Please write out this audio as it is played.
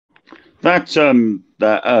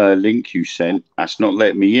That link you sent, that's not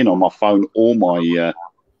letting me in on my phone or my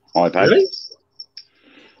iPad. Really?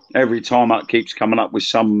 Every time it keeps coming up with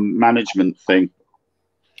some management thing.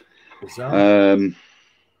 Bizarre.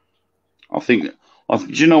 I think. Do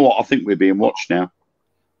you know what? I think we're being watched now.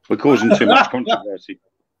 We're causing too much controversy.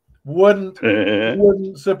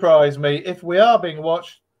 Wouldn't surprise me. If we are being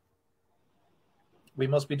watched, we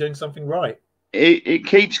must be doing something right. It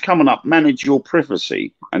keeps coming up. Manage your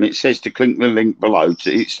privacy, and it says to click the link below.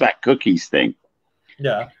 It's that cookies thing.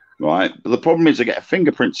 Yeah. Right. But the problem is, I get a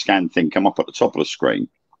fingerprint scan thing come up at the top of the screen.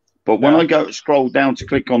 But when I go to scroll down to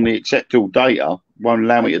click on the accept all data, won't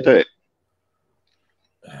allow me to do it.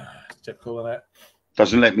 Typical, isn't it?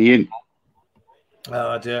 Doesn't let me in.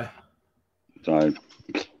 Oh dear. So.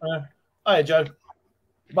 Hi, Joe.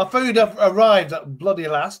 My food arrived at bloody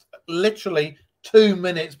last, literally 2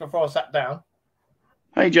 minutes before I sat down.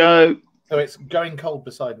 Hey, Joe. So it's going cold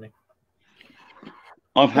beside me.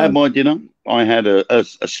 I've had my dinner. I had a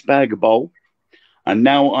spag bowl, and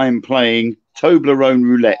now I'm playing Toblerone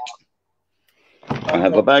roulette. I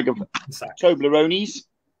have a bag of Toblerones,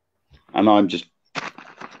 and I'm just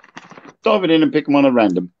diving in and picking one at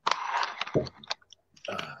random.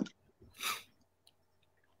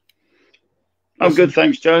 I'm good,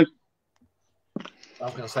 thanks, Joe. I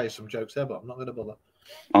was going to say some jokes there, but I'm not going to bother.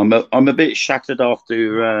 I'm a bit shattered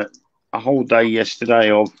after a whole day yesterday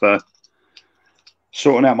of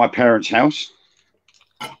sorting out my parents' house.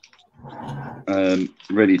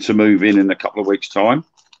 Ready to move in a couple of weeks' time.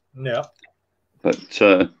 Yeah. But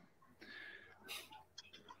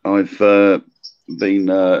I've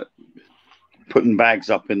been putting bags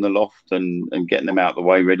up in the loft and getting them out of the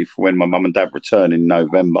way, ready for when my mum and dad return in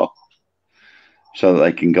November, so that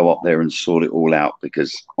they can go up there and sort it all out,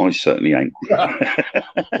 because I certainly ain't.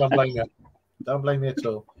 Don't blame you. Don't blame me at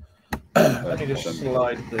all. Let me just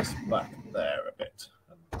slide this back there a bit.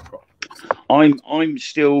 I'm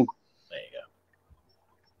still. There you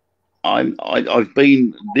go. I've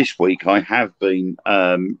been this week. I have been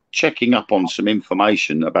checking up on some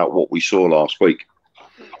information about what we saw last week.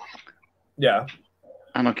 Yeah.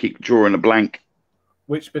 And I keep drawing a blank.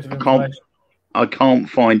 Which bit of information? I can't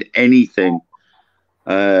find anything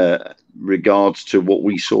regards to what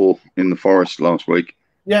we saw in the forest last week.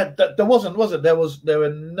 Yeah, there wasn't, was it? There was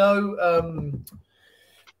no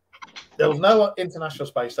International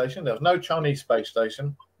Space Station. There was no Chinese space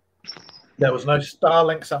station. There was no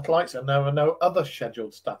Starlink satellites, and there were no other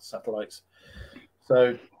scheduled satellites.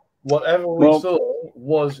 So whatever we saw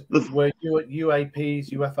was where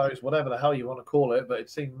UAPs, UFOs, whatever the hell you want to call it. But it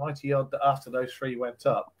seemed mighty odd that after those three went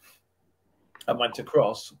up and went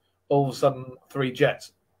across, all of a sudden 3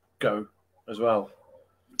 jets go as well.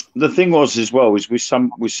 The thing was as well is with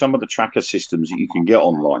some of the tracker systems that you can get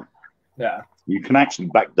online. Yeah. You can actually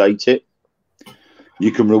backdate it.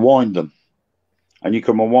 You can rewind them. And you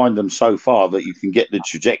can rewind them so far that you can get the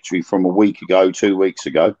trajectory from a week ago, 2 weeks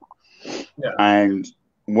ago. Yeah. And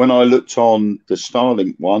when I looked on the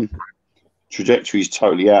Starlink one, trajectory is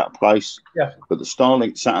totally out of place. Yeah. But the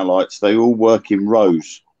Starlink satellites, they all work in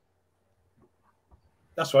rows.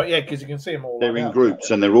 That's right, yeah, because you can see them all. They're in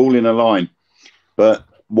groups and they're all in a line. But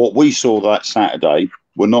what we saw that Saturday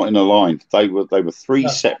were not in a line. They were 3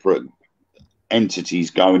 separate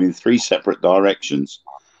entities going in 3 separate directions.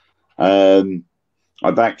 I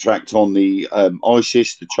backtracked on the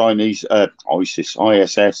ISIS, the Chinese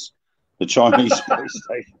ISS, the Chinese space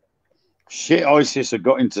station. Shit, ISIS have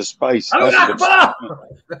got into space. Fucking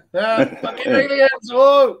aliens!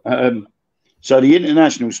 Whoa! So the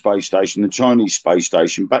International Space Station, the Chinese space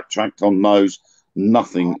station, backtracked on those.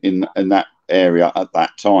 Nothing in that area at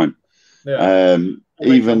that time. Yeah.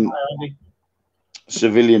 Even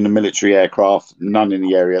civilian and military aircraft, none in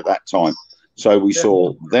the area at that time. So we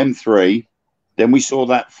saw them 3. Then we saw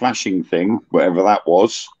that flashing thing, whatever that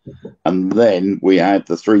was. And then we had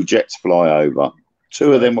the 3 jets fly over.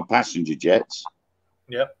 2 of them were passenger jets.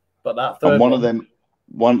 Yep. But that third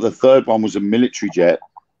the third one was a military jet.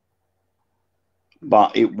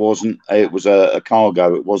 But it was a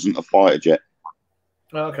cargo. It wasn't a fighter jet.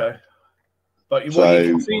 Okay. But you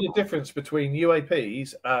can see the difference between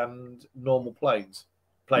UAPs and normal planes.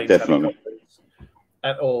 Definitely.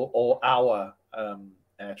 Or our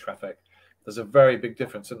air traffic. There's a very big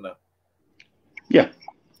difference, isn't there? Yeah.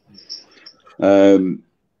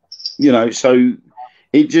 So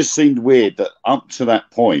it just seemed weird that up to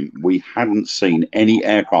that point, we hadn't seen any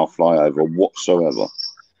aircraft fly over whatsoever.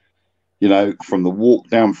 From the walk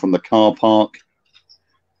down from the car park,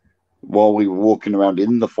 while we were walking around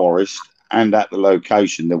in the forest and at the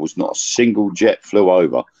location, there was not a single jet flew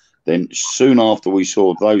over. Then soon after we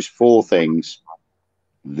saw those 4 things,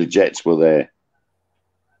 the jets were there.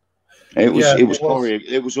 It was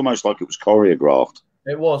almost like it was choreographed.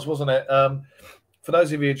 It was, wasn't it? For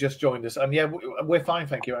those of you who just joined us, and yeah, we're fine,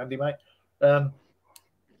 thank you, Andy, mate.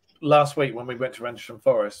 Last week when we went to Rendlesham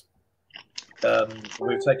Forest, we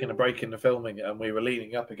were taking a break in the filming, and we were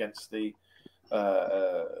leaning up against the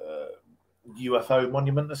UFO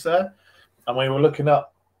monument that's there, and we were looking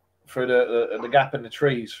up through the gap in the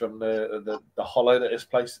trees from the hollow that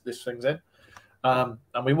this thing's in, and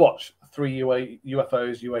we watched 3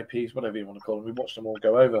 UFOs, UAPs, whatever you want to call them. We watched them all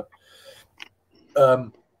go over.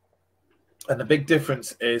 And the big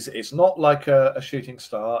difference is it's not like a shooting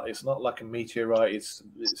star. It's not like a meteorite. It's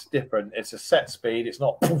different. It's a set speed. It's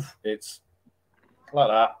not poof. It's like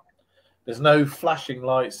that. There's no flashing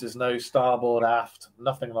lights. There's no starboard, aft,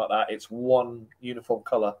 nothing like that. It's one uniform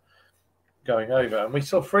color going over. And we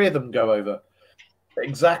saw 3 of them go over,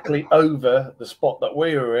 exactly over the spot that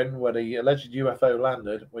we were in where the alleged UFO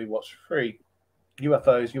landed. We watched 3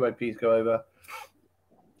 UFOs, UAPs go over.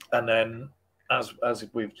 And then, as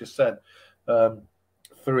we've just said,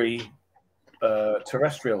 3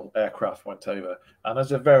 terrestrial aircraft went over, and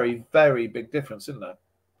there's a very, very big difference, isn't there?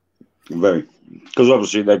 Very, because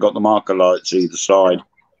obviously they've got the marker lights either side,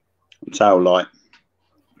 tail light,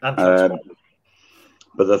 and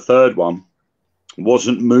but the third one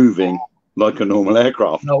wasn't moving like a normal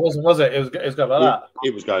aircraft. No, it wasn't, was it? It was going like that.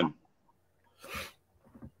 It was going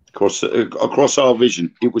across our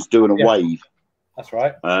vision. It was doing a wave. That's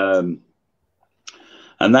right. And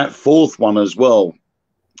that 4th one as well,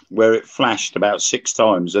 where it flashed about 6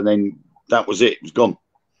 times, and then that was it. It was gone.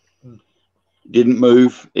 Didn't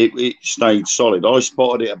move. It stayed solid. I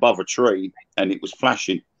spotted it above a tree, and it was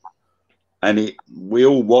flashing. And we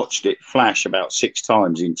all watched it flash about 6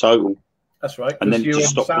 times in total. That's right. And then it just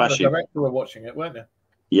stopped flashing. The director were watching it, weren't you?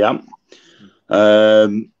 Yeah.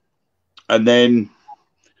 And then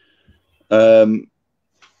I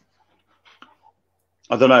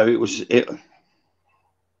don't know. It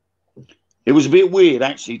was a bit weird,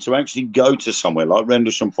 actually, to actually go to somewhere like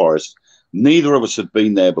Rendlesham Forest. Neither of us had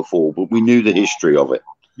been there before, but we knew the history of it.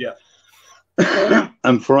 Yeah.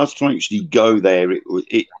 And for us to actually go there,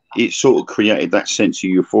 it sort of created that sense of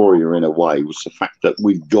euphoria in a way, was the fact that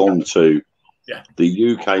we've gone to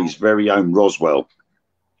the UK's very own Roswell,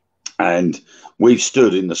 and we've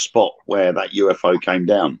stood in the spot where that UFO came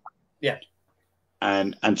down. Yeah.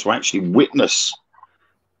 And to actually witness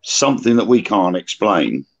something that we can't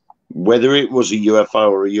explain, whether it was a UFO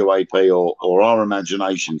or a UAP or our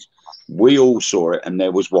imaginations, we all saw it, and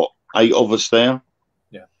there was 8 of us there.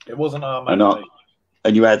 Yeah, it wasn't our imagination.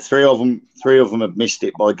 And you had 3 of them. 3 of them had missed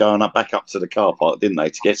it by going back up to the car park, didn't they,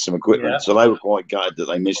 to get some equipment? Yeah. So they were quite gutted that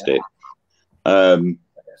they missed it.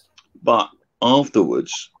 But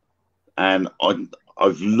afterwards, and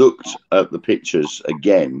I've looked at the pictures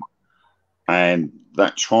again, and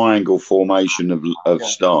that triangle formation of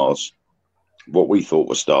stars, what we thought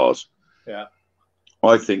were stars,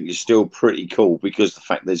 I think is still pretty cool, because the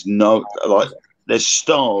fact there's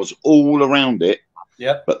stars all around it,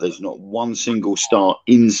 but there's not one single star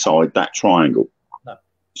inside that triangle. No.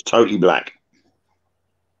 It's totally black.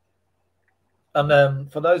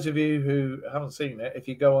 And for those of you who haven't seen it, if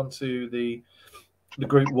you go onto the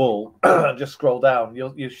group wall and just scroll down,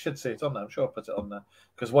 you should see it on there. I'm sure I'll put it on there,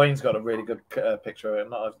 because Wayne's got a really good picture of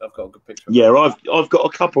it. I've got a good picture of it. Yeah, I've got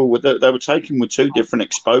a couple. They were taken with 2 different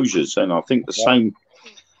exposures, and I think the same,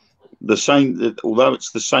 although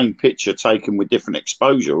it's the same picture taken with different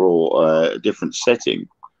exposure or a different setting,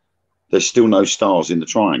 there's still no stars in the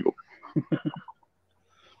triangle.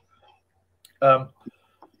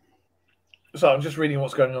 So I'm just reading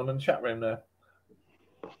what's going on in the chat room there.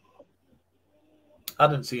 I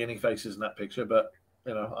didn't see any faces in that picture, but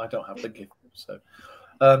I don't have the gift. So,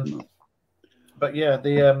 but yeah,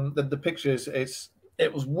 the pictures,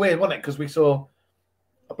 it was weird, wasn't it? Because we saw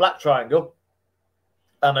a black triangle,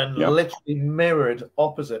 and then literally mirrored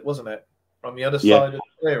opposite, wasn't it? On the other side of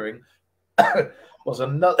the clearing was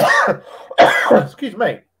another. Excuse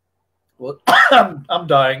me. Well, I'm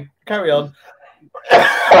dying. Carry on.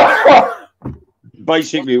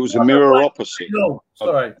 Basically, it was a mirror opposite. No,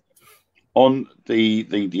 sorry. On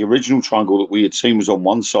the original triangle that we had seen was on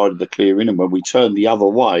one side of the clearing, and when we turned the other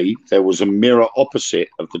way, there was a mirror opposite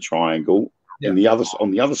of the triangle on the other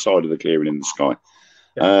side of the clearing in the sky.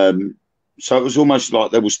 Yeah. So it was almost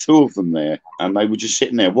like there was 2 of them there, and they were just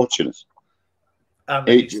sitting there watching us. And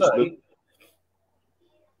as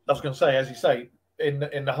you say, in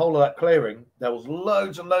the whole of that clearing, there was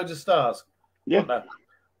loads and loads of stars. Yeah.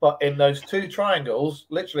 But in those 2 triangles,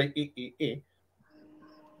 literally,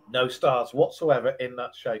 no stars whatsoever in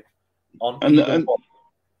that shape.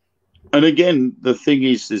 And again, the thing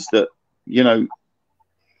is that, you know,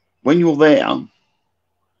 when you're there,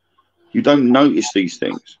 you don't notice these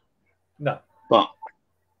things. No. But,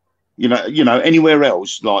 you know, anywhere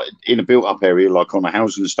else, like in a built-up area, like on a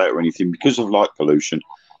housing estate or anything, because of light pollution,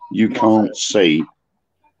 you can't see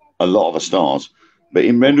a lot of the stars. But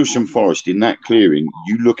in Rendlesham Forest, in that clearing,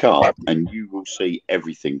 you look up and you will see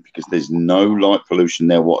everything because there's no light pollution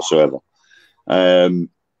there whatsoever. So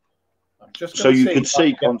you could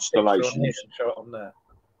see constellations.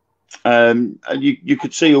 And you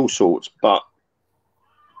could see all sorts, but,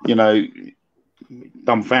 you know,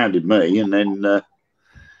 dumbfounded me. And then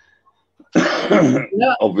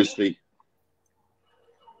obviously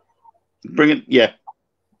bring it. Yeah.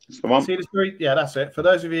 That's the one. See the three? Yeah, that's it. For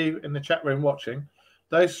those of you in the chat room watching,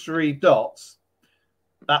 those 3 dots,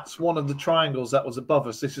 that's one of the triangles that was above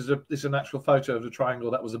us. This is an actual photo of the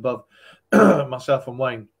triangle that was above myself and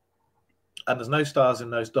Wayne. And there's no stars in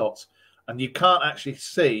those dots. And you can't actually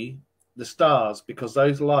see the stars because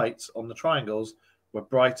those lights on the triangles were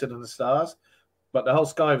brighter than the stars. But the whole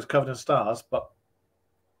sky was covered in stars. But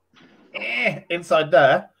inside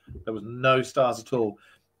there was no stars at all.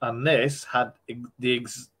 And this had the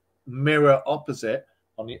mirror opposite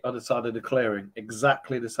on the other side of the clearing,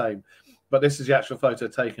 exactly the same. But this is the actual photo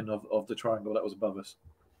taken of the triangle that was above us.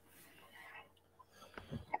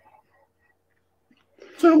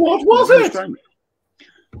 So what was it?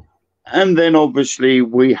 And then obviously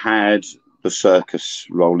we had the circus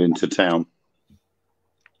roll into town.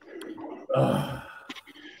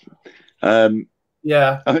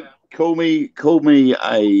 Yeah. Call me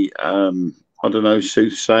a I don't know,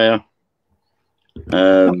 soothsayer.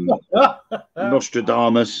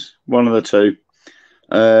 Nostradamus, one of the two.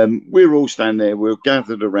 We were all standing there. We were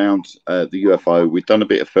gathered around the UFO. We'd done a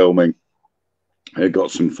bit of filming.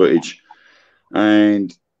 Got some footage.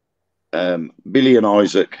 And Billy and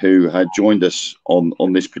Isaac, who had joined us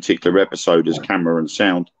on this particular episode as camera and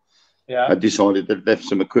sound, had decided they'd left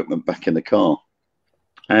some equipment back in the car.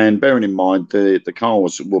 And bearing in mind, the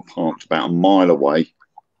cars were parked about a mile away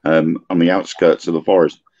on the outskirts of the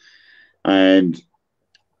forest. And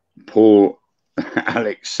poor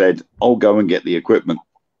Alex said, I'll go and get the equipment.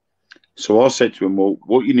 So I said to him, well,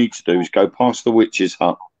 what you need to do is go past the witch's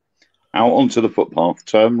hut, out onto the footpath,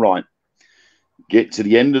 turn right, get to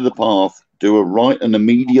the end of the path, do a right and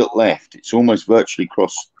immediate left. It's almost virtually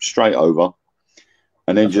cross straight over,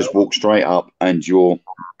 and then just walk straight up and you're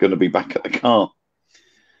going to be back at the car.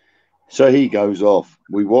 So he goes off.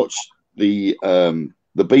 We watch the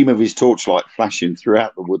beam of his torchlight flashing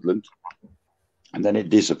throughout the woodland, and then it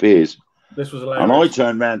disappears. This was hilarious. And I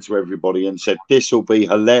turned around to everybody and said, this will be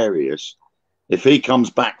hilarious if he comes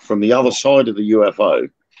back from the other side of the UFO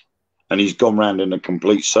and he's gone round in a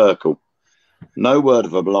complete circle. No word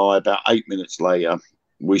of a lie, about 8 minutes later,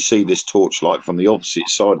 we see this torchlight from the opposite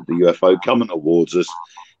side of the UFO coming towards us.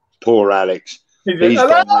 Poor Alex. He's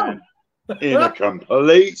gone round in a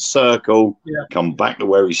complete circle, come back to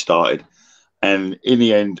where he started. And in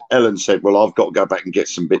the end, Ellen said, well, I've got to go back and get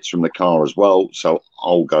some bits from the car as well, so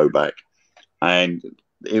I'll go back. And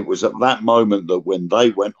it was at that moment that when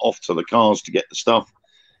they went off to the cars to get the stuff,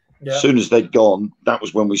 as soon as they'd gone, that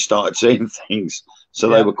was when we started seeing things. So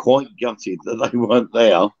they were quite gutted that they weren't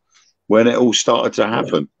there when it all started to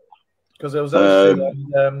happen. Because there was also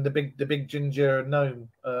the big ginger gnome.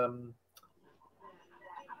 I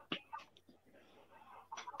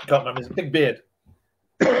can't remember. His big beard.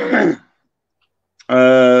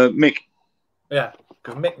 Mick. Yeah,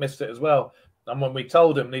 because Mick missed it as well. And when we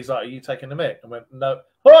told him, he's like, are you taking the Mick? And went, no.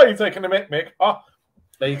 Oh, are you taking the Mick, Mick? Oh,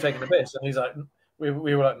 are you taking the piss? And he's like, we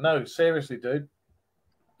were like, no, seriously, dude.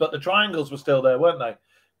 But the triangles were still there, weren't they?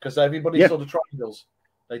 Because everybody saw the triangles.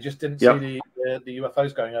 They just didn't see the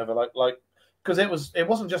UFOs going over. Like, because it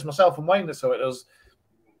wasn't just myself and Wayne that saw it. It was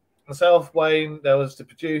myself, Wayne, there was the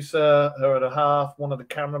producer, her and a half, one of the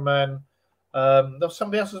cameramen. There was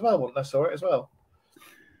somebody else as well, wasn't there, saw it as well.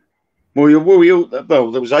 Well,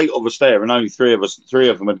 there was 8 of us there, and only 3 of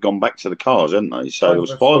them had gone back to the cars, hadn't they? So there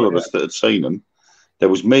was 5 of us that had seen them. There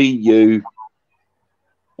was me, you.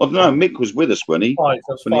 I don't know. Mick was with us when the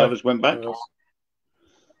others went back.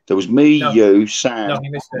 There was me, you, Sam,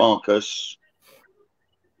 Marcus,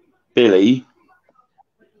 Billy.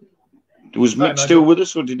 Was Mick still with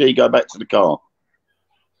us, or did he go back to the car?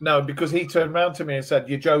 No, because he turned around to me and said,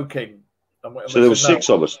 "You're joking." So there were 6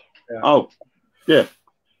 of us. Yeah. Oh, yeah.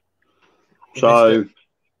 So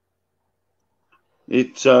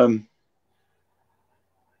it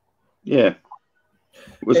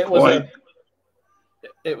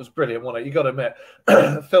was brilliant, wasn't it? You got to admit,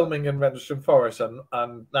 filming in Rendlesham Forest,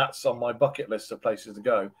 and that's on my bucket list of places to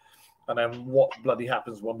go. And then what bloody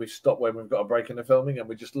happens when we stop when we've got a break in the filming and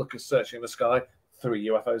we just look at searching the sky, 3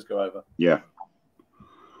 UFOs go over. Yeah.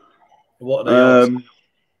 What are they?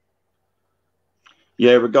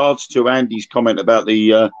 Yeah, regards to Andy's comment about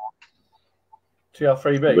the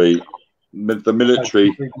TR3B, the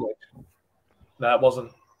military. No, it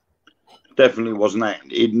wasn't. Definitely wasn't that.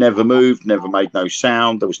 It never moved, never made no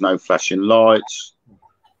sound. There was no flashing lights.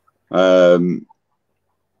 You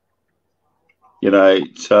know,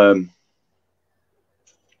 it's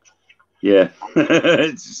yeah.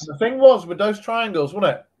 The thing was with those triangles,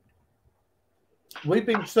 wasn't it? We've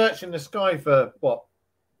been searching the sky for what?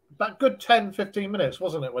 About good 10, 15 minutes,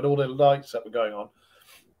 wasn't it? With all the lights that were going on.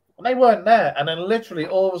 And they weren't there. And then literally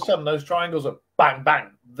all of a sudden those triangles are bang,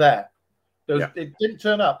 bang, there. It didn't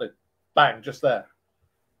turn up. They bang, just there.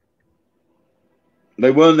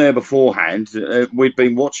 They weren't there beforehand. We'd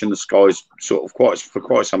been watching the skies sort of for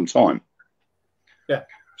quite some time. Yeah.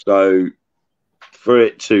 So for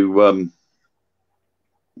it to,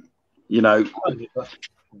 you know,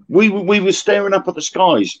 we were staring up at the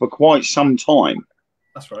skies for quite some time.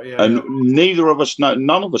 That's right. Yeah. And yeah.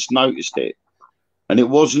 none of us noticed it. And it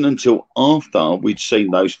wasn't until after we'd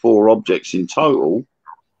seen those 4 objects in total,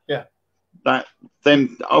 that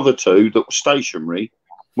them other 2 that were stationary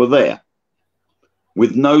were there,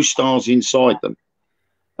 with no stars inside them.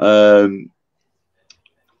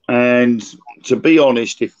 And to be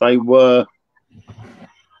honest, if they were,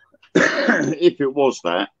 if it was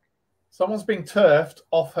that, someone's been turfed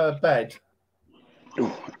off her bed.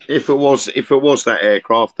 If it was that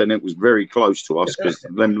aircraft, then it was very close to us because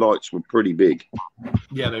them lights were pretty big.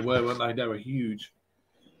 Yeah, they were, weren't they? They were huge.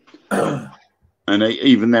 And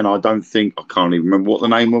even then, I can't even remember what the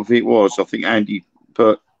name of it was. I think Andy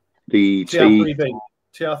put the TR3B.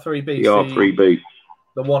 TR3B.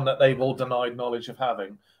 The one that they've all denied knowledge of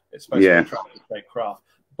having. It's supposed to be a big craft.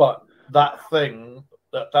 But that thing,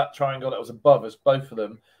 that triangle that was above us, both of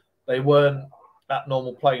them, they weren't at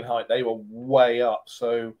normal plane height. They were way up.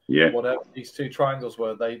 So whatever these 2 triangles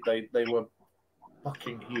were, they were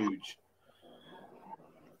fucking huge.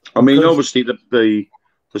 I mean, obviously the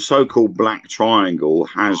so-called black triangle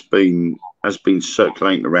has been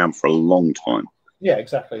circulating around for a long time. Yeah,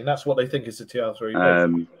 exactly. And that's what they think is the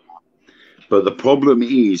TR3B. But the problem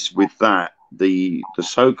is with that, the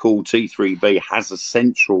so-called T3B has a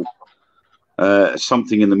central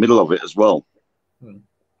something in the middle of it as well.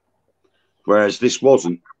 Whereas this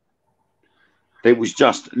wasn't. It was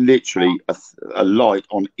just literally a light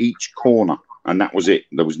on each corner, and that was it.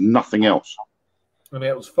 There was nothing else. I mean,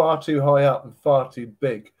 it was far too high up and far too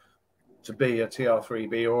big to be a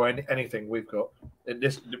TR3B or anything we've got.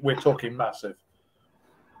 We're talking massive.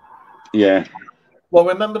 Yeah. Well,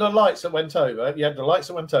 remember the lights that went over? You had the lights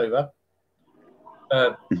that went over,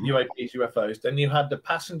 UAPs, UFOs. Then you had the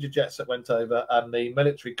passenger jets that went over and the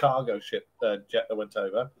military cargo ship jet that went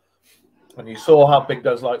over. And you saw how big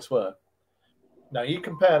those lights were. Now, you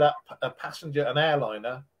compare that, an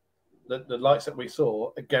airliner, the lights that we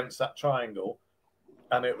saw against that triangle,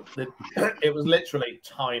 and it was literally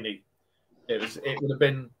tiny. It would have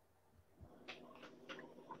been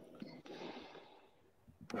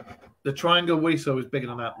the triangle we saw was bigger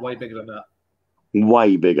than that, way bigger than that.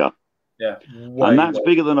 Way bigger. Yeah. And that's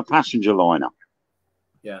bigger than a passenger liner.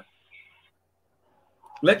 Yeah.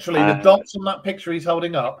 Literally, the dots on that picture he's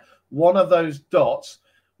holding up, one of those dots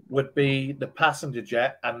would be the passenger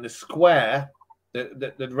jet, and the square,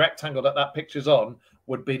 the rectangle that picture's on,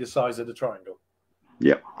 would be the size of the triangle.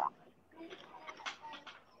 Yep.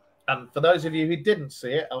 And for those of you who didn't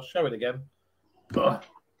see it, I'll show it again. Because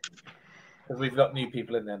we've got new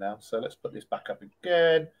people in there now. So let's put this back up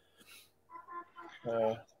again.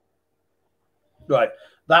 Right.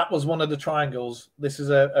 That was one of the triangles. This is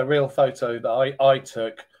a real photo that I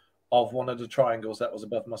took of one of the triangles that was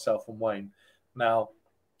above myself and Wayne. Now,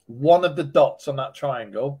 one of the dots on that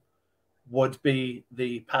triangle would be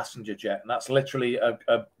the passenger jet, and that's literally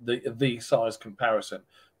the size comparison.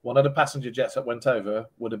 One of the passenger jets that went over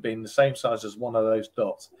would have been the same size as one of those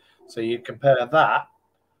dots. So you compare that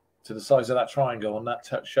to the size of that triangle, and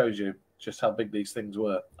that shows you just how big these things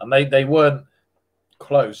were. And they weren't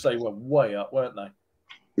close; they were way up, weren't they?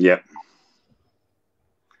 Yep.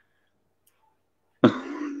 So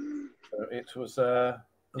it was.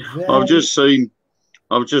 I've just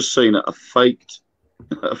seen a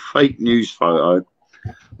fake news photo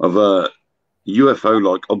of a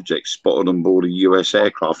UFO-like object spotted on board a US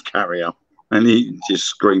aircraft carrier, and he just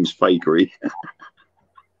screams fakery.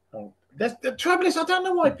 The trouble is, I don't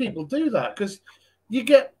know why people do that, because you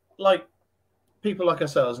get like people like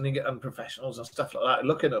ourselves, and you get unprofessionals and stuff like that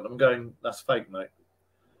looking at them, going, "That's fake, mate."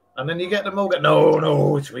 And then you get them all go,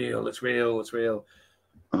 no, it's real, it's real, it's real.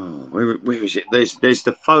 Oh, where is it? There's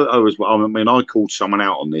the photo as well. I mean, I called someone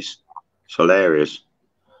out on this. It's hilarious.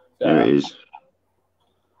 Yeah. There it is.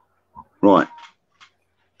 Right.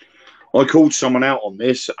 I called someone out on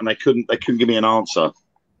this, and they couldn't give me an answer.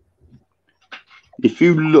 If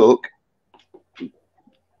you look,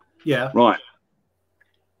 yeah, right.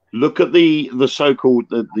 Look at the so-called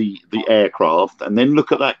the aircraft, and then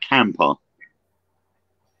look at that camper.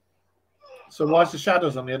 So why's the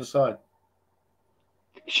shadows on the other side?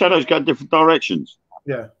 Shadows go different directions.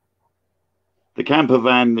 Yeah. The camper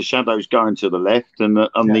van, the shadows going to the left, and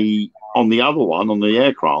on the other one, on the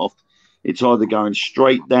aircraft, it's either going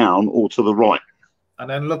straight down or to the right. And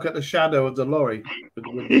then look at the shadow of the lorry with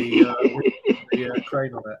the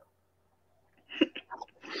crane on it.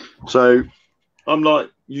 So I'm like,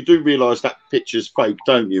 you do realise that picture's fake,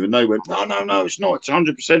 don't you? And they went, no, it's not. It's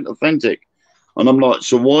 100% authentic. And I'm like,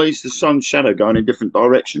 so why is the sun's shadow going in different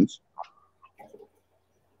directions?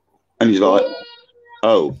 And he's like,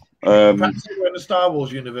 oh. Perhaps we're in the Star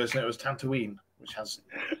Wars universe and it was Tatooine, which has...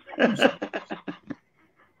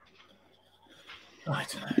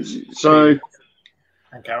 Right. So...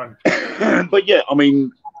 And Karen. But yeah, I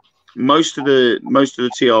mean, most of the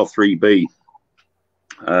TR3B,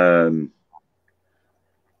 I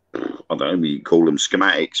don't know if you call them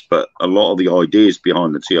schematics, but a lot of the ideas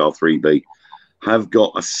behind the TR3B have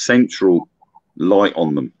got a central light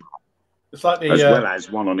on them. It's like as well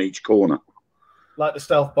as one on each corner. Like the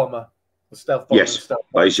stealth bomber. The stealth bomber. Yes,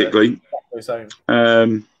 basically.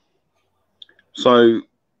 So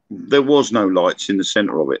there was no lights in the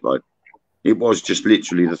centre of it, though. It was just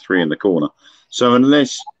literally the three in the corner. So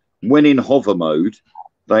unless, when in hover mode,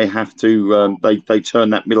 they have to, they turn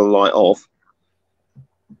that middle light off.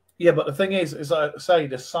 Yeah, but the thing is I say,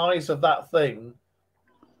 the size of that thing,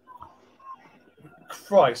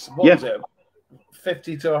 Christ, what was it?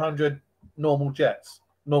 50 to 100 normal jets,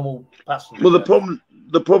 normal passenger Well, jets.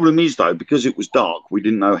 the problem is, though, because it was dark, we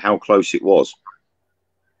didn't know how close it was.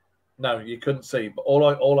 No, you couldn't see. But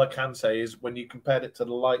all I can say is when you compared it to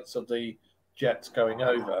the lights of the jets going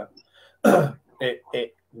over,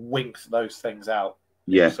 it winks those things out.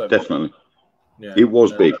 Yeah, so definitely. Yeah, it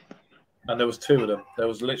was big. And there was two of them. There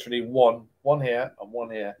was literally one here and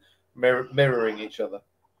one here, mirroring each other.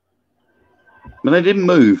 But they didn't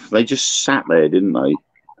move. They just sat there, didn't they?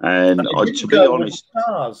 And to be honest,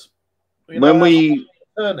 stars. When we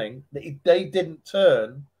turning, they didn't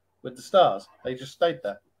turn with the stars. They just stayed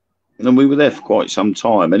there. And we were there for quite some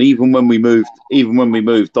time. And even when we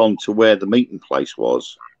moved on to where the meeting place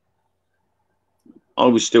was, I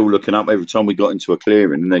was still looking up every time we got into a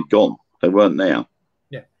clearing, and they'd gone. They weren't there.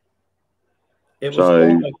 Yeah. It was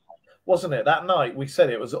almost, wasn't it? That night we said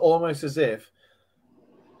it was almost as if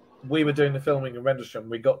we were doing the filming in Rendlesham.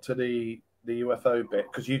 We got to the UFO bit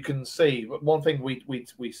because you can see one thing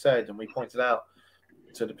we said and we pointed out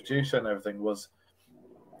to the producer and everything was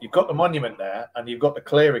you've got the monument there and you've got the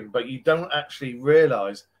clearing, but you don't actually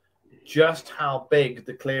realise just how big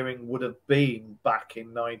the clearing would have been back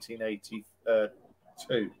in 1982.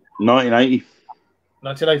 1980.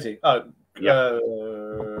 1980. Oh, yeah.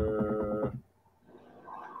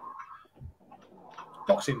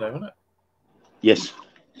 Boxing Day, wasn't it? Yes.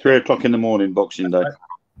 3 o'clock in the morning, Boxing Day.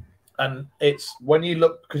 And it's when you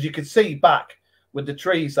look, because you could see back with the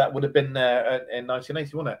trees that would have been there in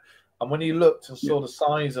 1980, wasn't it? And when you looked and saw the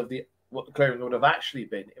size of what the clearing would have actually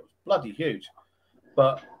been, it was bloody huge.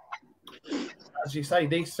 But as you say,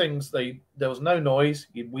 these things, there was no noise.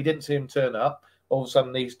 We didn't see them turn up. All of a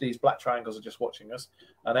sudden, these black triangles are just watching us.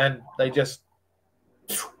 And then they just...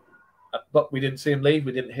 But we didn't see them leave.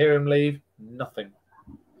 We didn't hear them leave. Nothing.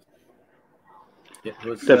 It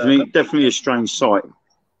was definitely a strange sight.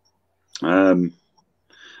 And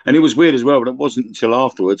it was weird as well, but it wasn't until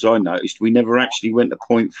afterwards I noticed we never actually went to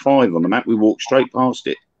 0.5 on the map. We walked straight past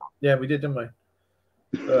it. Yeah, we did, didn't we?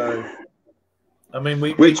 I mean,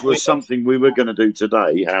 which was something we were going to do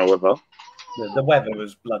today, however. The weather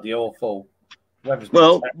was bloody awful.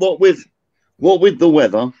 Well, what with the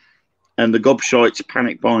weather and the gobshites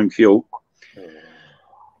panic buying fuel,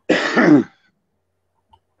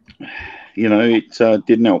 you know, it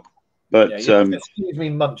didn't help. But excuse me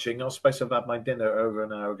munching. I was supposed to have had my dinner over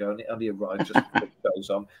an hour ago, and it only arrived just a bit ago,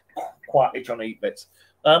 so I'm quietly trying to eat bits.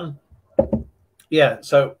 Yeah,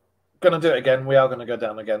 so going to do it again. We are going to go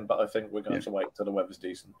down again, but I think we're going to wait till the weather's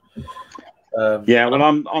decent. Yeah, well,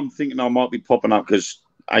 I'm thinking I might be popping up because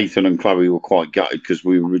Ethan and Chloe were quite gutted because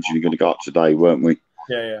we were originally going to go up today, weren't we?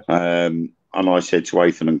 Yeah. And I said to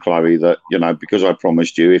Ethan and Chloe that, you know, because I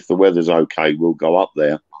promised you if the weather's okay, we'll go up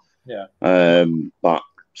there. Yeah. But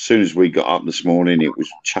as soon as we got up this morning, it was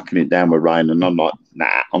chucking it down with rain, and I'm like,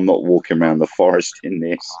 nah, I'm not walking around the forest in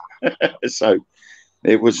this. So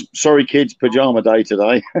it was, sorry, kids, pajama day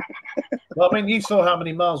today. Well, I mean, you saw how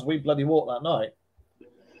many miles we bloody walked that night.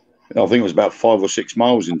 I think it was about 5 or 6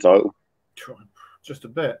 miles in total. Just a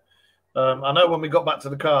bit. I know when we got back to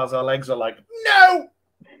the cars, our legs are like, no!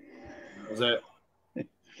 That was it.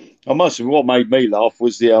 I must have, what made me laugh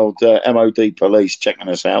was the old MOD police checking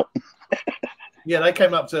us out. Yeah, they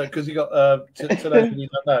came up to, because you got, to those of you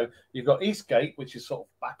don't know, you've got Eastgate, which is sort of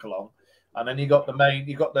back along, and then you got the main,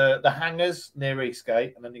 you got the hangars near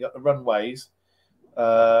Eastgate, and then you got the runways,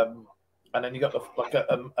 and then you got the, like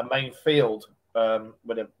a main field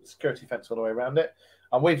with a security fence all the way around it.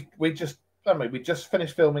 And we just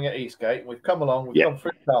finished filming at Eastgate, and we've come along, we've gone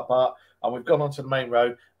through the car park, and we've gone onto the main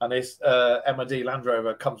road, and this MOD Land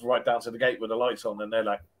Rover comes right down to the gate with the lights on, and they're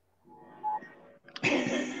like,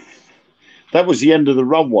 that was the end of the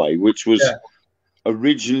runway, which was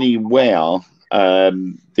originally where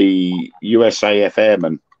the USAF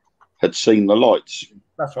airmen had seen the lights.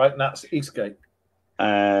 That's right, and that's Eastgate.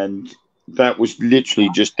 And that was literally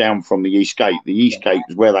just down from the East Gate. The East Gate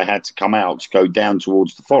was where they had to come out to go down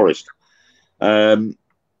towards the forest. And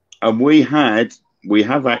we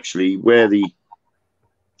have actually where the,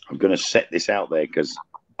 I'm going to set this out there because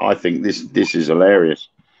I think this is hilarious.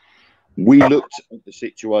 We looked at the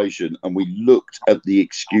situation and we looked at the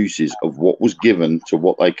excuses of what was given to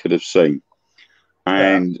what they could have seen.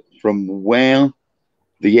 And from where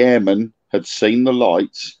the airmen had seen the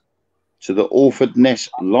lights to the Orford Ness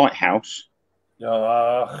Lighthouse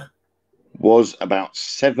was about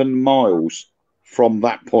 7 miles from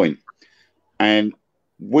that point. And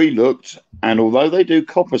we looked, and although they do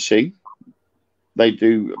coppicing, they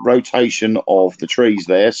do rotation of the trees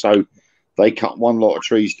there. So they cut one lot of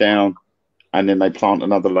trees down and then they plant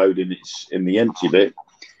another load in the empty bit.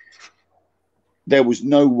 There was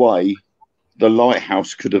no way the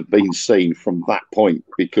lighthouse could have been seen from that point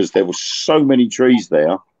because there were so many trees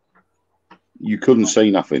there, you couldn't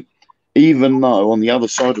see nothing. Even though on the other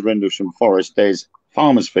side of Rendlesham Forest, there's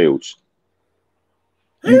farmers' fields.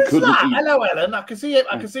 Who's that? Hello, Ellen. I can see it.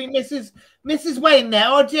 I can see Mrs. Wayne there.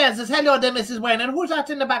 Oh, Jesus. Hello there, Mrs. Wayne. And who's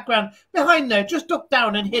that in the background? Behind there. Just ducked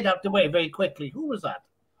down and hid out the way very quickly. Who was that?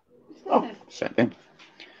 Oh, second.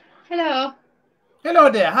 Hello.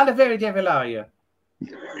 Hello there. How the very devil are you?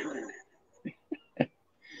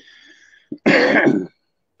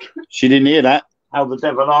 She didn't hear that. How the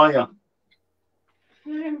devil are you?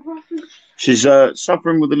 She's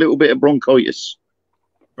suffering with a little bit of bronchitis.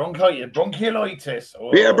 Bronchiolitis.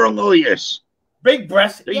 Oh. Bit of bronchitis. Big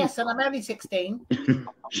breast. Yes, and I'm only 16.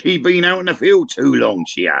 She's been out in the field too long,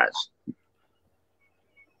 she has.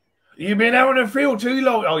 You've been out in the field too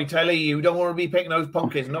long. I tell you don't want to be picking those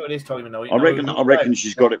pumpkins. Not at this time of night. I reckon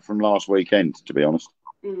she's got it from last weekend, to be honest.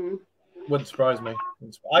 Wouldn't surprise me.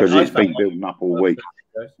 Because it's been building up all week.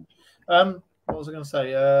 What was I going to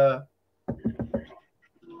say?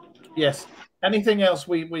 Yes. Anything else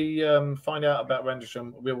we find out about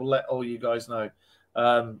Rendlesham, we will let all you guys know.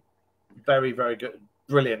 Very, very good.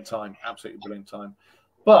 Brilliant time. Absolutely brilliant time.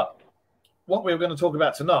 But what we're going to talk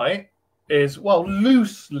about tonight is, well,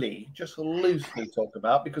 just loosely talk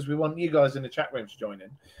about, because we want you guys in the chat room to join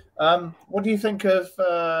in. What do you think of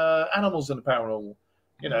animals in the paranormal?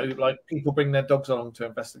 You know, like people bring their dogs along to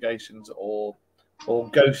investigations, or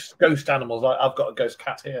ghost animals. I've got a ghost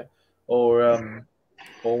cat here,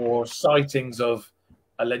 or sightings of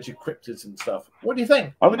alleged cryptids and stuff. What do you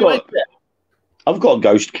think? I've got a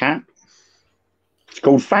ghost cat. It's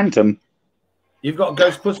called Phantom. You've got a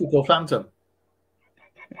ghost pussy called Phantom.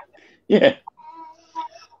 Yeah.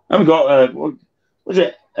 And we've got what was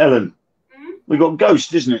it, Ellen? We've got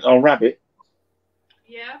Ghost, isn't it? Our rabbit.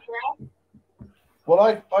 Yeah. Well,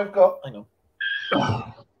 I've got. Hang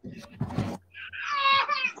on.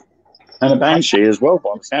 And a banshee as well,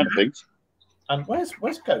 by the sound of things. And where's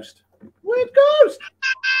Ghost? Where's Ghost?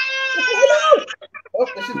 Hello! Oh,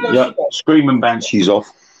 this is Ghost. Yeah, screaming banshees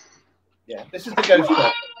off. Yeah, this is the Ghost.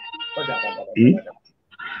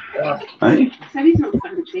 Hey?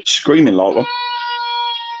 Screaming like one.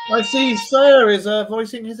 I see Sir is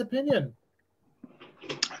voicing his opinion.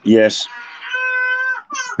 Yes.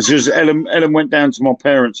 As soon as Ellen went down to my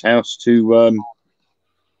parents' house to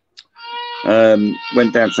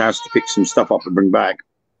went down to the house to pick some stuff up to bring back.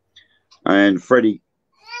 And Freddie.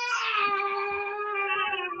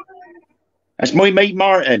 That's my mate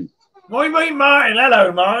Martin. My mate Martin.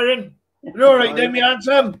 Hello, Martin. You all right, then, me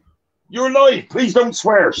handsome? You're alive. Please don't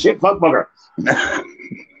swear. Shit, fuck bugger.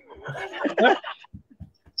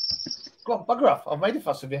 Go on, bugger off. I've made a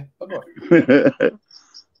fuss of you. Bugger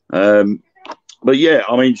off. But yeah,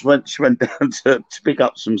 I mean, she went down to pick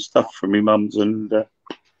up some stuff from my mum's, and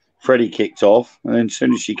Freddie kicked off. And then as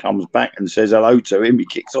soon as she comes back and says hello to him, he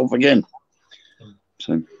kicks off again.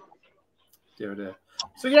 So, dear.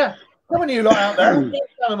 So yeah, how many you lot out there?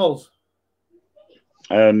 Animals.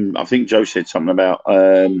 I think Joe said something about.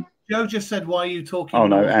 Joe just said, "Why are you talking?" Oh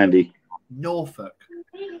no, Andy. Norfolk.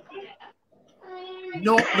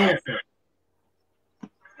 Not Norfolk.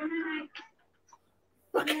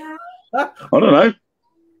 I don't know.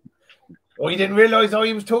 Well, you didn't realise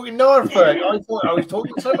I was talking Norfolk. I thought I was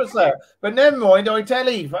talking Somerset. But never mind, I tell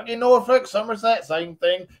you, fucking Norfolk, Somerset, same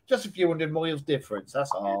thing. Just a few hundred miles difference,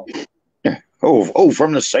 that's all. Oh,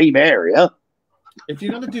 from the same area. If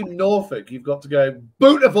you're going to do Norfolk, you've got to go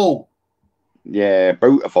beautiful. Yeah,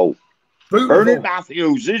 beautiful. Bernard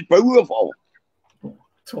Matthews is beautiful.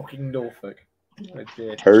 Talking Norfolk. Oh,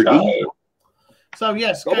 dear. 30. So,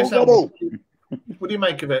 yes, double. What do you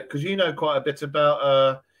make of it? Because you know quite a bit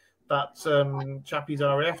about that Chappie's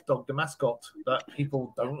RAF dog, the mascot, that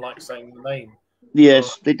people don't like saying the name.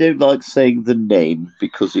 Yes, they don't like saying the name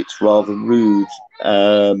because it's rather rude.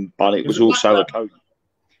 But it was also a code.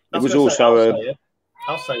 It was also a.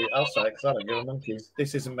 I'll say it because I don't give a monkeys.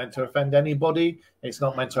 This isn't meant to offend anybody. It's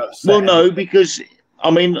not meant to upset. Well, no, anybody. because I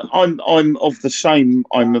mean, I'm of the same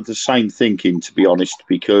thinking, to be honest,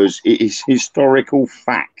 because it is historical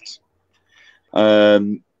fact.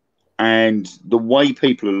 And the way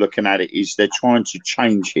people are looking at it is they're trying to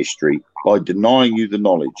change history by denying you the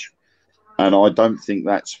knowledge, and I don't think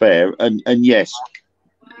that's fair. And yes,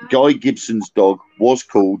 Guy Gibson's dog was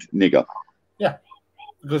called Nigger. Yeah.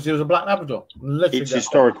 Because he was a black Labrador. It's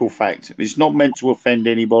historical fact. It's not meant to offend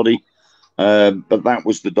anybody, but that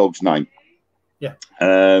was the dog's name. Yeah.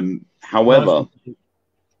 However,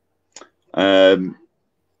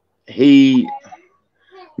 he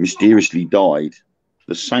mysteriously died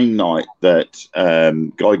the same night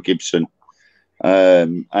that Guy Gibson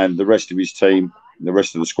and the rest of his team, the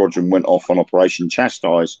rest of the squadron, went off on Operation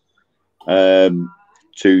Chastise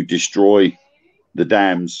to destroy the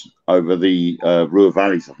dams over the Ruhr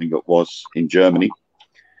Valleys, I think it was, in Germany.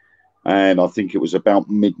 And I think it was about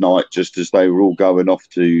midnight, just as they were all going off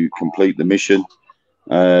to complete the mission.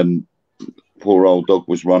 Poor old dog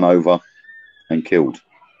was run over and killed.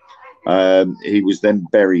 He was then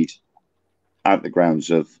buried at the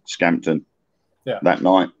grounds of Scampton that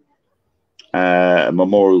night. A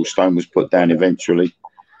memorial stone was put down eventually.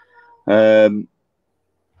 But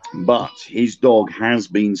his dog has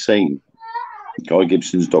been seen. Guy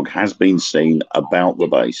Gibson's dog has been seen about the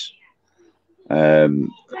base,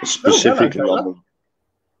 specifically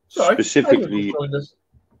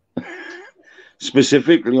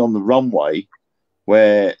on the runway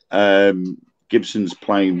where Gibson's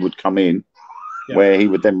plane would come in, where he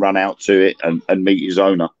would then run out to it and meet his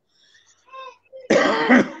owner.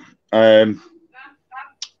 And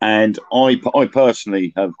I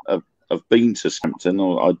personally have been to Scampton,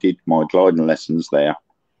 or I did my gliding lessons there.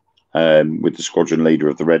 With the squadron leader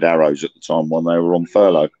of the Red Arrows at the time when they were on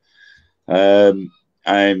furlough. And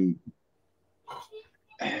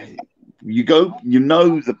you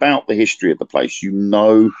know about the history of the place. You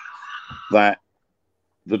know that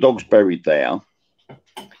the dog's buried there,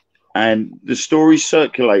 and the stories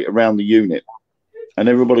circulate around the unit, and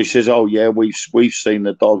everybody says, "Oh yeah, we've seen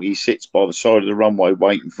the dog. He sits by the side of the runway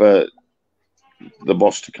waiting for the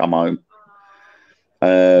boss to come home."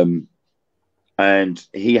 And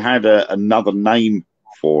he had another name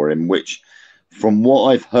for him, which, from what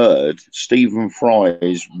I've heard, Stephen Fry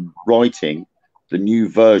is writing the new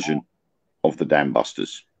version of the Dam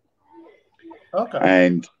Busters. Okay.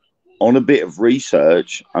 And on a bit of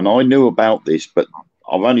research, and I knew about this, but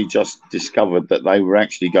I've only just discovered that they were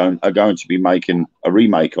actually going to be making a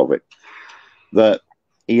remake of it. That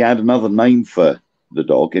he had another name for the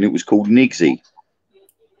dog, and it was called Nigsy.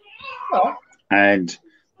 Oh. And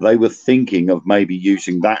they were thinking of maybe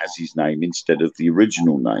using that as his name instead of the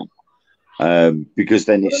original name, because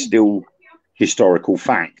then it's still historical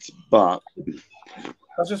fact. But I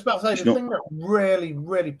was just about to say, the thing that really,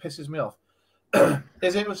 really pisses me off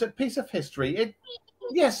is it was a piece of history.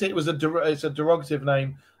 Yes, it was it's a derogative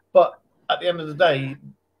name, but at the end of the day,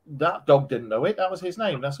 that dog didn't know it. That was his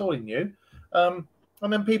name. That's all he knew. And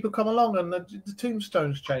then people come along and the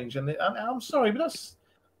tombstones change. And I'm sorry, but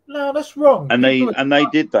that's wrong. And they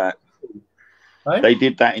did that. Right? They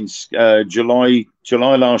did that in July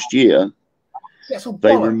last year. They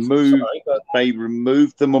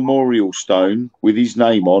removed the memorial stone with his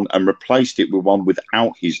name on and replaced it with one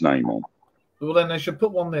without his name on. Well, then they should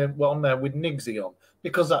put one on there with Nigsy on,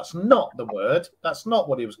 because that's not the word. That's not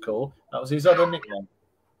what he was called. That was his other nickname.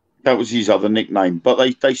 That was his other nickname, but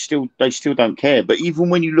they still don't care. But even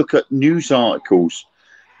when you look at news articles,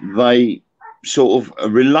 they sort of are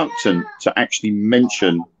reluctant to actually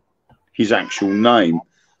mention his actual name.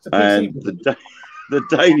 And the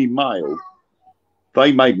Daily Mail,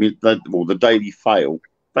 they made me, the Daily Fail,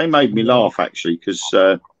 they made me laugh actually, because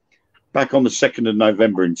back on the 2nd of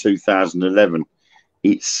November in 2011,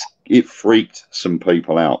 it freaked some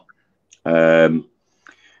people out.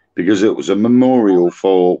 Because it was a memorial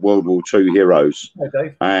for World War II heroes.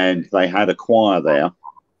 Okay. And they had a choir there.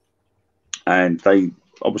 And they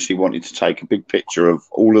obviously wanted to take a big picture of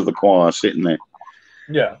all of the choir sitting there.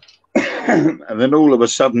 Yeah. And then all of a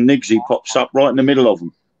sudden, Nigsy pops up right in the middle of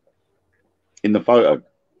them in the photo.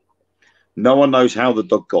 No one knows how the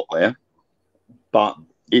dog got there, but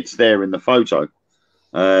it's there in the photo.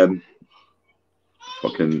 Let's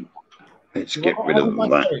get rid of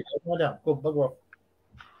that. Go, bugger off.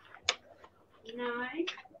 9,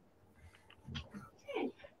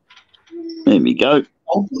 10. There we go.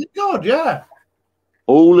 Oh my God, yeah.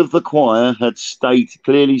 All of the choir had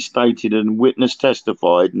clearly stated and witness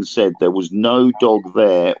testified and said there was no dog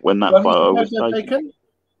there when that photo was taken.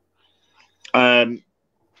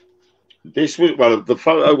 The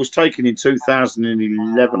photo was taken in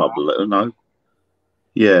 2011, I believe. No.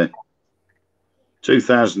 Yeah.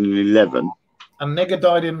 2011. And Nigger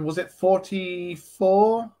died in, was it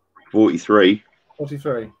 44? 43.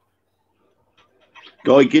 43.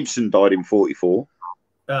 Guy Gibson died in 44.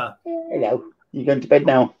 Ah. Hello. You going to bed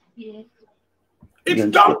now? Yeah. It's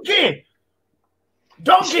Donkey!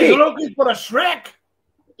 Donkey's looking for a Shrek!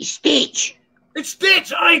 Stitch! It's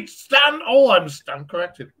Stitch! I'm stand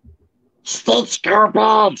corrected. Stitch, go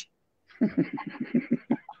bed!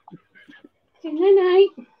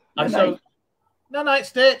 Night. Night,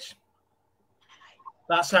 Stitch.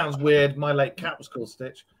 That sounds weird. My late cat was called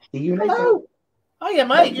Stitch. Are you late? Oh, yeah,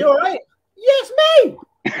 mate. You all right? Yes, me.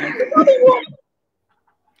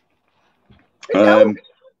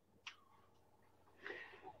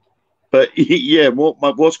 But yeah,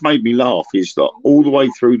 what's made me laugh is that all the way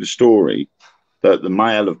through the story that the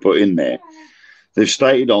Mail have put in there, they've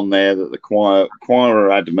stated on there that the choir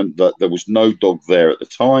are adamant that there was no dog there at the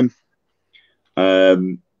time.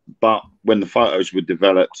 But when the photos were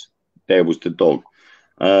developed, there was the dog.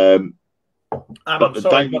 I'm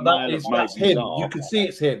sorry, but that's him. You can see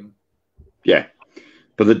it's him. Yeah.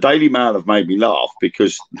 But the Daily Mail have made me laugh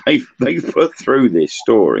because they've put through this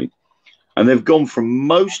story and they've gone from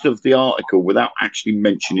most of the article without actually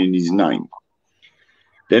mentioning his name.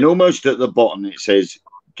 Then almost at the bottom it says,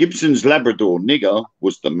 Gibson's Labrador Nigger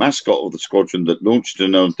was the mascot of the squadron that launched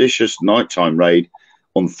an audacious nighttime raid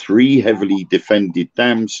on 3 heavily defended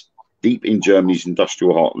dams deep in Germany's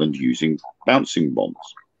industrial heartland using bouncing bombs.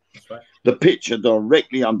 That's right. The picture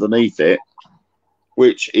directly underneath it,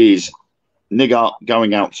 which is Nigger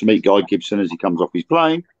going out to meet Guy Gibson as he comes off his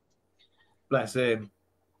plane. Bless him.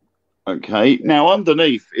 Okay. Now,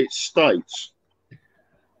 underneath it states,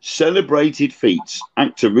 celebrated feats.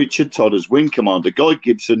 Actor Richard Todd as Wing Commander Guy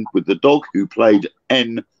Gibson with the dog who played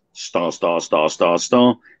N*****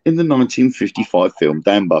 in the 1955 film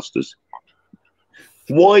Dam Busters.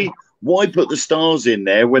 Why put the stars in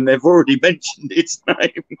there when they've already mentioned its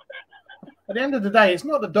name? At the end of the day, it's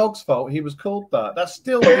not the dog's fault he was called that. That's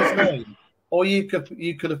still his name. Or you could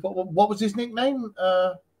have put, what was his nickname?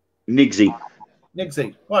 Nigsy.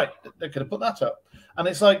 Nigsy. Right, they could have put that up. And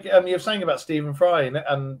it's like you're saying about Stephen Fry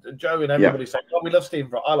and Joe and everybody saying, oh, we love Stephen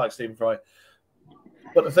Fry. I like Stephen Fry.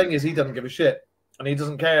 But the thing is, he doesn't give a shit. And he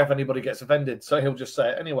doesn't care if anybody gets offended. So he'll just say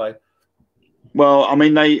it anyway. Well, I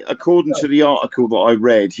mean, according to the article that I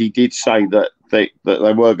read, he did say that they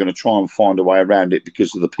were going to try and find a way around it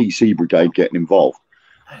because of the PC Brigade getting involved.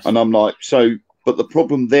 And I'm like, but the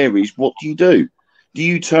problem there is, what do? Do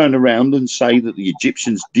you turn around and say that the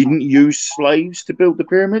Egyptians didn't use slaves to build the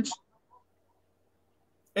pyramids?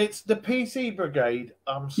 It's the PC Brigade.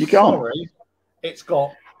 I'm sorry. Can't. It's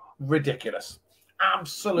got ridiculous.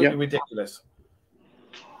 Absolutely ridiculous.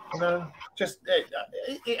 You know, just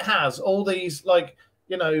it has all these, like,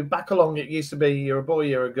 you know, back along it used to be you're a boy,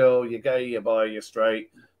 you're a girl, you're gay, you're bi, you're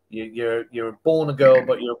straight, you're born a girl,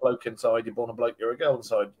 but you're a bloke inside, you're born a bloke, you're a girl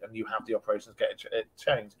inside, and you have the operations get it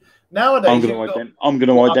changed. Nowadays, I'm going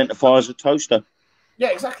to identify as a toaster. Yeah,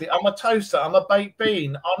 exactly. I'm a toaster. I'm a baked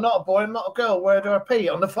bean. I'm not a boy. I'm not a girl. Where do I pee?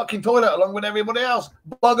 On the fucking toilet along with everybody else.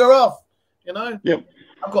 Bugger off. You know? Yep.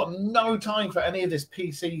 I've got no time for any of this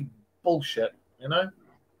PC bullshit, you know?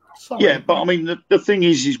 Sorry. Yeah, but I mean, the thing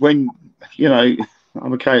is when, you know,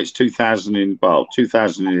 I'm okay, it's 2011.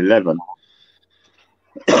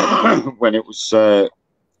 When it was,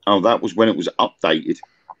 that was when it was updated.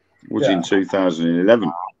 It was in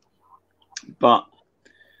 2011. But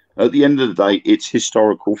at the end of the day, it's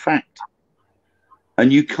historical fact.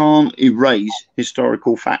 And you can't erase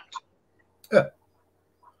historical fact. Yeah.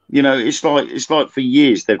 You know, it's like for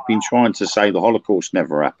years they've been trying to say the Holocaust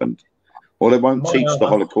never happened. Or they won't teach the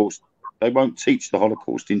Holocaust. They won't teach the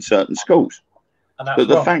Holocaust in certain schools. But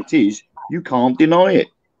the fact is, you can't deny it.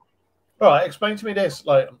 All right, explain to me this.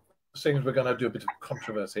 Like, seeing we're going to do a bit of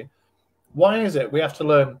controversy. Why is it we have to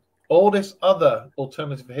learn all this other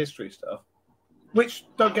alternative history stuff? Which,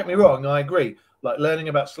 don't get me wrong, I agree. Like learning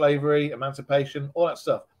about slavery, emancipation, all that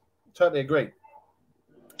stuff. Totally agree.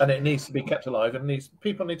 And it needs to be kept alive, and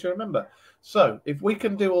people need to remember. So, if we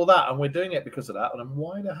can do all that, and we're doing it because of that, then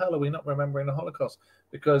why the hell are we not remembering the Holocaust?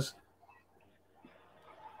 Because,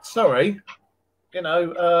 sorry, you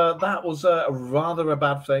know, that was rather a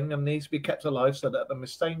bad thing and needs to be kept alive so that the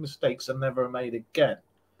same mistakes are never made again.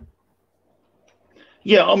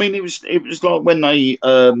 Yeah, I mean, it was like when they,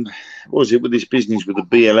 what was it with this business with the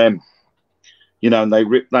BLM? You know, and they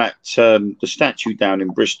ripped that the statue down in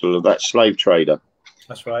Bristol of that slave trader.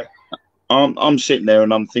 That's right. I'm sitting there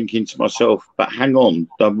and I'm thinking to myself, but hang on,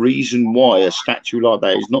 the reason why a statue like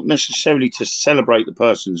that is not necessarily to celebrate the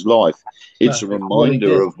person's life. It's a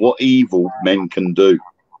reminder of what evil men can do.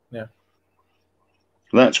 Yeah.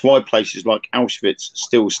 That's why places like Auschwitz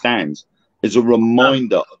still stands. It's a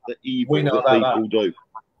reminder of the evil that people do.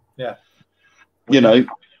 Yeah. You know.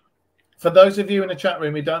 For those of you in the chat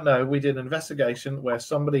room who don't know, we did an investigation where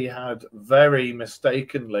somebody had very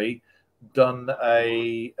mistakenly done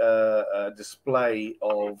a display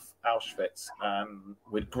of Auschwitz and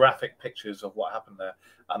with graphic pictures of what happened there,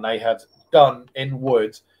 and they had done in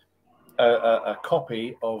wood a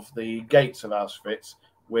copy of the gates of Auschwitz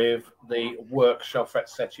with the "Work shall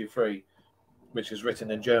set you free," which is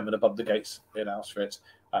written in German above the gates in Auschwitz,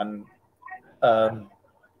 and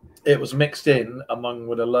it was mixed in among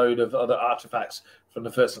with a load of other artifacts from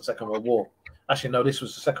the First and Second World War. Actually, no, this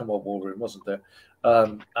was the Second World War room, wasn't it?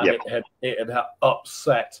 And yep. it had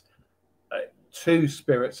upset two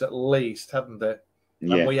spirits at least, hadn't it?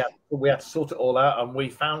 Yeah. And we had to sort it all out, and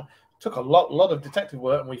we took a lot of detective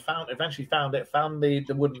work, and we eventually found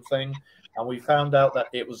the wooden thing, and we found out that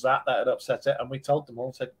it was that had upset it, and we told them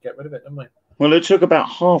all to get rid of it, didn't we? Well, it took about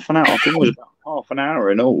half an hour. I think it was about half an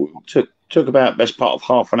hour in all. It took about best part of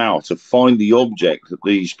half an hour to find the object that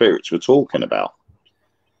these spirits were talking about.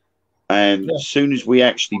 And as soon as we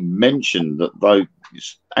actually mentioned that they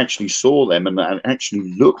actually saw them and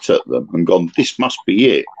actually looked at them and gone, this must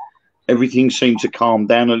be it, everything seemed to calm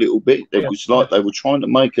down a little bit. It was like they were trying to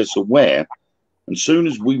make us aware. And as soon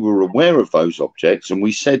as we were aware of those objects and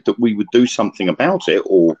we said that we would do something about it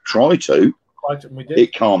or try to,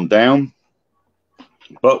 it calmed down.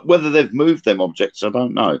 But whether they've moved them objects, I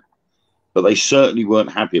don't know. But they certainly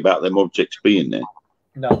weren't happy about them objects being there.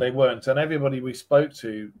 No, they weren't. And everybody we spoke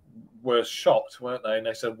to were shocked, weren't they? And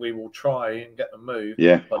they said, we will try and get them moved.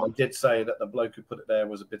 Yeah. But they did say that the bloke who put it there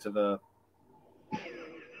was a bit of a...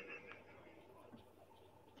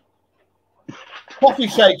 coffee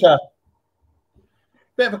shaker.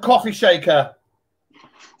 Bit of a coffee shaker.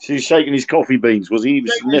 So he's shaking his coffee beans, was he? He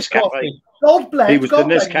was the Nescafe. Gold blend. He was the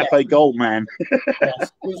Nescafe Gold man.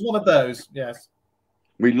 Yes, he was one of those, yes.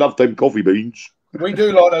 We love them coffee beans. We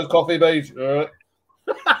do like those coffee beans.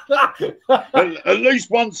 At least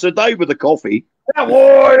once a day with the coffee.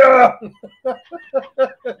 Yeah,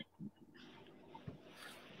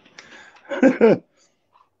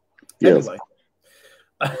 anyway.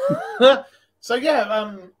 So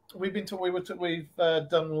yeah, we've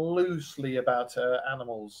done loosely about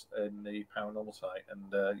animals in the paranormal site,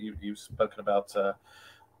 and you've spoken about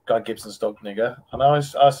Guy Gibson's dog Nigger, and I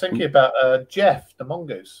was thinking about Jeff the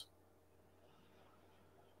mongoose.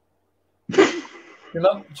 Do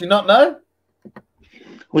you not know?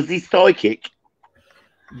 Was he psychic?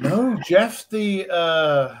 No, Jeff the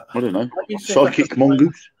I don't know. Psychic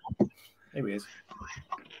mongoose. Here he is.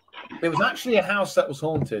 It was actually a house that was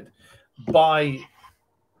haunted by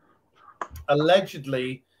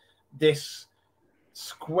allegedly this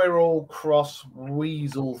squirrel cross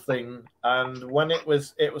weasel thing, and when it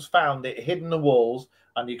was found, it hid in the walls,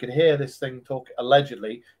 and you could hear this thing talk,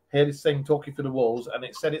 allegedly hear this thing talking through the walls, and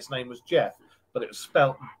it said its name was Jeff, but it was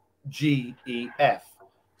spelt G-E-F,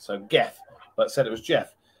 so Geff, but it said it was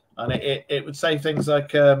Jeff, and it would say things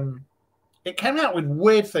like it came out with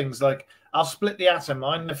weird things like, I'll split the atom,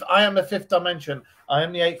 I am the fifth dimension, I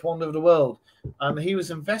am the eighth wonder of the world. And he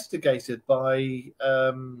was investigated by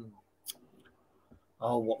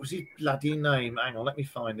what was his bloody name? Hang on, let me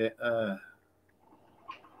find it. And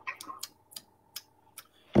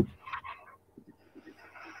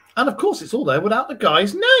of course it's all there without the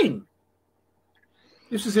guy's name.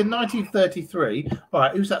 This was in 1933. All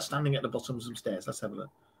right, who's that standing at the bottom of some stairs? Let's have a look.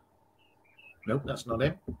 Nope, that's not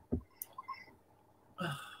him.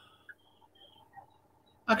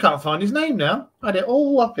 I can't find his name now. I had it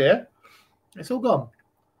all up here. It's all gone.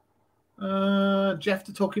 Jeff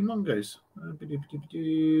the Talking Mongoose.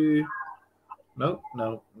 No.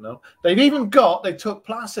 They took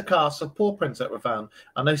plaster casts of paw prints that were found,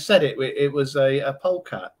 and they said it was a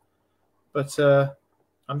polecat. But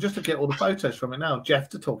I'm just looking at all the photos from it now. Jeff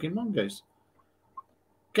the Talking Mongoose.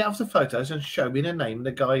 Get off the photos and show me the name of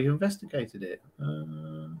the guy who investigated it.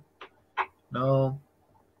 No.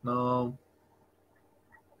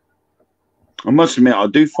 I must admit, I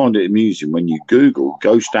do find it amusing when you Google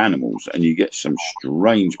ghost animals and you get some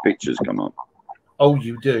strange pictures come up. Oh,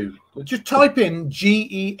 you do. Just type in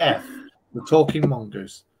GEF, the Talking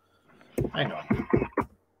Mongoose. Hang on.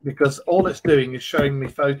 Because all it's doing is showing me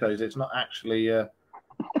photos. It's not actually anything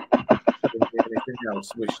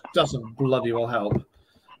else, which doesn't bloody well help.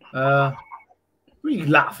 What are you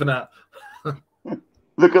laughing at?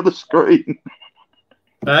 Look at the screen.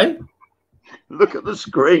 Hey? Look at the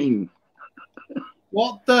screen.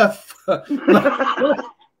 What the fuck?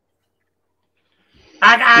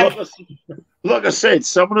 Like I said,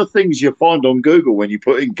 some of the things you find on Google when you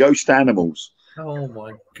put in ghost animals. Oh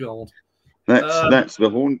my god! That's the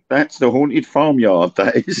haunted farmyard.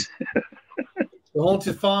 That is the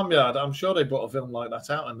haunted farmyard. I'm sure they brought a film like that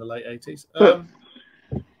out in the late 80s.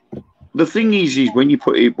 The thing is when you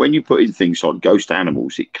put in things like ghost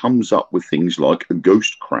animals, it comes up with things like a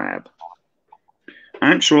ghost crab.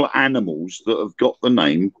 Actual animals that have got the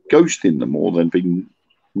name ghost in them, or they've been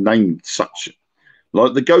named such,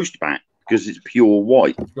 like the ghost bat because it's pure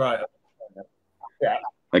white. Right. Yeah.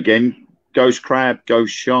 Again, ghost crab,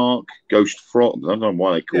 ghost shark, ghost frog. I don't know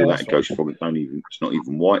why they call that a ghost frog. It's not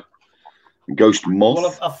even white. Ghost moth.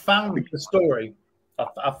 Well, I've found the story.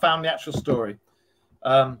 I've found the actual story.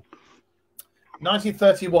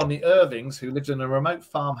 1931, the Irvings, who lived in a remote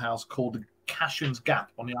farmhouse called Cashin's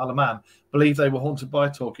Gap on the Isle of Man, believed they were haunted by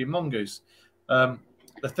a talking mongoose. The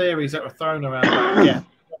theories that were thrown around,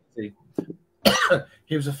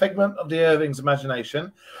 he was a figment of the Irvings'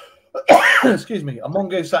 imagination. Excuse me, a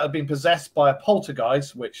mongoose that had been possessed by a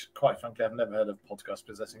poltergeist, which, quite frankly, I've never heard of poltergeist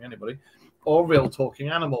possessing anybody, or a real talking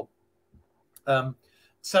animal.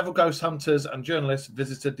 Several ghost hunters and journalists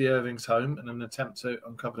visited the Irvings' home in an attempt to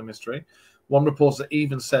uncover the mystery. One reporter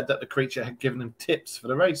even said that the creature had given him tips for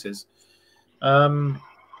the races.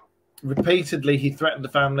 Repeatedly, he threatened the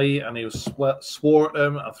family, and he swore at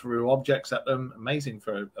them and threw objects at them. Amazing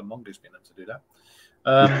for a mongoose being able to do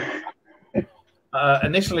that.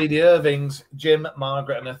 Initially, the Irvings, Jim,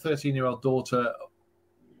 Margaret, and their 13-year-old daughter,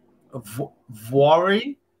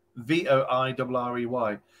 Voirrey,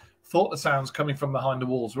 Voirrey, thought the sounds coming from behind the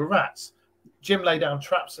walls were rats. Jim laid down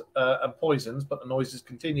traps and poisons, but the noises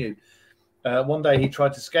continued. One day, he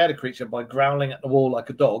tried to scare the creature by growling at the wall like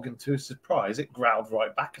a dog, and to his surprise, it growled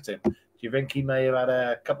right back at him. Do you think he may have had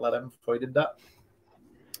a couple of them before he did that?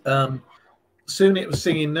 Soon it was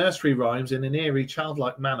singing nursery rhymes in an eerie,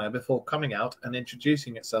 childlike manner before coming out and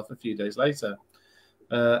introducing itself a few days later.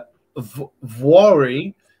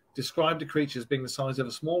 Voirrey described the creature as being the size of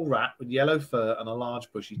a small rat with yellow fur and a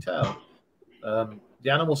large bushy tail. The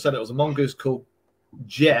animal said it was a mongoose called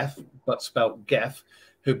Jeff, but spelt Geff,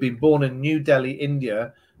 who'd been born in New Delhi,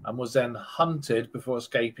 India, and was then hunted before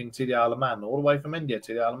escaping to the Isle of Man, all the way from India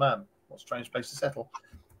to the Isle of Man. What a strange place to settle.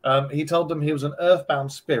 He told them he was an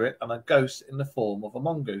earthbound spirit and a ghost in the form of a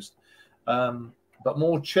mongoose. But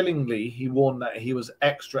more chillingly, he warned that he was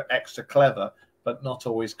extra, extra clever, but not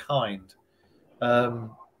always kind.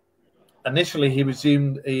 Initially, he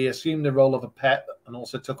assumed the role of a pet and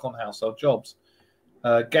also took on household jobs.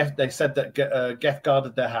 They said that Geff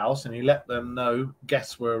guarded their house, and he let them know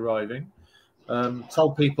guests were arriving.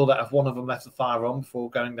 Told people that if one of them left the fire on before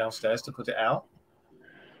going downstairs to put it out.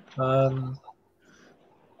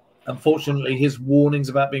 Unfortunately, his warnings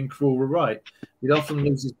about being cruel were right. He'd often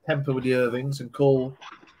lose his temper with the Irvings and call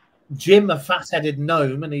Jim a fat-headed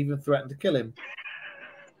gnome, and even threatened to kill him.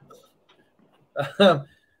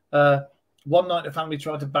 One night, the family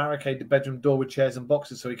tried to barricade the bedroom door with chairs and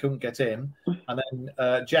boxes so he couldn't get in, and then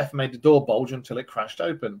Jeff made the door bulge until it crashed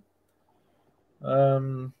open.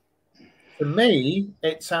 For me,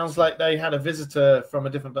 it sounds like they had a visitor from a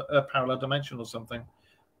different parallel dimension or something.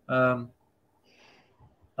 There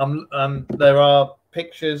are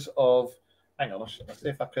pictures of. Hang on, let's see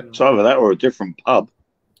if I can. It's either that or a different pub.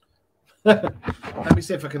 Let me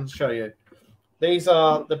see if I can show you. These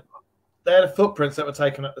are they're the footprints that were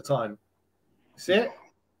taken at the time. See it?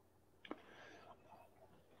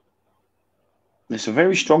 It's a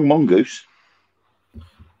very strong mongoose.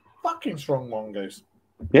 fucking strong mongoose.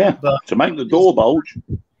 Yeah, but to make the door bulge.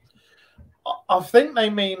 I think they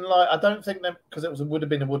mean like, I don't think that, because it would have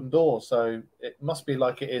been a wooden door, so it must be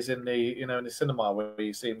like it is in the, you know, in the cinema where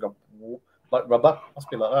you see them go like rubber. Must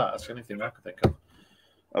be like that. That's the only thing I can think of.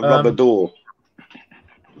 A rubber door.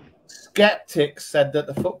 Skeptics said that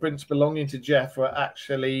the footprints belonging to Jeff were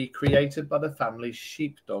actually created by the family's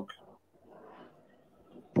sheepdog.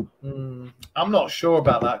 I'm not sure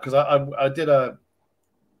about that, because I did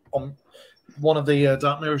on one of the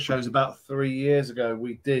Dark Mirror shows about 3 years ago.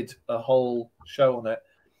 We did a whole show on it,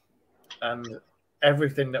 and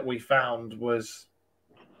everything that we found was,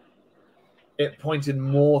 it pointed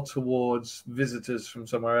more towards visitors from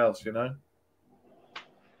somewhere else, you know.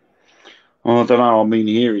 I don't know. I mean,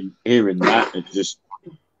 hearing that, it just, I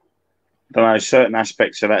don't know. Certain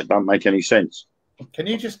aspects of that don't make any sense. Can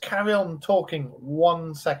you just carry on talking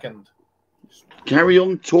 1 second? Carry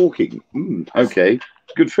on talking. Okay,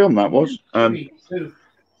 good film that was. What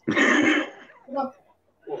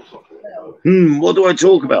do I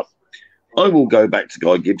talk about? I will go back to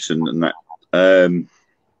Guy Gibson and that.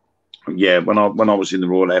 Yeah, when I was in the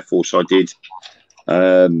Royal Air Force, I did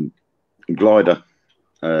glider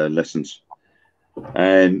lessons.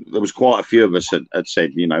 And there was quite a few of us that had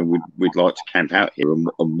said, you know, we'd like to camp out here and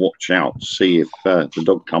watch out to see if the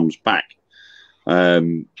dog comes back.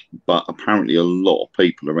 But apparently a lot of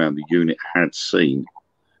people around the unit had seen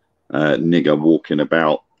Nigger walking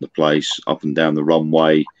about the place, up and down the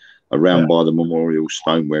runway, around by the memorial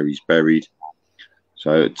stone where he's buried.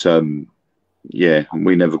 So, yeah, and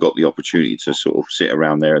we never got the opportunity to sort of sit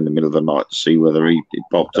around there in the middle of the night to see whether he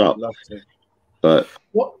popped up. But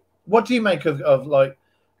what do you make of like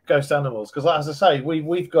ghost animals? Because as I say,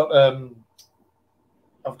 we've got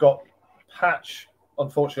I've got Patch,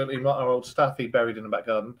 unfortunately not our old Staffy, buried in the back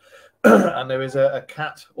garden, and there is a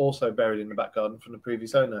cat also buried in the back garden from the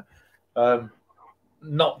previous owner.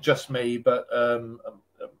 Not just me, but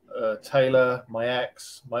Taylor, my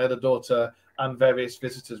ex, my other daughter, and various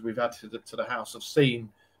visitors we've had to the house have seen.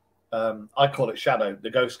 I call it Shadow,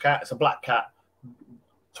 the ghost cat. It's a black cat,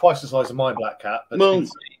 twice the size of my black cat. But well,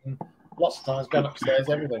 lots of times going upstairs,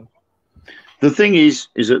 everything. The thing is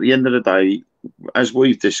at the end of the day, as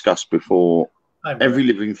we've discussed before, every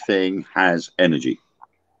living thing has energy.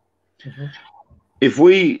 If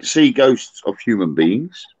we see ghosts of human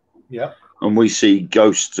beings, and we see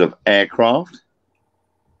ghosts of aircraft,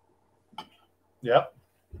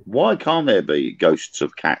 why can't there be ghosts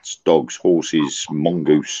of cats, dogs, horses,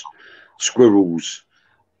 mongoose, squirrels,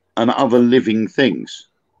 and other living things?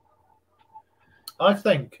 I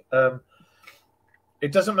think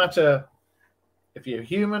it doesn't matter if you're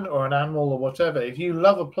human or an animal or whatever. If you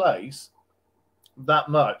love a place that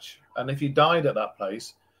much, and if you died at that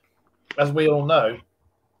place, as we all know,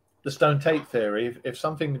 the stone tape theory, if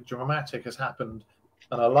something dramatic has happened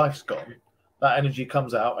and our life's gone, that energy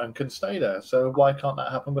comes out and can stay there. So why can't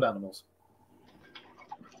that happen with animals?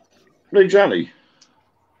 Exactly.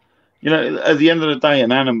 You know, at the end of the day,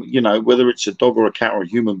 an animal, you know, whether it's a dog or a cat or a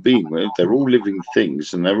human being, they're all living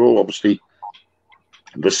things, and they're all obviously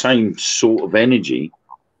the same sort of energy.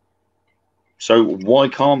 So why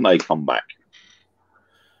can't they come back?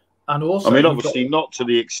 And also, I mean, obviously not to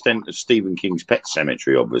the extent of Stephen King's Pet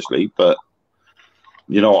Cemetery, obviously, but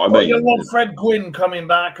you know what I mean. You don't want Fred Gwynn coming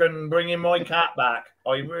back and bringing my cat back.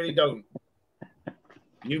 I really don't.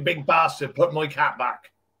 You big bastard, put my cat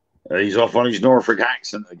back. He's off on his Norfolk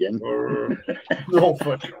accent again.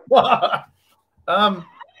 Norfolk.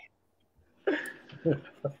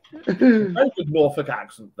 Very good Norfolk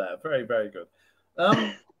accent there. Very, very good.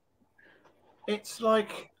 It's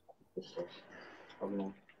like...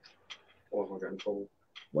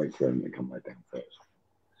 Wait for him to come right down first.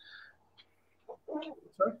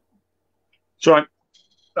 Sorry?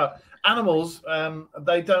 Sorry. Animals,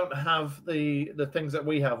 they don't have the things that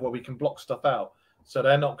we have where we can block stuff out. So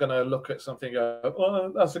they're not going to look at something and go,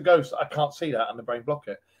 oh, that's a ghost. I can't see that, and the brain block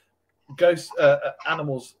it. Ghosts,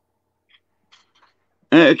 animals.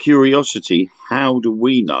 Out of curiosity, how do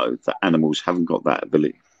we know that animals haven't got that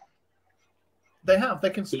ability? They have.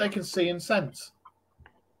 They can see and sense.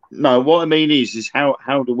 No, what I mean is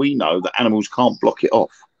how do we know that animals can't block it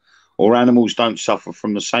off, or animals don't suffer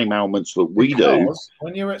from the same ailments that we do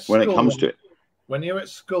when you're at school, when it comes to it? When you're at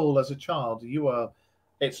school as a child,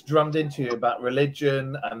 it's drummed into you about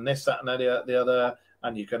religion and this, that, and the other,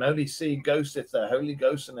 and you can only see ghosts if they're holy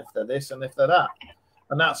ghosts and if they're this and if they're that.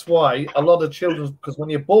 And that's why a lot of children, because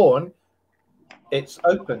when you're born, it's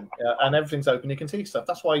open and everything's open. You can see stuff.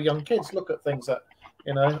 That's why young kids look at things that,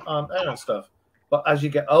 aren't there and stuff. But as you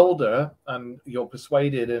get older and you're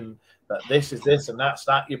persuaded in that this is this and that's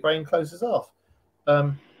that, your brain closes off.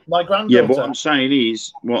 My granddaughter. Yeah, what I'm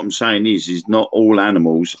saying is not all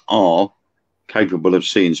animals are capable of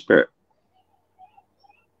seeing spirit.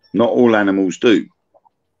 Not all animals do.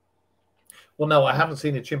 Well, no, I haven't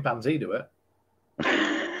seen a chimpanzee do it.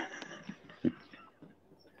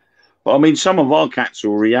 Well, I mean, some of our cats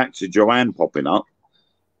will react to Joanne popping up.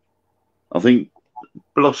 I think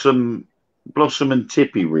Blossom and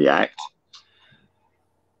Tippy react.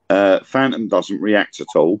 Phantom doesn't react at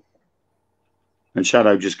all. And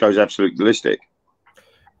Shadow just goes absolutely ballistic.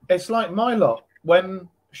 It's like my lot. When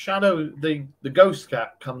Shadow, the ghost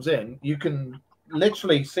cat, comes in, you can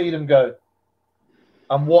literally see them go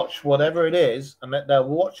and watch whatever it is, and they'll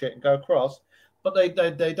watch it and go across. But they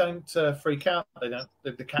don't freak out. They don't.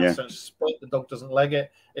 The cats don't split. The dog doesn't leg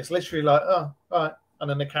it. It's literally like, oh, all right, and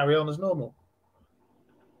then they carry on as normal.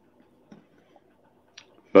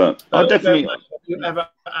 But I definitely. Have you ever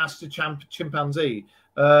asked a chimpanzee?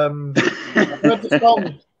 I heard the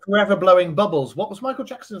song "Forever Blowing Bubbles." What was Michael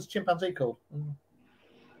Jackson's chimpanzee called?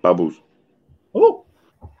 Bubbles. Oh.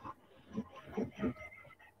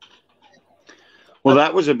 Well,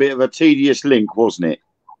 that was a bit of a tedious link, wasn't it?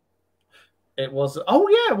 It was. Oh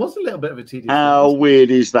yeah, it was a little bit of a tedious. How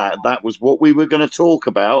weird is that? That was what we were going to talk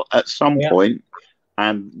about at some point,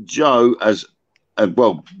 and Joe, as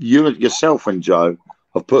well, yourself and Joe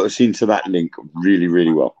have put us into that link really,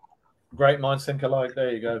 really well. Great minds think alike.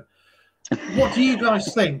 There you go. What do you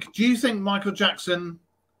guys think? Do you think Michael Jackson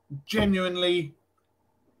genuinely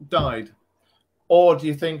died, or do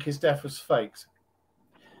you think his death was faked?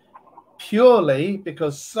 Purely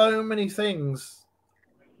because so many things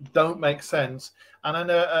don't make sense. And then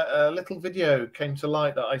a little video came to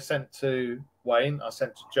light that I sent to Wayne, I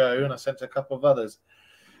sent to Joe, and I sent to a couple of others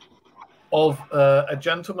of a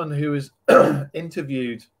gentleman who was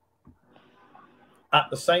interviewed at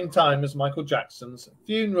the same time as Michael Jackson's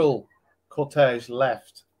funeral cortege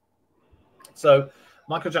left. So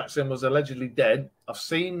Michael Jackson was allegedly dead. I've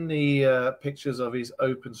seen the pictures of his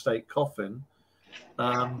open state coffin,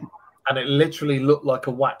 and it literally looked like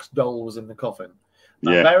a wax doll was in the coffin.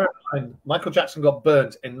 Now, bear in mind, Michael Jackson got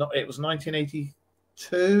burnt it was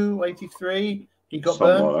 1982, 83. He got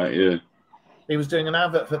burnt. Like that, yeah. He was doing an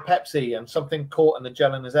advert for Pepsi, and something caught in the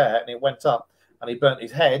gel in his hair, and it went up, and he burnt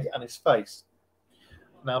his head and his face.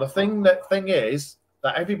 Now, the thing is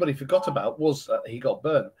that everybody forgot about was that he got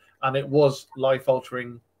burnt, and it was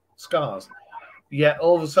life-altering scars. Yet,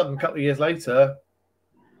 all of a sudden, a couple of years later,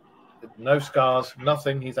 no scars,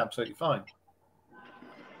 nothing. He's absolutely fine.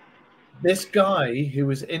 This guy who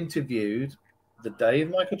was interviewed the day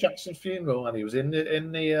of Michael Jackson's funeral, and he was in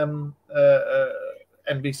the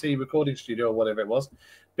NBC recording studio or whatever it was,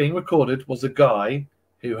 being recorded, was a guy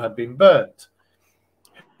who had been burnt,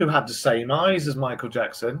 who had the same eyes as Michael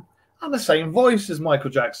Jackson and the same voice as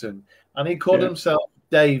Michael Jackson, and he called himself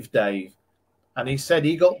Dave. And he said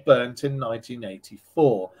he got burnt in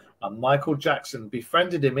 1984, and Michael Jackson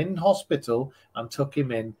befriended him in hospital and took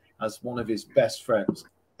him in as one of his best friends.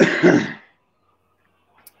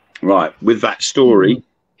 Right, with that story,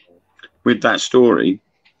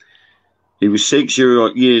 he was 6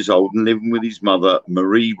 years old and living with his mother,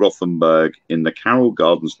 Marie Rothenberg, in the Carroll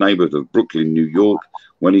Gardens neighborhood of Brooklyn, New York,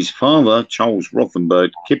 when his father, Charles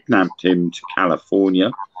Rothenberg, kidnapped him to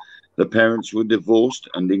California. The parents were divorced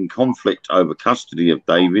and in conflict over custody of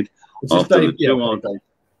David after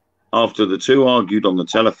the two argued on the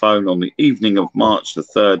telephone on the evening of March the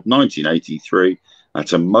 3rd, 1983,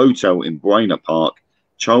 at a motel in Buena Park.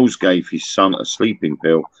 Charles gave his son a sleeping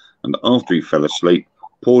pill, and after he fell asleep,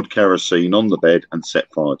 poured kerosene on the bed and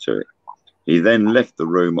set fire to it. He then left the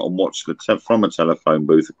room and watched from a telephone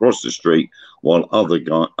booth across the street while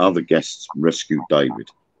other guests rescued David.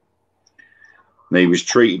 And he was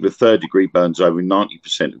treated with third-degree burns over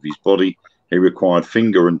 90% of his body. He required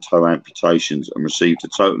finger and toe amputations and received a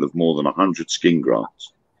total of more than 100 skin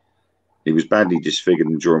grafts. He was badly disfigured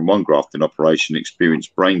and during one grafting operation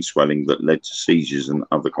experienced brain swelling that led to seizures and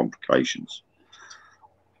other complications.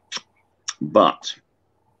 But,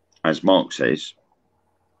 as Mark says,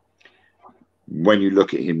 when you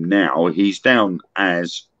look at him now, he's down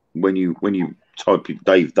as, when you type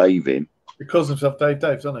Dave in. He calls himself Dave,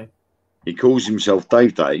 doesn't he? He calls himself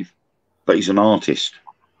Dave, but he's an artist.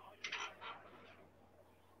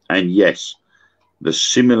 And yes, the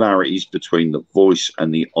similarities between the voice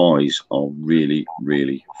and the eyes are really,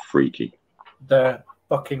 really freaky. They're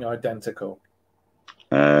fucking identical.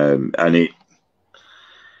 And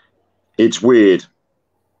it's weird.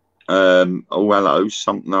 Oh, hello,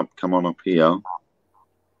 something come on up here.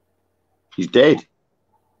 He's dead.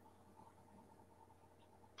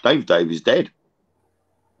 Dave is dead.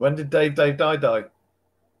 When did Dave die?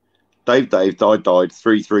 Dave died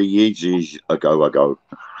 3 years ago.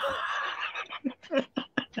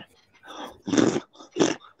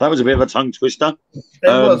 That was a bit of a tongue twister. It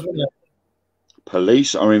was, wasn't it?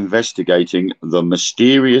 Police are investigating the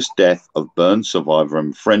mysterious death of burn survivor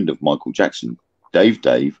and friend of Michael Jackson,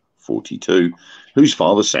 Dave, 42, whose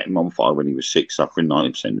father set him on fire when he was 6, suffering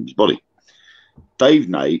 90% of his body. Dave,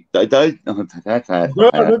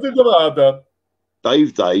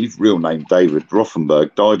 real name David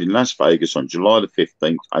Rothenberg, died in Las Vegas on July the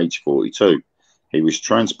 15th, age 42. He was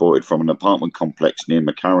transported from an apartment complex near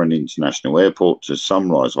McCarran International Airport to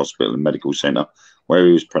Sunrise Hospital and Medical Center, where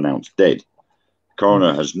he was pronounced dead. The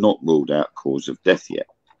coroner has not ruled out cause of death yet.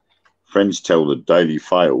 Friends tell the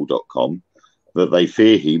dailyfail.com that they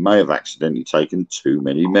fear he may have accidentally taken too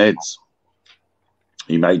many meds.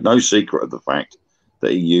 He made no secret of the fact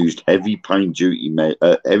that he used heavy duty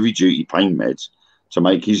pain meds to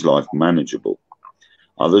make his life manageable.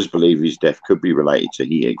 Others believe his death could be related to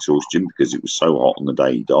heat exhaustion because it was so hot on the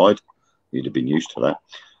day he died. He'd have been used to that.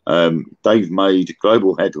 Dave made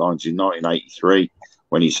global headlines in 1983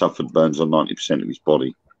 when he suffered burns on 90% of his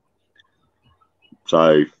body.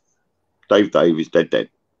 So, Dave is dead.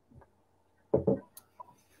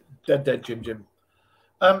 Dead, Jim.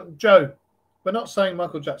 Joe, we're not saying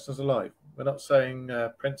Michael Jackson's alive. We're not saying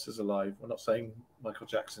Prince is alive. We're not saying Michael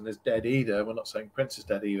Jackson is dead either. We're not saying Prince is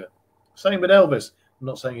dead either. Same with Elvis. I'm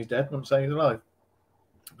not saying he's dead. I'm not saying he's alive.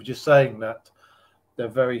 We're just saying that they're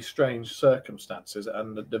very strange circumstances,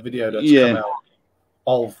 and the video that's come out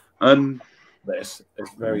of this is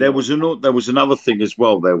very. There was another thing as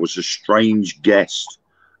well. There was a strange guest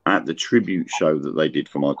at the tribute show that they did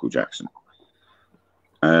for Michael Jackson.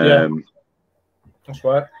 That's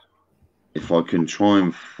right. If I can try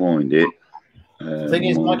and find it. The thing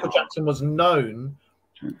is, Michael Jackson was known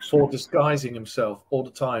for disguising himself all the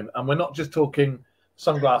time, and we're not just talking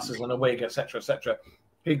sunglasses and a wig, etc., etc.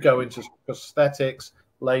 He'd go into prosthetics,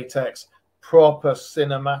 latex, proper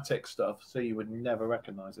cinematic stuff, so you would never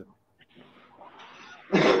recognize him.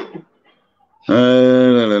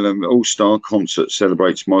 All-Star Concert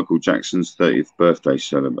celebrates Michael Jackson's 30th birthday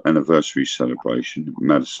anniversary celebration at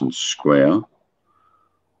Madison Square.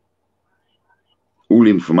 All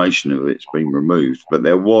information of it's been removed, but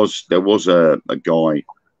there was a guy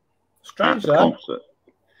at the concert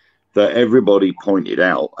that everybody pointed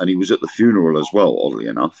out, and he was at the funeral as well, oddly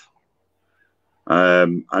enough.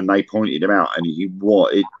 And they pointed him out, and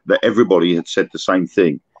that everybody had said the same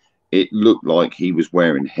thing. It looked like he was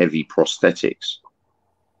wearing heavy prosthetics.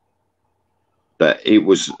 That it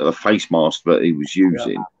was a face mask that he was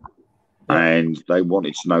using. And they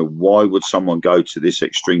wanted to know, why would someone go to this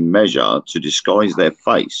extreme measure to disguise their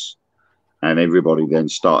face? And everybody then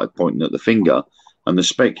started pointing at the finger. And the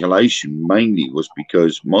speculation mainly was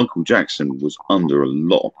because Michael Jackson was under a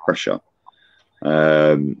lot of pressure.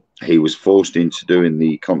 He was forced into doing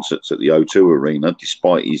the concerts at the O2 Arena,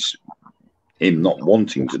 despite him not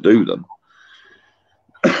wanting to do them.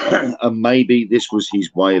 And maybe this was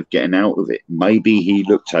his way of getting out of it. Maybe he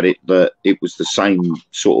looked at it that it was the same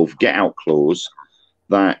sort of get out clause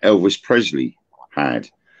that Elvis Presley had.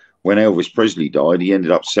 When Elvis Presley died, he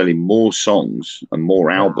ended up selling more songs and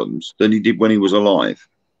more albums than he did when he was alive,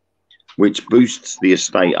 which boosts the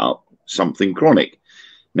estate up something chronic.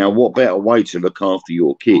 Now, what better way to look after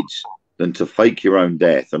your kids than to fake your own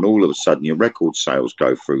death, and all of a sudden your record sales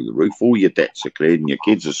go through the roof, all your debts are cleared, and your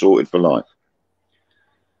kids are sorted for life?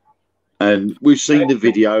 And we've seen the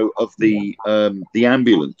video of the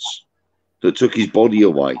ambulance that took his body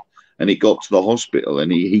away, and it got to the hospital,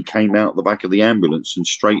 and he came out the back of the ambulance and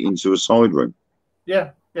straight into a side room.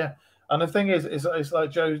 Yeah. And the thing is, it's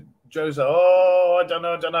like Joe's like, I don't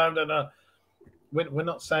know. We're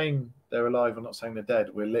not saying they're alive. We're not saying they're dead.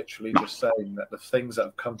 We're literally just saying that the things that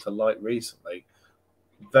have come to light recently,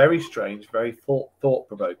 very strange, very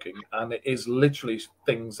thought-provoking, and it is literally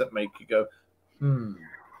things that make you go,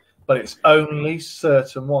 But it's only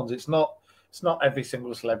certain ones. It's not every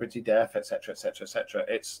single celebrity death, etc., etc., etc.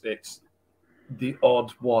 It's the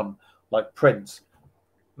odd one, like Prince.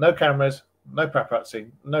 No cameras, no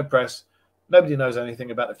paparazzi, no press. Nobody knows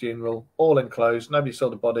anything about the funeral. All enclosed. Nobody saw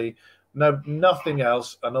the body. Nothing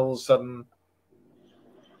else. And all of a sudden,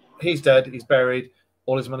 he's dead. He's buried.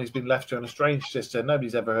 All his money's been left to an estranged sister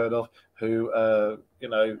nobody's ever heard of, who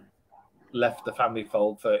left the family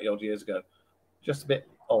fold 30 odd years ago. Just a bit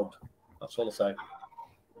odd. That's all I say.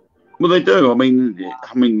 Well, they do. I mean,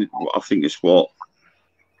 I think it's what?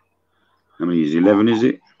 How many is 11? Is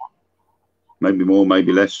it? Maybe more,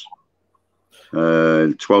 maybe less.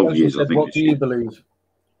 12 years. I think. What do you believe?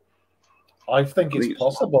 I think it's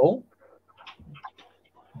possible,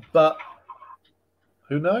 but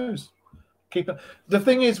Who knows? The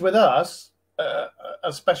thing is with us,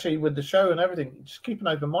 especially with the show and everything, just keep an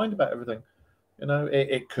open mind about everything. You know,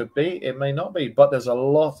 it could be, it may not be, but there's a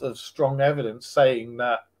lot of strong evidence saying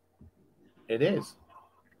that it is.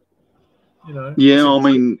 You know. Yeah, I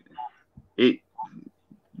mean,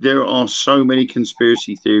 there are so many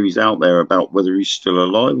conspiracy theories out there about whether he's still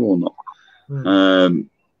alive or not.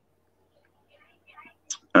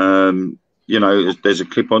 You know, there's a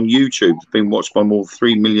clip on YouTube that's been watched by more than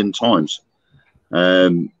 3 million times.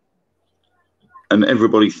 And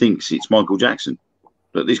everybody thinks it's Michael Jackson.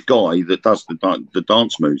 But this guy that does the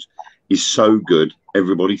dance moves is so good,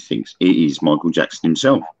 everybody thinks it is Michael Jackson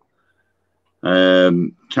himself.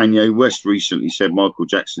 Kanye West recently said Michael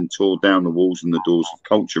Jackson tore down the walls and the doors of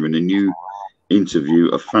culture in a new interview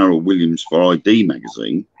of Pharrell Williams for ID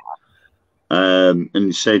magazine. And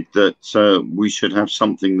he said that we should have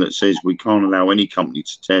something that says we can't allow any company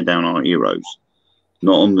to tear down our heroes.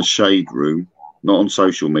 Not on the Shade Room, not on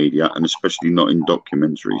social media, and especially not in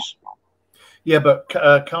documentaries. Yeah, but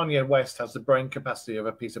Kanye West has the brain capacity of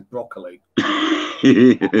a piece of broccoli.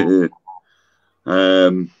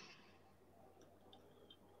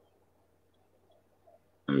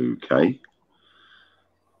 Okay.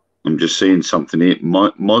 I'm just seeing something here.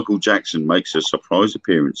 Michael Jackson makes a surprise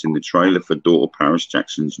appearance in the trailer for daughter Paris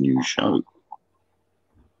Jackson's new show.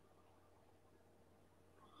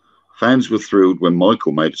 Fans were thrilled when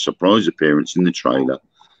Michael made a surprise appearance in the trailer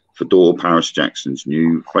for daughter Paris Jackson's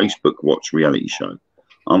new Facebook Watch reality show,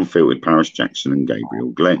 Unfiltered Paris Jackson and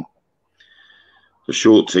Gabriel Glenn. The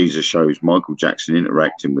short teaser shows Michael Jackson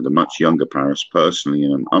interacting with a much younger Paris personally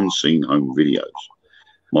in an unseen home videos.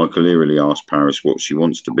 Michael eerily asks Paris what she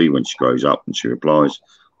wants to be when she grows up, and she replies,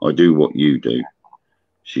 "I do what you do."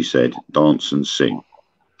 She said, "Dance and sing."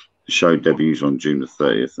 The show debuts on June the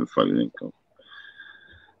 30th and following.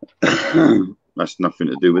 That's nothing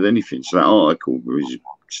to do with anything. So that article is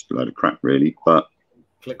just a load of crap, really. But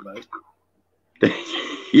clickbait.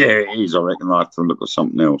 Yeah, it is. I reckon I have to look at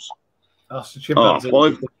something else.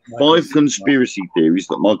 Five conspiracy theories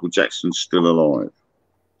that Michael Jackson's still alive.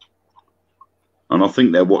 And I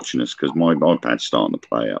think they're watching us because my iPad's starting to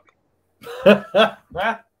play up.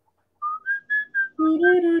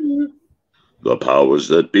 The powers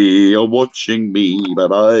that be are watching me,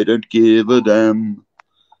 but I don't give a damn.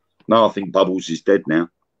 No, I think Bubbles is dead now.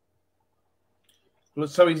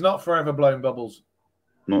 So he's not forever blowing bubbles?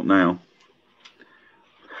 Not now.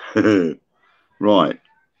 Right.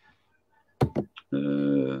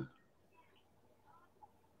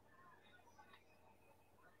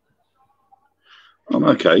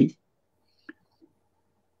 Okay.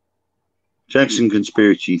 Jackson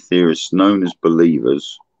conspiracy theorists known as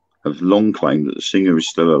believers have long claimed that the singer is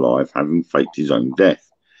still alive, having faked his own death.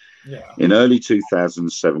 Yeah. In early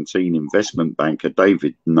 2017, investment banker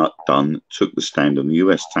David Dunn took the stand on the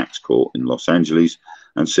US tax court in Los Angeles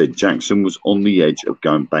and said Jackson was on the edge of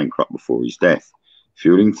going bankrupt before his death,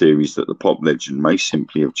 fueling theories that the pop legend may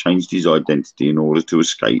simply have changed his identity in order to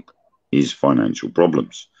escape his financial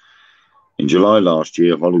problems. In July last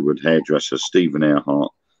year, Hollywood hairdresser Stephen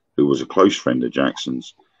Earhart, who was a close friend of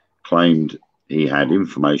Jackson's, claimed he had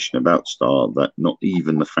information about Star that not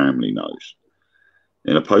even the family knows.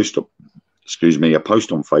 In a post on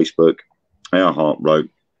Facebook, Earhart wrote,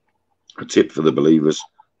 "A tip for the believers,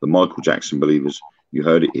 the Michael Jackson believers. You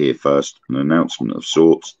heard it here first, an announcement of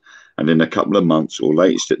sorts. And in a couple of months, or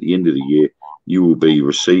latest at the end of the year, you will be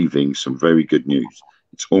receiving some very good news.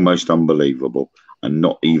 It's almost unbelievable. And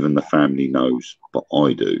not even the family knows, but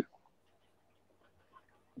I do."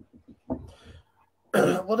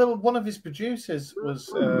 Well, one of his producers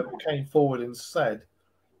came forward and said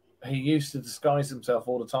he used to disguise himself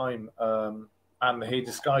all the time, and he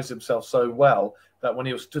disguised himself so well that when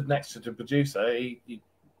he was stood next to the producer, he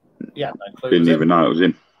had no clue. Didn't even know it was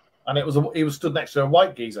him. And he was stood next to a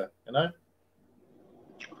white geezer, you know.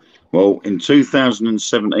 Well, in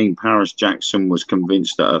 2017, Paris Jackson was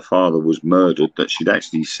convinced that her father was murdered, that she'd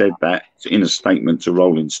actually said that in a statement to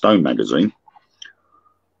Rolling Stone magazine.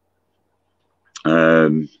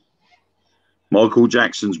 Michael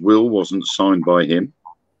Jackson's will wasn't signed by him.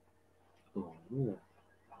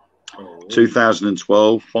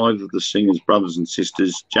 2012, 5 of the singer's brothers and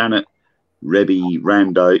sisters, Janet, Rebby,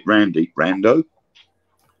 Randy,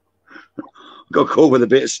 got caught with a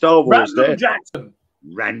bit of Star Wars there. Jackson.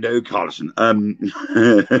 Rando Carlson.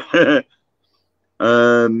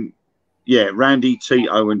 Randy,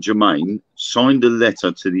 Tito, and Jermaine signed a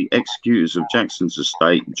letter to the executors of Jackson's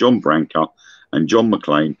estate, John Branca and John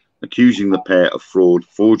McClane, accusing the pair of fraud,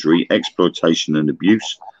 forgery, exploitation, and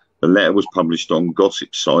abuse. The letter was published on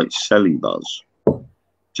gossip site Sellybuzz.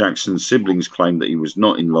 Jackson's siblings claimed that he was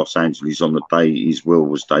not in Los Angeles on the day his will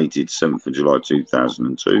was dated 7th of July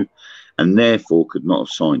 2002 and therefore could not have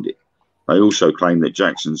signed it. They also claimed that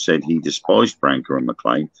Jackson said he despised Branca and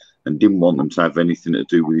McClane and didn't want them to have anything to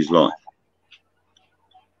do with his life.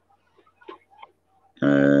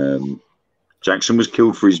 Jackson was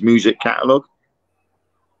killed for his music catalogue.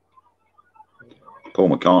 Paul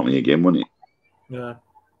McCartney again, wasn't it? Yeah.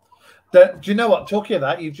 Do you know what? Talking of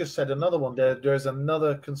that, you've just said another one. There's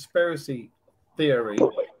another conspiracy theory.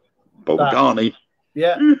 Paul McCartney.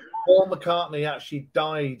 Yeah. Paul McCartney actually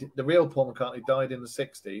died. The real Paul McCartney died in the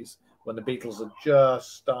 60s when the Beatles were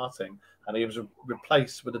just starting, and he was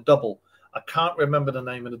replaced with a double. I can't remember the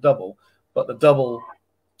name of the double, but the double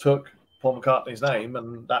took Paul McCartney's name,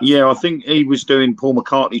 and that's... Yeah, I think he was doing Paul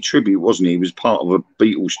McCartney tribute, wasn't he? He was part of a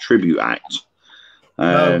Beatles tribute act.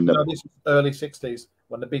 And no, this was early 60s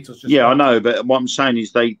when the Beatles just... Yeah, I know, but what I'm saying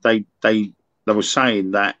is they were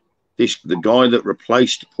saying that the guy that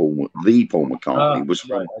replaced Paul McCartney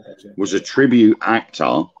was a tribute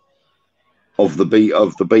actor of the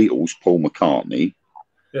Beatles, Paul McCartney.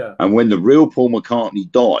 Yeah. And when the real Paul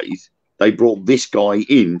McCartney died, they brought this guy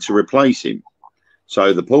in to replace him.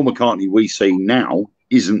 So the Paul McCartney we see now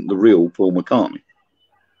isn't the real Paul McCartney.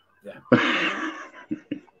 Yeah.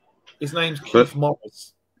 His name's Keith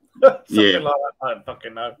Morris. Something like that. I don't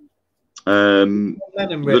fucking know.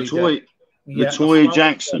 Latoya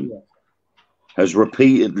Jackson has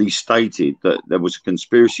repeatedly stated that there was a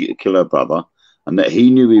conspiracy to kill her brother and that he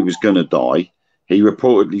knew he was going to die. He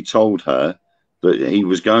reportedly told her that he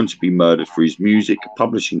was going to be murdered for his music,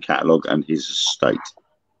 publishing catalogue and his estate.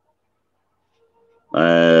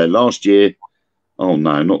 Last year, oh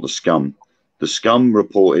no, not the Scum. The Scum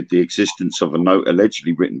reported the existence of a note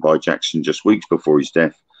allegedly written by Jackson just weeks before his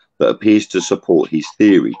death that appears to support his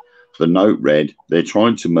theory. The note read, "They're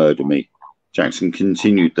trying to murder me." Jackson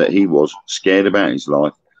continued that he was scared about his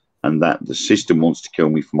life and that the system wants to kill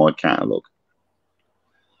me for my catalogue.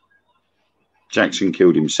 Jackson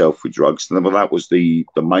killed himself with drugs. Well, that was the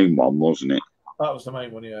main one, wasn't it? That was the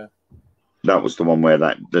main one, yeah. That was the one where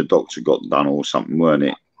the doctor got done or something, weren't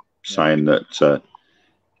it? Saying that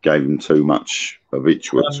gave him too much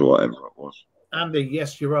habituates or whatever it was. Andy,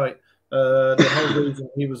 yes, you're right. The whole reason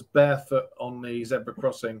he was barefoot on the zebra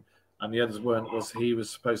crossing and the others weren't was he was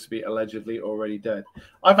supposed to be allegedly already dead.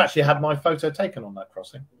 I've actually had my photo taken on that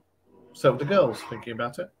crossing. So the girls, thinking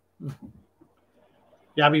about it.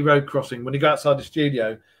 The Abbey Road crossing. When you go outside the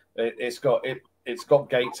studio, it's got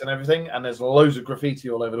gates and everything, and there's loads of graffiti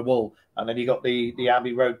all over the wall. And then you got the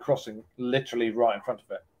Abbey Road crossing literally right in front of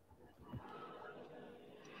it.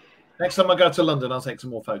 Next time I go to London, I'll take some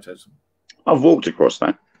more photos. I've walked across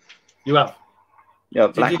that. You have? Yeah,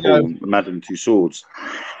 Blackwall, Madame Tussauds.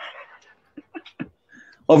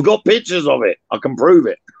 I've got pictures of it. I can prove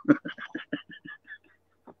it.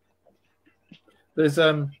 There's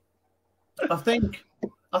I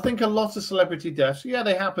think a lot of celebrity deaths. Yeah,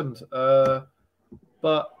 they happened.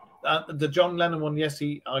 But the John Lennon one, yes,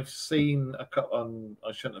 I've seen a couple.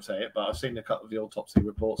 I shouldn't have said it, but I've seen a couple of the autopsy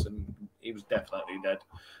reports, and he was definitely dead.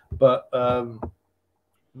 But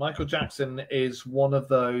Michael Jackson is one of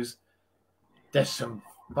those. There's some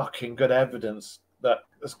fucking good evidence that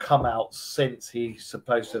has come out since he's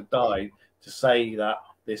supposed to have died to say that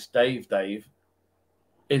this Dave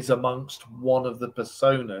is amongst one of the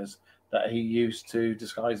personas that he used to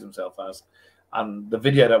disguise himself as. And the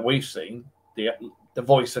video that we've seen, the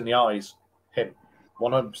voice and the eyes, him,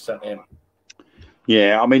 100% him.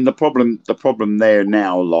 Yeah, I mean the problem there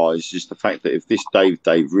now lies is the fact that if this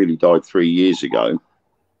Dave really died 3 years ago,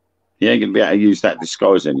 he ain't gonna be able to use that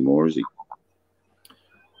disguise anymore, is he?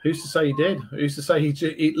 Who's to say he did? Who's to say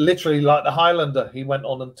he literally, like the Highlander, he went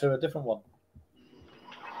on to a different one?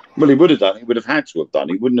 Well, he would have done. He would have had to have done.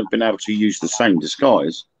 He wouldn't have been able to use the same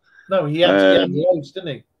disguise. No, he had to get the odds,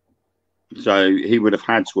 didn't he? So he would have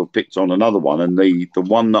had to have picked on another one. And the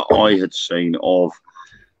one that I had seen of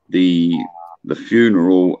the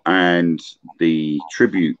funeral and the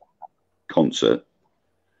tribute concert,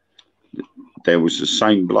 there was the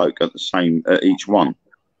same bloke at each one.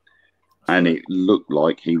 And it looked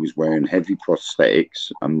like he was wearing heavy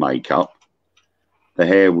prosthetics and makeup. The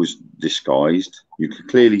hair was disguised. You could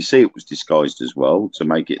clearly see it was disguised as well to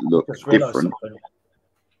make it look different.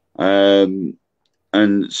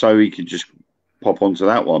 And so he could just pop onto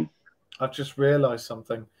that one. I've just realised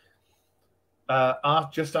something.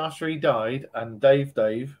 Just after he died, and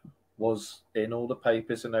Dave was in all the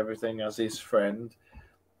papers and everything as his friend,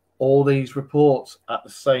 all these reports at the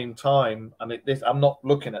same time, and I'm not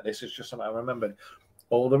looking at this, it's just something I remembered.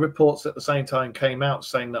 All the reports at the same time came out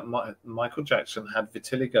saying that Michael Jackson had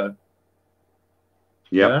vitiligo.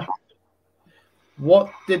 Yeah.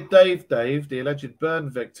 What did Dave, the alleged burn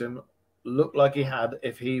victim, look like he had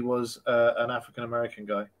if he was an African American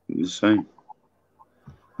guy? The same.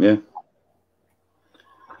 Yeah.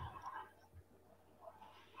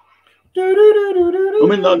 I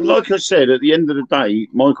mean, like I said, at the end of the day,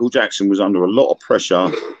 Michael Jackson was under a lot of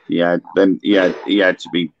pressure. He had to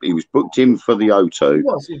be. He was booked in for the O2.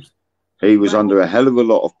 He was under a hell of a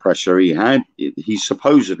lot of pressure. He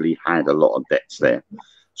supposedly had a lot of debts there.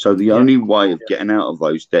 So the only way of getting out of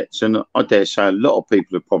those debts, and I dare say a lot of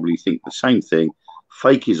people would probably think the same thing,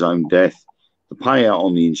 fake his own death. The payout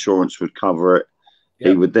on the insurance would cover it.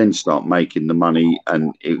 He would then start making the money,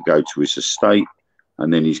 and it would go to his estate.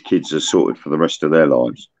 And then his kids are sorted for the rest of their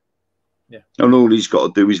lives. Yeah. And all he's got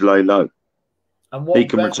to do is lay low. And he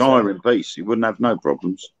can retire in peace. He wouldn't have no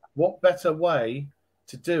problems. What better way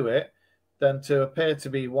to do it than to appear to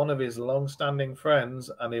be one of his long-standing friends,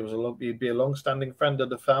 and he'd be a long-standing friend of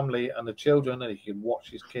the family and the children, and he could watch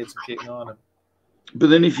his kids and keep an eye on them. But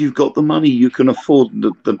then if you've got the money, you can afford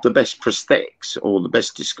the best prosthetics or the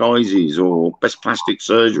best disguises or best plastic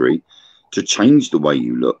surgery to change the way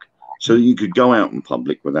you look, so that you could go out in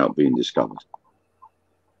public without being discovered.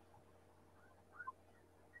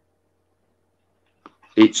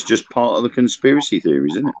 It's just part of the conspiracy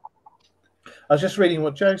theories, isn't it? I was just reading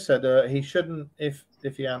what Joe said. He shouldn't, if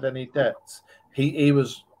he had any debts. He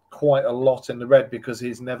was quite a lot in the red because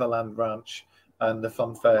his Neverland Ranch and the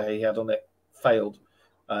fun fair he had on it failed.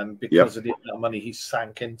 And because of the amount of money he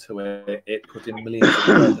sank into it, it put in millions of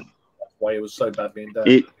dollars. That's why it was so badly in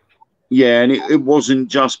debt. Yeah, and it wasn't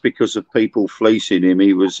just because of people fleecing him.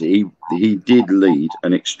 He did lead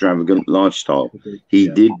an extravagant lifestyle. He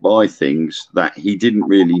did buy things that he didn't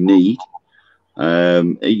really need.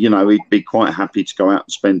 He'd be quite happy to go out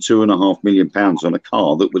and spend £2.5 million on a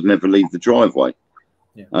car that would never leave the driveway.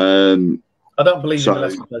 Yeah. I don't believe in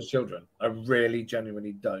molesting those children. I really,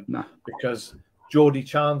 genuinely don't. No. Because Geordie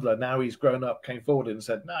Chandler, now he's grown up, came forward and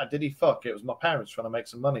said, "Nah, did he fuck? It was my parents trying to make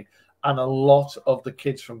some money." And a lot of the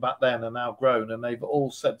kids from back then are now grown, and they've all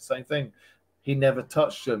said the same thing. He never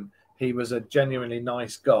touched them. He was a genuinely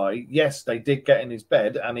nice guy. Yes, they did get in his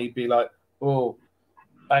bed, and he'd be like, "Oh,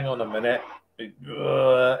 hang on a minute." He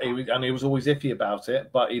was always iffy about it,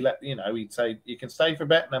 but he'd say, "You can stay for a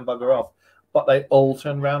bit and then bugger off." But they all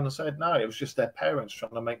turned around and said, "No, it was just their parents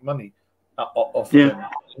trying to make money off of him."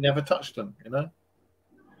 He never touched them,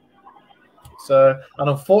 So, and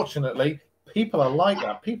unfortunately, people are like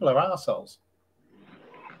that. People are assholes.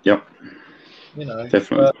 Yep.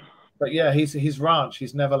 Definitely. But yeah, his ranch,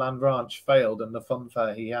 his Neverland Ranch, failed, and the fun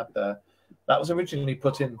fair he had there, that was originally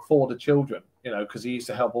put in for the children, because he used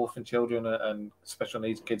to help orphan children and special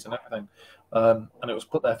needs kids and everything, and it was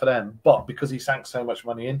put there for them. But because he sank so much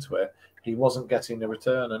money into it, he wasn't getting the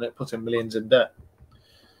return, and it put him millions in debt.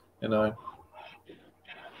 Well,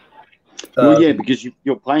 yeah, because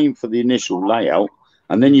you're paying for the initial layout,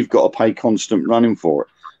 and then you've got to pay constant running for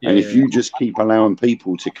it. And if you just keep allowing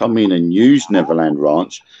people to come in and use Neverland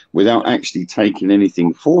Ranch without actually taking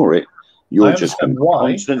anything for it, you're just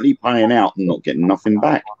constantly paying out and not getting nothing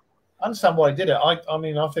back. I understand why he did it. I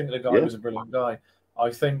mean, I think the guy was a brilliant guy.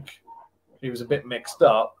 I think he was a bit mixed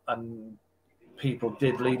up, and people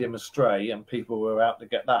did lead him astray, and people were out to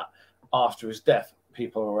get that. After his death,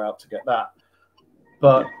 people were out to get that.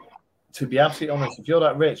 But to be absolutely honest, if you're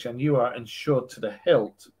that rich and you are insured to the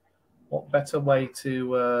hilt, what better way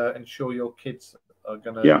to ensure your kids are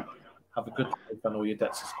going to have a good life and all your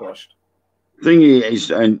debts are squashed? Thing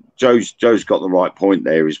is, and Joe's got the right point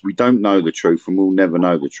there, is we don't know the truth and we'll never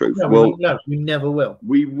know the truth. No, we never will.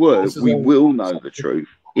 We will know the truth.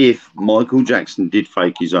 If Michael Jackson did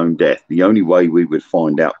fake his own death, the only way we would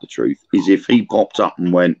find out the truth is if he popped up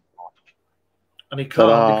and went. And he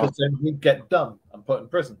can't, because then he'd get done and put in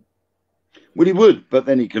prison. Well, he would, but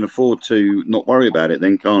then he can afford to not worry about it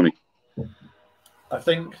then, can't he? I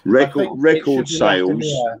think record sales.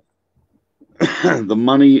 the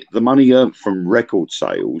money earned from record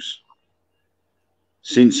sales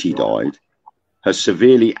since he died has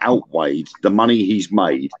severely outweighed the money he's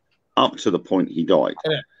made up to the point he died.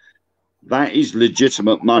 Yeah. That is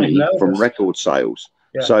legitimate money from record sales.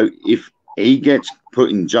 Yeah. So if he gets put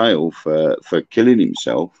in jail for killing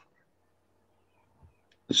himself,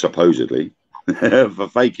 supposedly, for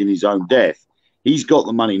faking his own death, he's got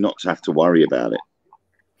the money not to have to worry about it.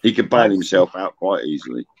 He could bail himself out quite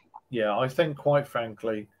easily. Yeah, I think, quite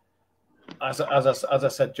frankly, as I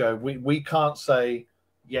said, Joe, we can't say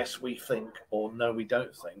yes we think or no we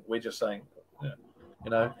don't think. We're just saying,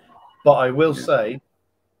 But I will say,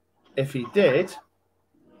 if he did,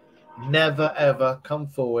 never ever come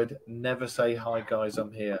forward, never say, "Hi guys,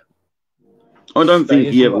 I'm here." I don't think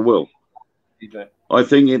he ever will. I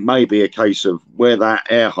think it may be a case of where that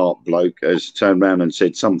Earhart bloke has turned around and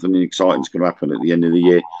said something exciting is going to happen at the end of the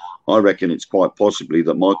year. I reckon it's quite possibly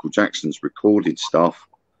that Michael Jackson's recorded stuff.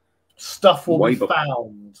 Stuff will be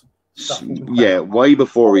found. Yeah, way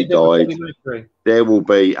before he died, there will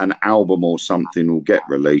be an album or something will get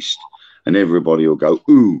released, and everybody will go,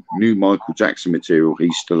 "Ooh, new Michael Jackson material.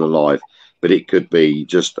 He's still alive." But it could be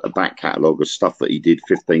just a back catalogue of stuff that he did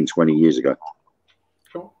 15, 20 years ago.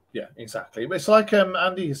 Yeah, exactly. It's like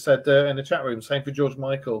Andy said in the chat room, same for George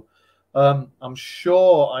Michael. I'm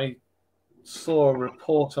sure I saw a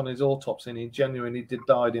report on his autopsy, and he genuinely did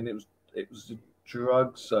die, and it was a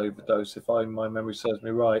drugs overdose, if my memory serves me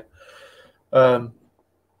right. Yeah,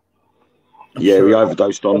 he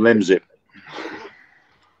overdosed on Lemsip.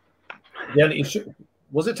 Yeah,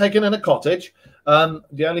 was it taken in a cottage?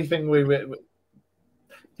 The only thing that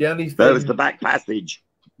was the back passage.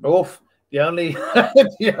 Oof. The only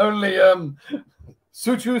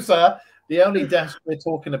Sutusa, the only deaths we're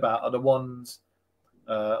talking about are the ones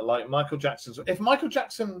like Michael Jackson's. If Michael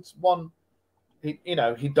Jackson's one, he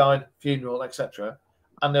died, funeral, etc.,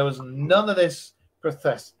 and there was none of this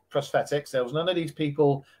prosthetics, there was none of these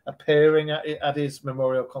people appearing at his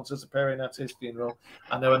memorial concerts, appearing at his funeral,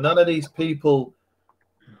 and there were none of these people,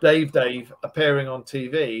 Dave appearing on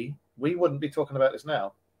TV, we wouldn't be talking about this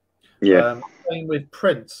now. Yeah. Same with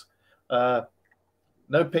Prince.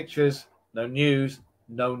 No pictures, no news,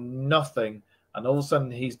 no nothing. And all of a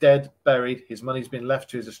sudden he's dead, buried. His money's been left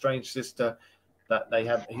to his estranged sister that they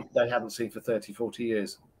hadn't seen for 30, 40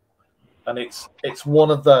 years. And it's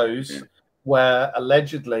one of those where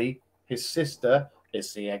allegedly his sister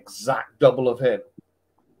is the exact double of him.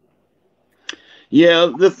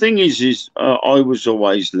 Yeah, the thing is I was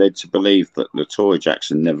always led to believe that LaToya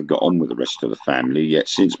Jackson never got on with the rest of the family, yet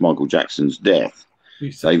since Michael Jackson's death,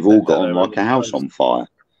 they've all got on like a house on fire.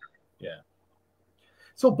 Yeah.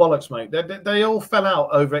 It's all bollocks, mate. They all fell out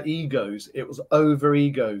over egos. It was over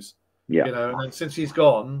egos. Yeah. And then since he's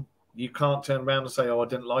gone, you can't turn around and say, "Oh, I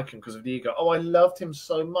didn't like him because of the ego." Oh, I loved him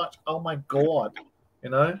so much. Oh my God.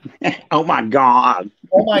 Oh my God.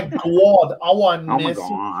 Oh my God. Oh, I miss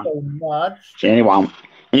him so much.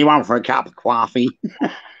 Anyone for a cup of coffee?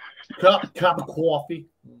 Cup of coffee.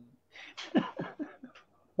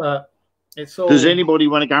 But it's all. Does anybody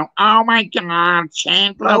want to go? Oh my God,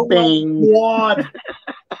 Chandler Bing. Oh my God.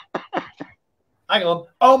 Hang on.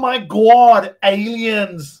 Oh my God,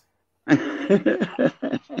 aliens.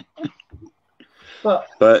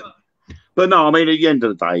 But no, I mean, at the end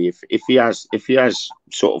of the day, if he has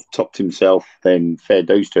sort of topped himself, then fair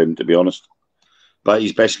dues to him, to be honest. But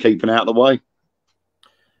he's best keeping out of the way.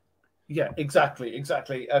 Yeah, exactly.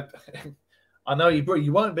 I know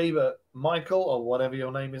you won't be, but Michael, or whatever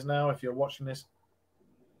your name is now, if you're watching this,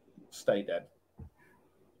 stay dead.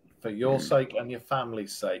 For your sake and your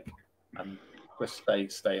family's sake. And just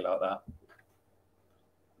stay like that.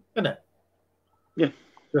 Isn't it? Yeah.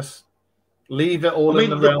 Just leave it all in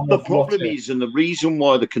the realm of the problem is, and the reason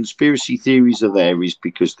why the conspiracy theories are there is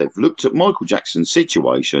because they've looked at Michael Jackson's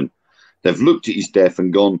situation, they've looked at his death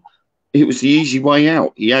and gone, it was the easy way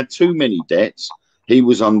out. He had too many debts. He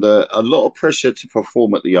was under a lot of pressure to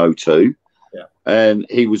perform at the O2. Yeah. And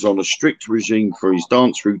he was on a strict regime for his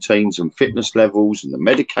dance routines and fitness levels and the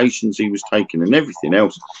medications he was taking and everything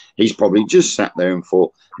else. He's probably just sat there and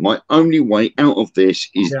thought, my only way out of this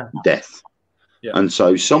is death. Yeah. And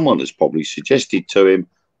so someone has probably suggested to him,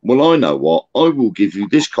 well, I know what, I will give you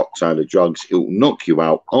this cocktail of drugs. It will knock you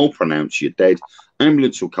out. I'll pronounce you dead.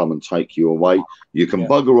 Ambulance will come and take you away. You can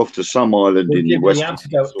bugger off to some island in the West Indies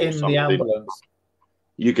or something. The ambulance.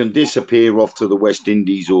 You can disappear off to the West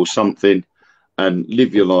Indies or something and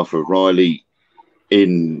live your life with Riley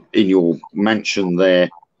in your mansion there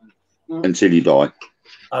until you die.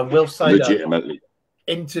 I will say legitimately.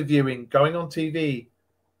 Interviewing, going on TV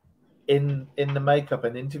in the makeup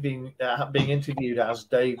and being interviewed as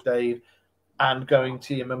Dave, and going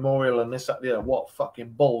to your memorial and this, what fucking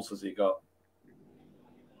balls has he got?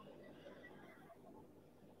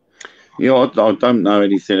 Yeah, I don't know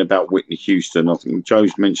anything about Whitney Houston. I think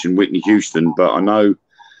Joe's mentioned Whitney Houston, but I know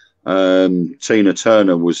Tina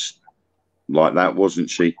Turner was like that, wasn't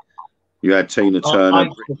she? You had Tina Turner,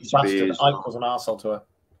 Britney Spears. Ike was an arsehole to her.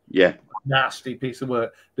 Yeah. Nasty piece of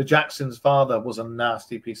work. The Jackson's father was a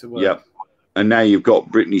nasty piece of work. Yeah. And now you've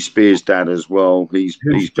got Britney Spears' dad as well. He's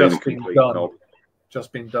been a complete knob.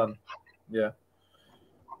 Just been done. Yeah.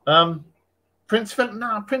 Prince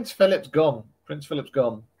Philip's gone. Prince Philip's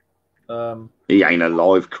gone. He ain't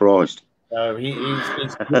alive, Christ. No,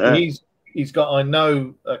 he's got. I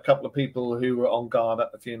know a couple of people who were on guard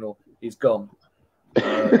at the funeral. He's gone.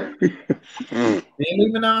 The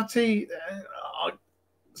Illuminati. I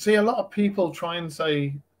see a lot of people try and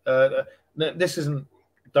say this isn't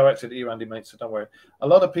directed at you, Andy, mate, so don't worry. A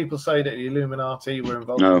lot of people say that the Illuminati were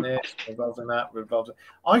involved in this, involved in that, were involved in...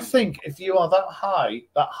 I think if you are that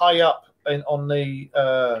high up on the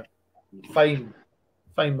fame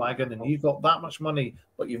wagon, and you've got that much money,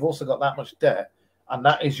 but you've also got that much debt, and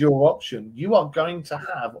that is your option, you are going to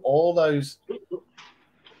have all those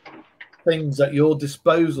things at your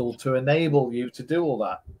disposal to enable you to do all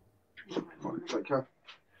that.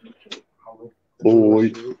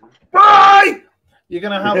 Boy. Bye! You're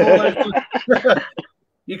going to have all those...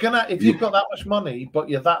 if you've got that much money, but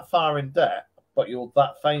you're that far in debt, but you're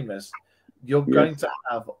that famous, you're going to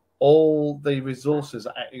have all the resources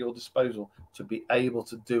at your disposal to be able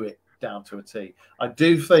to do it down to a T. I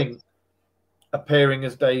do think appearing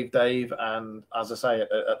as Dave, and as I say, at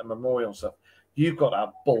the memorial stuff, you've got to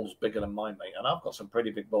have balls bigger than mine, mate. And I've got some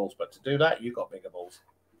pretty big balls, but to do that, you've got bigger balls.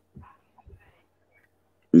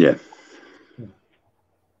 Yeah.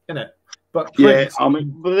 Isn't it? But yeah, I mean,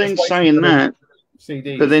 but then saying that,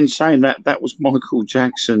 that was Michael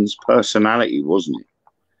Jackson's personality, wasn't it?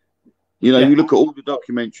 You know, you look at all the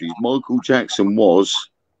documentaries, Michael Jackson was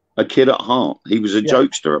a kid at heart. He was a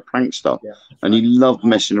jokester, a prankster, and he loved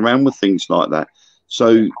messing around with things like that.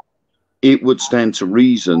 So it would stand to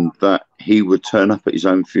reason that he would turn up at his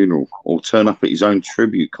own funeral or turn up at his own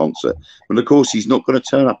tribute concert. But of course, he's not going to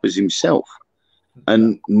turn up as himself.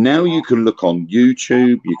 And now you can look on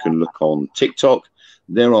YouTube, you can look on TikTok.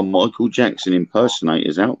 There are Michael Jackson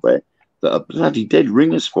impersonators out there that are bloody dead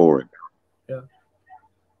ringers for him. Yeah.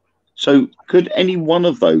 So could any one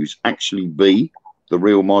of those actually be the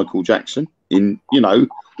real Michael Jackson in, you know,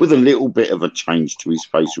 with a little bit of a change to his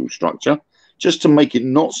facial structure, just to make it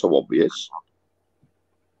not so obvious?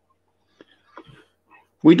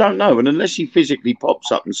 We don't know. And unless he physically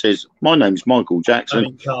pops up and says, my name's Michael Jackson,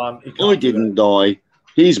 he can't I didn't die,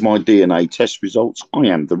 here's my DNA test results, I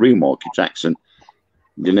am the real Michael Jackson,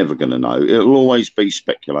 you're never going to know. It'll always be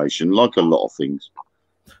speculation, like a lot of things.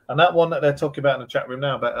 And that one that they're talking about in the chat room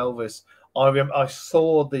now about Elvis, I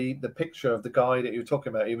saw the picture of the guy that you were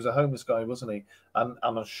talking about. He was a homeless guy, wasn't he? And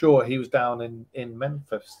I'm sure he was down in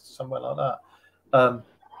Memphis, somewhere like that.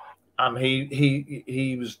 And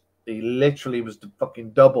he literally was the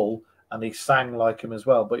fucking double, and he sang like him as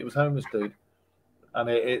well. But he was homeless, dude. And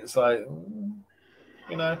it's like,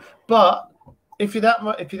 you know. But if you're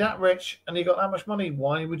that rich and you got that much money,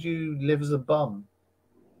 why would you live as a bum?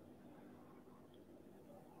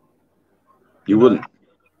 You wouldn't.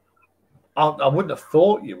 I wouldn't have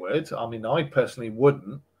thought you would. I mean, I personally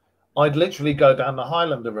wouldn't. I'd literally go down the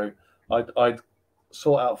Highlander route. I'd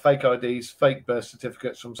sort out fake IDs, fake birth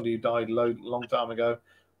certificates from somebody who died long time ago,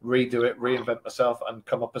 redo it, reinvent myself, and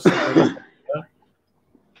come up with something.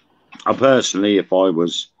 I personally, if I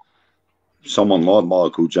was someone like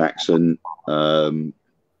Michael Jackson, and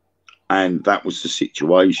that was the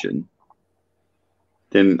situation,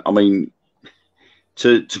 then, I mean,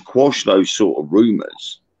 to quash those sort of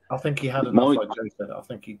rumours, I think he had enough. Like Joe said, I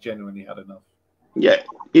think he genuinely had enough. Yeah,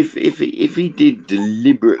 if he did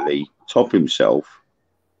deliberately top himself,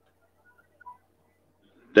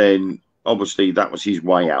 then obviously that was his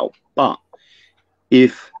way out. But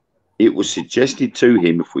if it was suggested to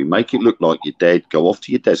him, if we make it look like you're dead, go off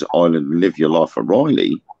to your desert island and live your life of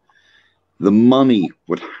Riley, the money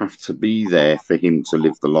would have to be there for him to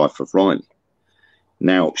live the life of Riley.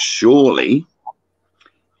 Now, surely,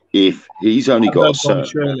 if he's only got a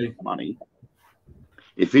certain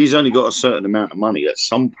amount of money, at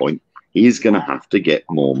some point, he is going to have to get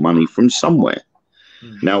more money from somewhere.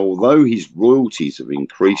 Now, although his royalties have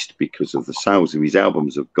increased because of the sales of his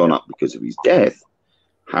albums have gone up because of his death,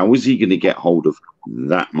 how is he going to get hold of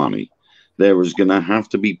that money? There is going to have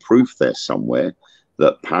to be proof there somewhere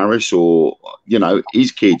that Paris or, you know,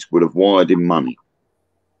 his kids would have wired him money.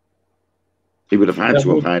 He would have had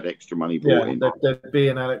to have had extra money brought in. There'd be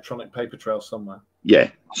an electronic paper trail somewhere. Yeah,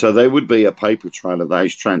 so there would be a paper trail of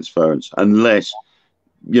those transference, unless,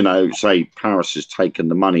 you know, say Paris has taken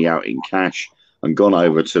the money out in cash and gone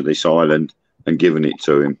over to this island and given it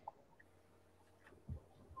to him.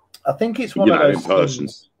 I think it's one of those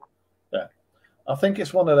things. Yeah, I think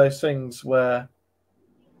it's one of those things where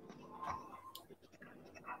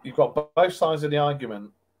you've got both sides of the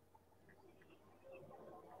argument,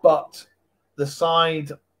 but the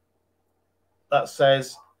side that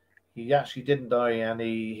says he actually didn't die and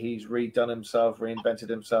he's redone himself, reinvented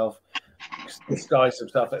himself, disguised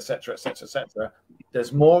himself, etc., etc., etc.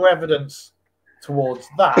 There's more evidence towards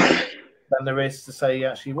that than there is to say he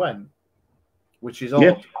actually went, which is odd.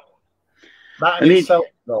 Yeah. That in itself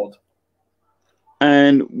is odd.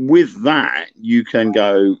 And with that, you can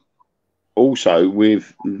go also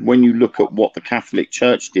with when you look at what the Catholic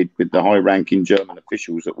Church did with the high-ranking German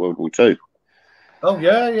officials at World War II. Oh,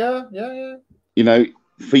 yeah. You know,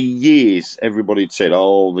 for years, everybody had said,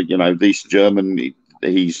 "Oh, you know, this German,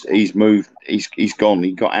 he's moved, he's gone,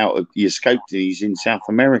 he got out, he escaped, and he's in South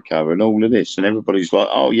America, and all of this." And everybody's like,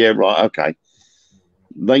 "Oh, yeah, right, okay."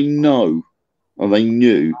 They know, or they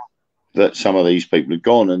knew that some of these people had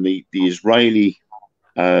gone, and the Israeli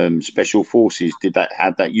special forces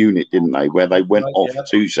had that unit, didn't they, where they went off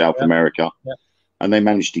to South America, and they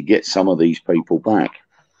managed to get some of these people back.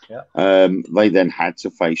 They then had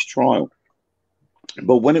to face trial.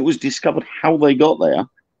 But when it was discovered how they got there,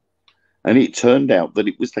 and it turned out that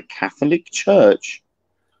it was the Catholic Church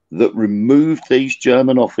that removed these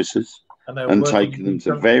German officers and taken them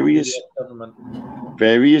to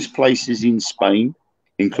various places in Spain,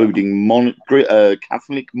 including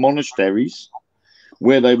Catholic monasteries,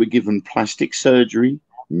 where they were given plastic surgery,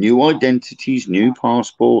 new identities, new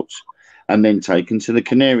passports, and then taken to the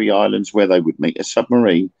Canary Islands, where they would meet a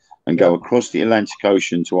submarine and go across the Atlantic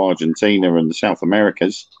Ocean to Argentina and the South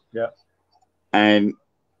Americas. And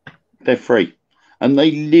they're free. And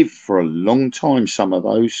they lived for a long time. Some of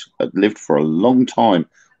those lived for a long time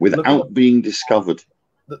without being discovered.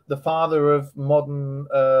 The father of modern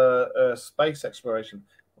space exploration,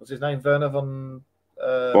 what's his name? Werner von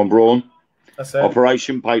Braun. That's it.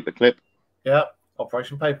 Operation Paperclip. Yeah,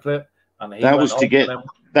 Operation Paperclip. And that was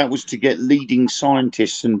to get leading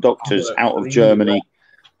scientists and doctors out of Germany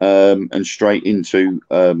and straight into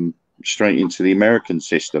the American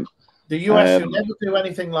system. The US who never do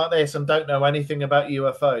anything like this and don't know anything about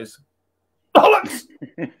UFOs. Bollocks!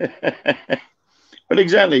 But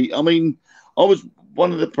exactly. I mean,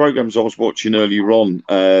 one of the programs I was watching earlier on.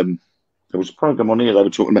 There was a program on here they were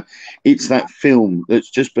talking about. It's that film that's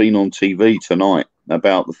just been on TV tonight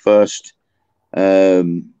about the first,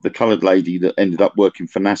 the coloured lady that ended up working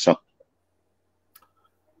for NASA.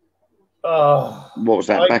 Oh, what was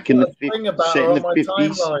that? Back in the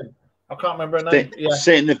 50s? I can't remember her name.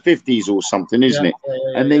 Set in the 50s or something, isn't it?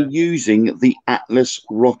 And they're using the Atlas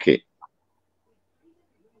rocket.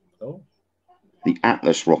 Oh. The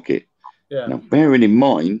Atlas rocket. Yeah. Now, bearing in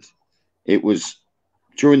mind, it was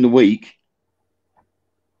during the week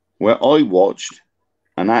where I watched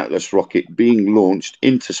an Atlas rocket being launched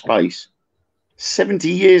into space 70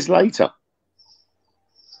 years later.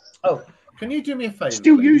 Oh, can you do me a favour?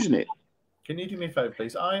 Still using it. Can you do me a favour,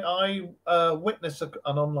 please? I witnessed an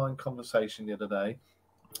online conversation the other day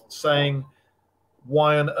saying,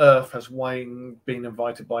 why on earth has Wayne been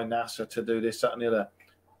invited by NASA to do this, that, and the other?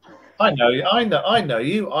 I know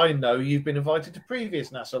you. I know you've been invited to previous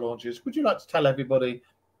NASA launches. Would you like to tell everybody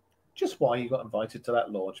just why you got invited to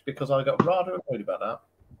that launch? Because I got rather annoyed about that.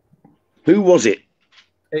 Who was it?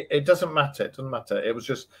 It doesn't matter. It doesn't matter. It was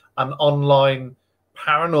just an online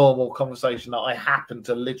paranormal conversation that I happened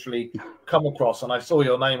to literally come across, and I saw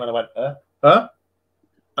your name and I went, huh?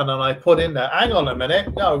 And then I put in there, hang on a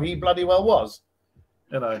minute. No, he bloody well was.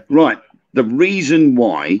 You know. Right. The reason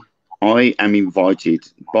why I am invited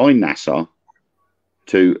by NASA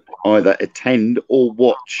to either attend or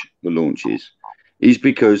watch the launches is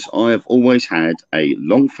because I have always had a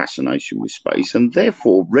long fascination with space and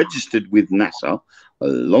therefore registered with NASA a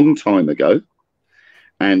long time ago.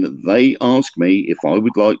 And they asked me if I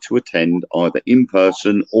would like to attend either in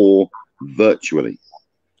person or virtually.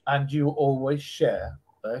 And you always share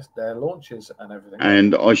their launches and everything.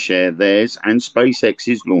 And I share theirs and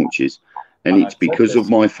SpaceX's launches. And it's because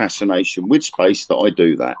of my fascination with space that I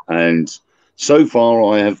do that. And so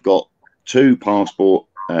far, I have got 2 passport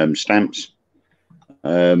stamps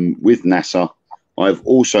with NASA. I've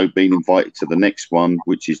also been invited to the next one,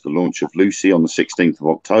 which is the launch of Lucy on the 16th of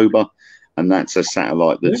October. And that's a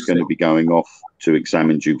satellite that's going to be going off to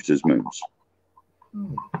examine Jupiter's moons.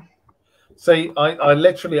 See, I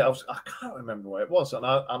literally, I can't remember where it was. And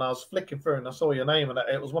I was flicking through and I saw your name. And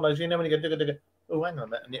it was one of those, you know, when you go, oh, hang on a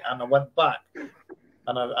minute. And I went back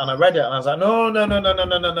and I read it and I was like, no.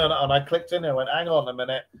 And I clicked in there and went, hang on a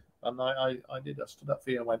minute. And I stood up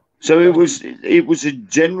for you and went. So it was a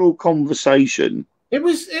general conversation. It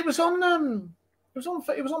was on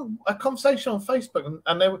a conversation on Facebook,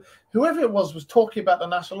 and whoever it was talking about the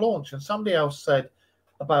NASA launch, and somebody else said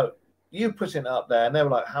about you putting it up there, and they were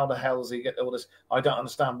like, "How the hell does he get all this? I don't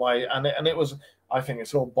understand why." And it was, I think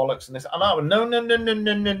it's all bollocks and this. And I went, no. And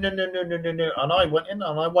I went in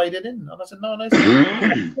and I waded in, and I said, no.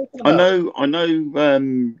 I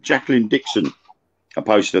know. Jacqueline Dixon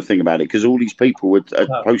posted a thing about it because all these people had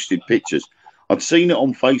posted pictures. I'd seen it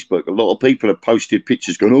on Facebook. A lot of people have posted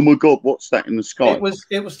pictures going, "Oh my God, what's that in the sky?"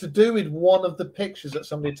 It was to do with one of the pictures that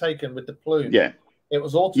somebody had taken with the plume. Yeah. It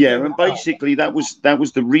was all and basically that was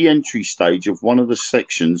the re-entry stage of one of the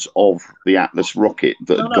sections of the Atlas rocket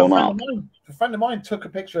that had gone up. A friend of mine took a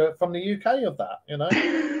picture from the UK of that, you know.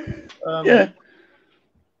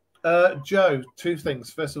 Joe, two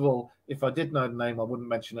things. First of all, if I did know the name, I wouldn't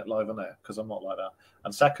mention it live on air because I'm not like that.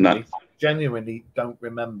 And secondly, genuinely don't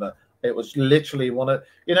remember. It was literally one of,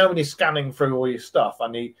 you know, when you're scanning through all your stuff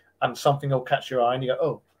and something will catch your eye and you go,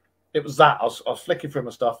 oh, it was that. I was flicking through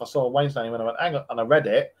my stuff. I saw Wayne's name and I went, hang on, and I read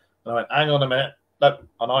it and I went, hang on a minute. No.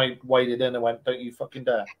 And I waded in and went, don't you fucking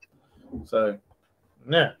dare. So,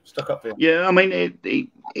 yeah, stuck up there. Yeah, I mean,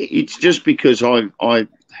 it's just because I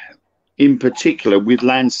in particular with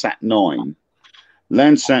Landsat 9,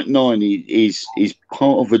 Landsat 9 is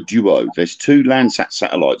part of a duo. There's two Landsat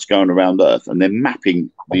satellites going around Earth and they're mapping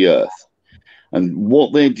the Earth. And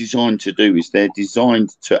what they're designed to do is they're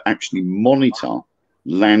designed to actually monitor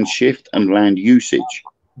land shift and land usage.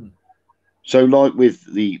 So like with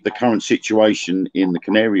the current situation in the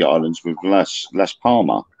Canary Islands with Las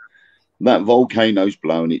Palmas, that volcano's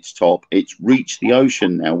blown its top. It's reached the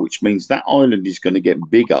ocean now, which means that island is going to get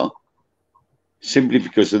bigger simply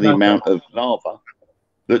because of the amount of lava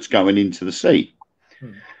that's going into the sea.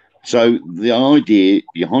 So the idea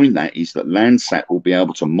behind that is that Landsat will be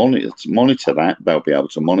able to monitor that. They'll be able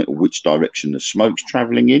to monitor which direction the smoke's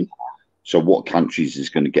traveling in. So what countries is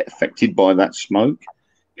going to get affected by that smoke,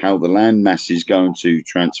 how the land mass is going to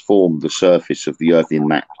transform the surface of the Earth in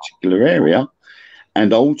that particular area.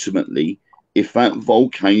 And ultimately, if that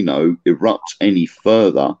volcano erupts any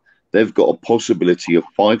further, they've got a possibility of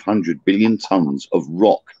 500 billion tons of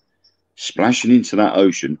rock splashing into that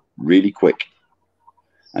ocean really quick.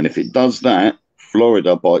 And if it does that,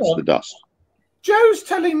 Florida bites the dust. Joe's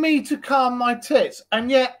telling me to calm my tits, and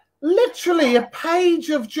yet literally a page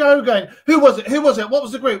of Joe going, who was it? Who was it? What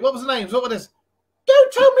was the group? What was the names? What was this?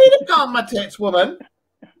 Don't tell me to calm my tits, woman.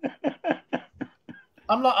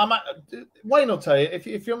 Wayne will tell you,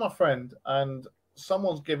 if you're my friend and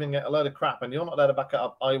someone's giving it a load of crap and you're not there to back it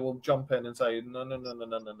up, I will jump in and say, no.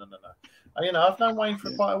 And, you know, I've known Wayne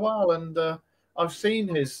for quite a while and I've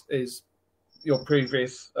seen your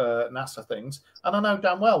previous NASA things, and I know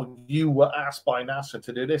damn well you were asked by NASA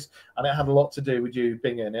to do this, and it had a lot to do with you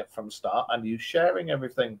being in it from the start and you sharing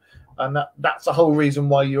everything, and that's the whole reason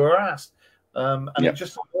why you were asked. It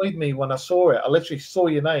just annoyed me when I saw it. I literally saw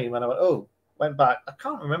your name and I went, oh, went back. I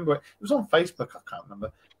can't remember it. It was on Facebook. I can't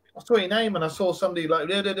remember. I saw your name and I saw somebody like,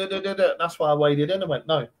 that's why I waded in and went,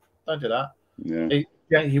 no, don't do that. Yeah.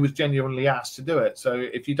 He was genuinely asked to do it. So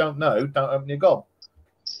if you don't know, don't open your gob.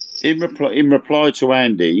 In reply to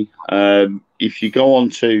Andy, if you go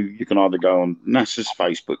on you can either go on NASA's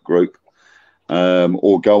Facebook group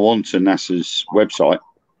or go on to NASA's website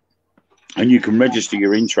and you can register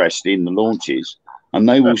your interest in the launches and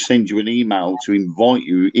they will send you an email to invite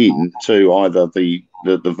you in to either the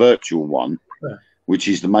virtual one, which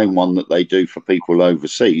is the main one that they do for people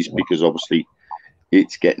overseas because obviously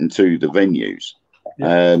it's getting to the venues.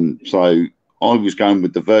 So I was going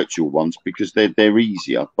with the virtual ones because they're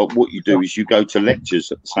easier. But what you do is you go to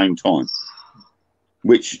lectures at the same time,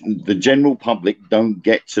 which the general public don't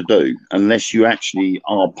get to do unless you actually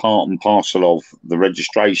are part and parcel of the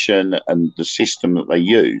registration and the system that they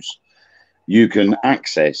use. You can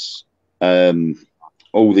access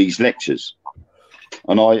all these lectures.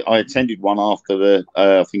 And I attended one after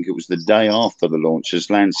I think it was the day after the launch, as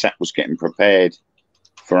Landsat was getting prepared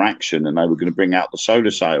for action and they were going to bring out the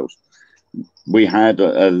solar sails. We had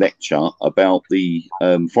a lecture about the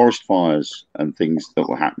forest fires and things that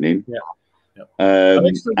were happening. And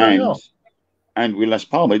with Las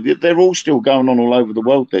Palmas, they're all still going on all over the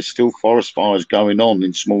world. There's still forest fires going on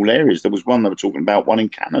in small areas. There was one they were talking about, one in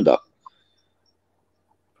Canada.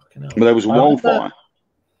 But there was a wildfire.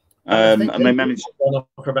 And they managed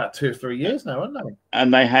for about 2 or 3 years now, haven't they?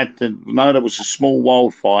 And they had there was a small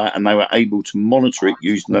wildfire and they were able to monitor it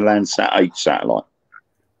using the Landsat 8 satellite.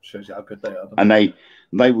 Shows you how good they are. And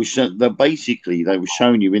they were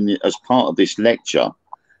showing you as part of this lecture.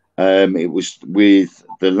 It was with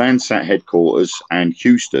the Landsat headquarters and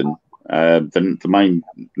Houston, the main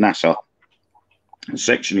NASA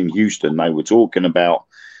section in Houston. They were talking about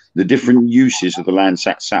the different uses of the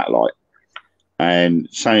Landsat satellite and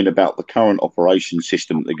saying about the current operation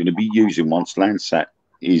system that they're going to be using once Landsat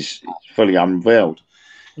is fully unveiled.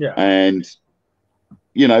 Yeah. And,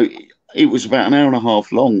 you know, it was about an hour and a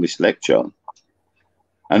half long, this lecture.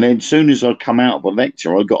 And then as soon as I'd come out of the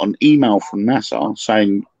lecture, I got an email from NASA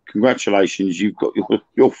saying, congratulations, you've got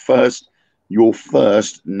your first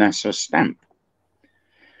NASA stamp.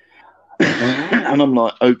 And I'm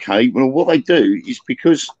like, okay, well, what they do is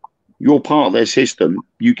because you're part of their system,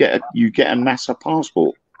 you get a NASA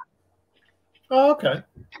passport. Oh, okay.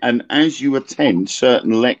 And as you attend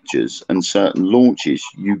certain lectures and certain launches,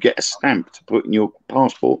 you get a stamp to put in your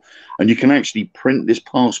passport, and you can actually print this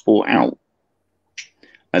passport out.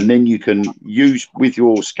 And then you can use with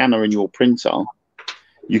your scanner and your printer,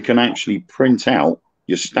 you can actually print out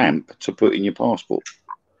your stamp to put in your passport.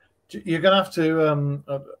 You're going to have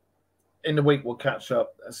to, in the week, we'll catch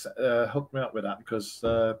up, hook me up with that, because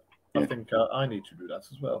I think I need to do that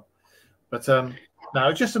as well. But no,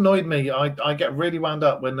 it just annoyed me. I get really wound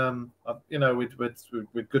up when,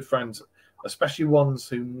 with good friends, especially ones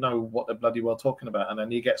who know what they're bloody well talking about, and then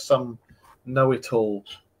you get some know-it-all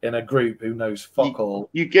in a group who knows fuck all.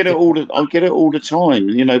 You get it all. I get it all the time.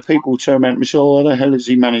 You know, people turn around and say, "Oh, how the hell has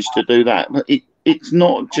he managed to do that?" But it's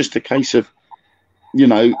not just a case of, you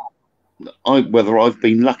know, whether I've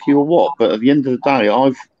been lucky or what. But at the end of the day,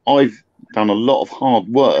 I've done a lot of hard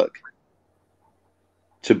work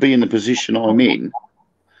to be in the position I'm in,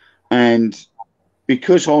 and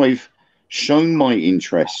because I've shown my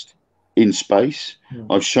interest in space,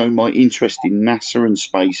 I've shown my interest in NASA and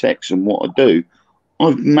SpaceX and what I do.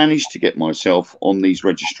 I've managed to get myself on these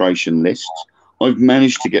registration lists. I've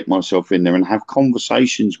managed to get myself in there and have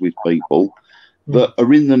conversations with people that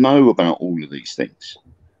are in the know about all of these things.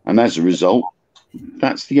 And as a result,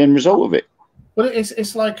 that's the end result of it. Well,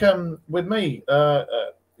 it's like with me,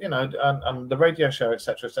 you know, and the radio show,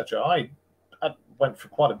 etc., etc. I went for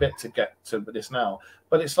quite a bit to get to this now.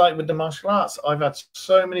 But it's like with the martial arts, I've had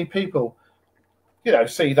so many people, you know,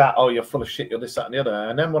 see that, oh, you're full of shit, you're this, that, and the other.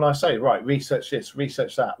 And then when I say, right, research this,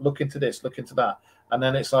 research that, look into this, look into that. And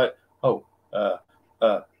then it's like, oh,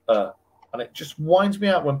 and it just winds me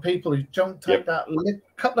out when people who don't take that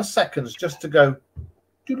couple of seconds just to go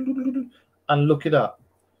and look it up.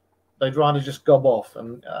 They'd rather just gob off.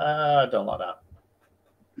 And I don't like that.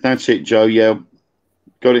 That's it, Joe. Yeah,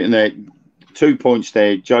 got it in there. 2 points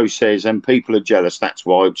there. Joe says, and people are jealous. That's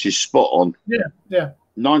why, which is spot on. Yeah.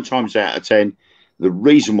 9 times out of 10. The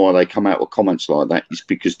reason why they come out with comments like that is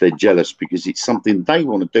because they're jealous, because it's something they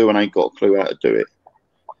want to do and ain't got a clue how to do it.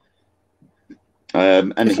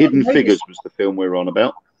 And Hidden Figures was the film we were on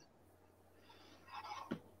about.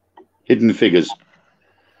 Hidden Figures.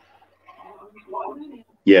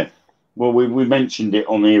 Yeah. Well, we mentioned it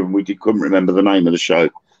on here and we couldn't remember the name of the show,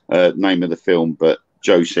 name of the film, but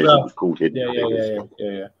Joe says it was called Hidden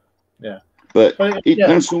Figures. Yeah. But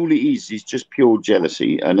that's all it is just pure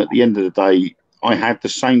jealousy. And at the end of the day, I had the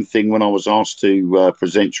same thing when I was asked to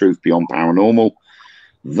present Truth Beyond Paranormal.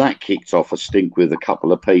 That kicked off a stink with a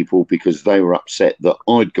couple of people because they were upset that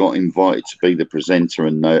I'd got invited to be the presenter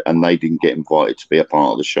and they didn't get invited to be a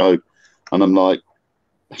part of the show. And I'm like,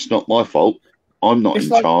 that's not my fault. I'm not in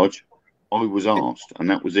charge. I was asked, and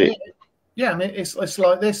that was it. Yeah, and it's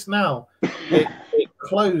like this now. It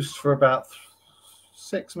closed for about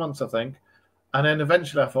 6 months, I think. And then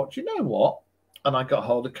eventually I thought, you know what? And I got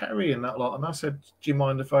hold of Kerry and that lot, and I said, do you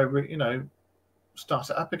mind if I, start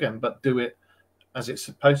it up again, but do it as it's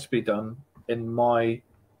supposed to be done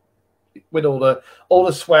with all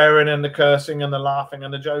the swearing and the cursing and the laughing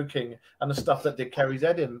and the joking and the stuff that did Kerry's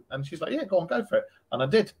head in. And she's like, yeah, go on, go for it. And I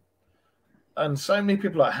did. And so many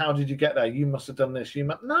people are like, how did you get there? You must have done this.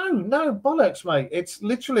 No, bollocks, mate. It's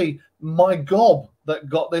literally my gob that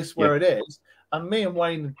got this where it is. And me and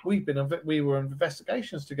Wayne, we were in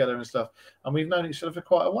investigations together and stuff, and we've known each other for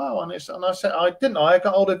quite a while. And I said, I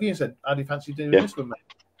got hold of you and said, how do you fancy doing this with me?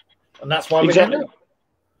 And that's why we did it.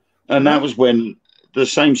 And that was when the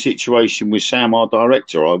same situation with Sam, our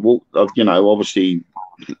director. I walked, obviously,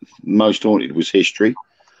 Most Haunted was history,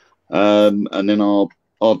 and then our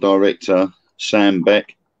director, Sam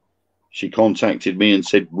Beck, she contacted me and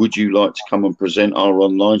said, would you like to come and present our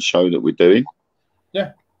online show that we're doing?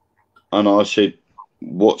 Yeah. And I said,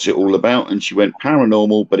 what's it all about? And she went,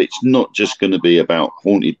 paranormal, but it's not just going to be about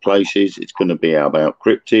haunted places. It's going to be about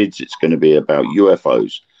cryptids. It's going to be about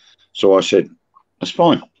UFOs. So I said, that's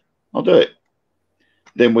fine. I'll do it.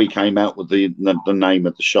 Then we came out with the name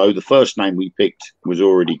of the show. The first name we picked was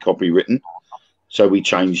already copywritten. So we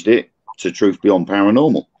changed it to Truth Beyond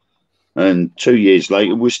Paranormal. And 2 years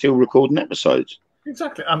later, we're still recording episodes.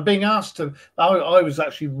 Exactly. I'm being asked to. I was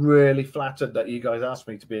actually really flattered that you guys asked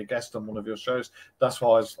me to be a guest on one of your shows. That's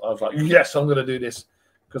why I was like, yes, I'm going to do this,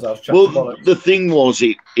 because I was chatting bollocks. The thing was,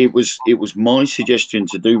 it was my suggestion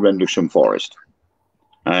to do Rendlesham Forest,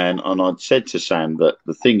 and I'd said to Sam that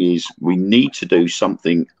the thing is, we need to do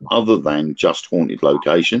something other than just haunted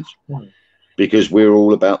locations, because we're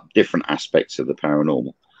all about different aspects of the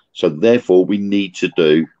paranormal. So therefore, we need to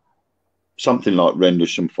do something like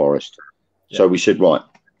Rendlesham Forest. So we said, right,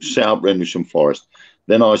 set up Rendlesham Forest.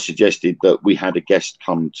 Then I suggested that we had a guest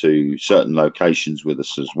come to certain locations with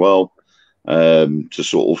us as well, to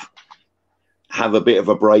sort of have a bit of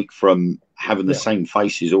a break from having the same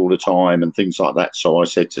faces all the time and things like that. So I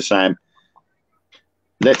said to Sam,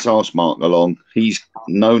 let's ask Mark along. He's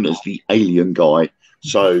known as the alien guy.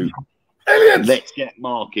 So let's get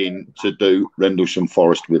Mark in to do Rendlesham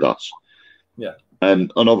Forest with us. Yeah.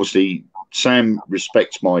 And obviously Sam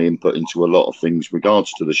respects my input into a lot of things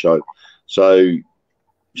regards to the show. So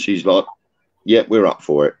she's like, yeah, we're up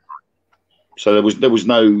for it. So there was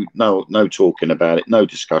no talking about it, no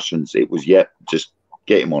discussions. It was, just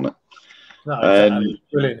get him on it. No, exactly.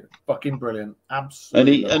 Brilliant. Fucking brilliant.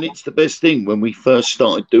 Absolutely. And it's the best thing. When we first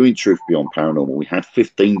started doing Truth Beyond Paranormal, we had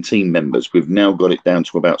 15 team members. We've now got it down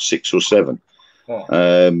to about 6 or 7. Oh.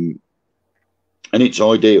 And it's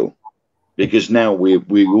ideal because now we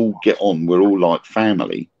all get on. We're all like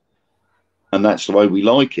family. And that's the way we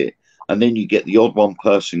like it. And then you get the odd one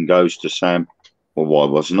person goes to Sam, well, why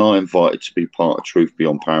wasn't I invited to be part of Truth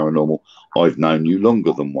Beyond Paranormal? I've known you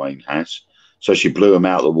longer than Wayne has. So she blew him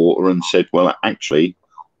out of the water and said, well, actually,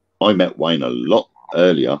 I met Wayne a lot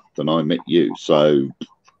earlier than I met you. So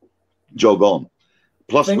jog on.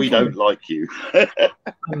 Plus, we don't like you.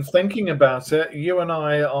 I'm thinking about it. You and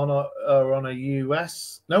I are on a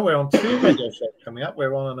US. No, we're on 2 radio shows coming up.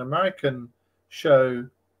 We're on an American show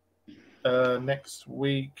next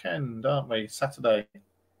weekend, aren't we? Saturday.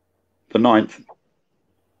 The 9th.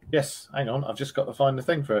 Yes, hang on. I've just got to find the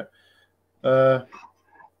thing for it.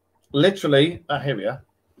 Literally, here we are.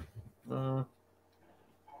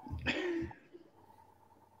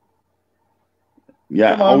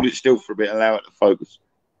 Yeah, hold it still for a bit. Allow it to focus.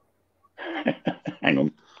 Hang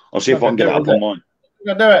on. I'll see if I can get it up on mine. I'm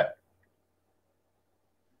going to do it.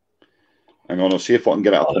 Hang on. I'll see if I can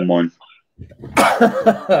get it up on mine.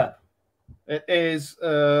 It is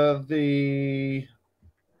the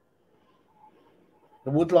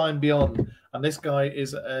Woodline Beyond, and this guy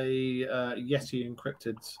is a Yeti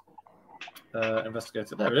encrypted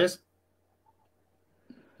investigator. There it is.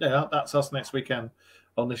 Yeah, that's us next weekend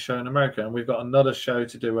on this show in America, and we've got another show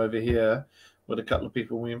to do over here with a couple of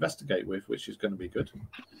people we investigate with, which is going to be good.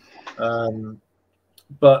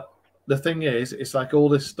 But the thing is, it's like all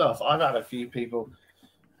this stuff. I've had a few people,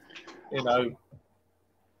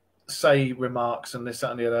 say remarks and this,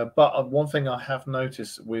 that, and the other. But one thing I have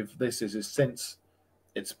noticed with this is since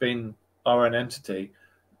it's been our own entity,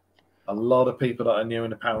 a lot of people that I knew in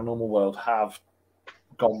the paranormal world have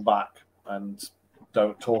gone back and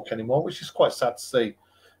don't talk anymore, which is quite sad to see.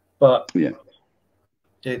 But yeah,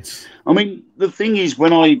 it's. I mean, the thing is,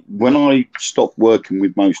 when I stopped working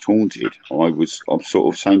with Most Haunted, I'm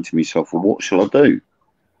sort of saying to myself, well, what shall I do?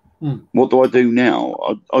 What do I do now?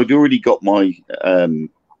 I'd already got my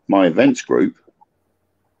my events group,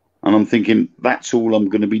 and I'm thinking that's all I'm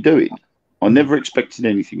going to be doing. I never expected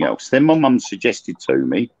anything else. Then my mum suggested to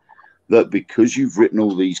me that because you've written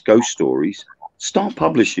all these ghost stories, start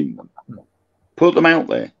publishing them, put them out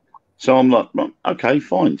there. So I'm like, okay,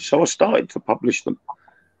 fine. So I started to publish them.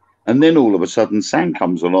 And then all of a sudden, Sam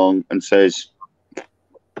comes along and says,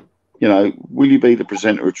 will you be the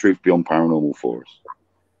presenter of Truth Beyond Paranormal for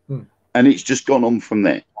us? And it's just gone on from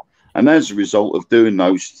there. And as a result of doing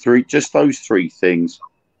those three things,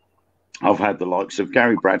 I've had the likes of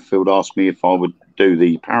Gary Bradfield ask me if I would do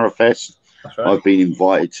the Parafest. That's right. I've been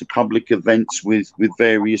invited to public events with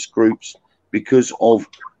various groups because of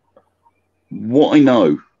what I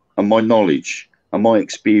know and my knowledge and my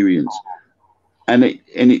experience. And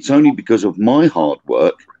it's only because of my hard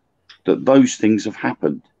work that those things have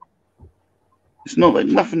happened. It's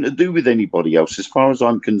nothing to do with anybody else. As far as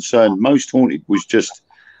I'm concerned, Most Haunted was just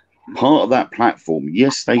part of that platform.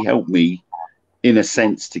 Yes, they helped me in a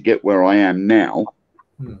sense to get where I am now,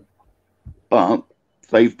 but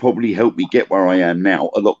they've probably helped me get where I am now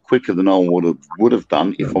a lot quicker than I would have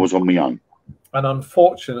done if I was on my own. And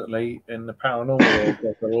unfortunately, in the paranormal world,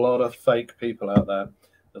 there's a lot of fake people out there.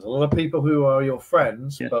 There's a lot of people who are your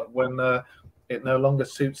friends, but when it no longer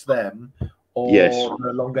suits them or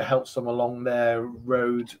no longer helps them along their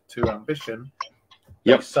road to ambition,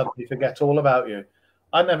 they suddenly forget all about you.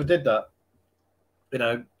 I never did that.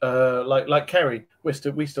 Like Kerry, we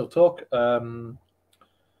still talk. Carl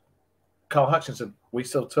Hutchinson, we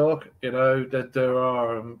still talk. There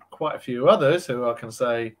are quite a few others who I can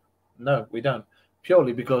say, no, we don't,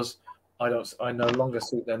 purely because I no longer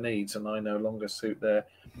suit their needs and I no longer suit their.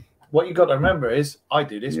 What you got to remember is I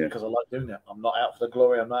do this because I like doing it. I'm not out for the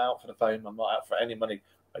glory. I'm not out for the fame. I'm not out for any money.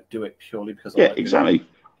 I do it purely because I like exactly. Doing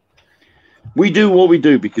it. We do what we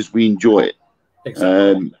do because we enjoy it.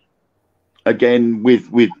 Exactly. again,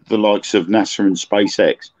 with the likes of NASA and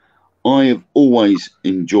SpaceX, I have always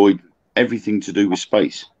enjoyed everything to do with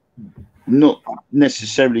space. Not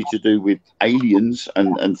necessarily to do with aliens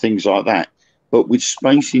and things like that, but with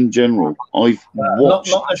space in general. I've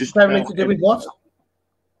watched not necessarily to do with what?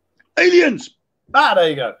 Aliens. Ah, there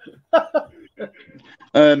you go.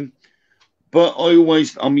 But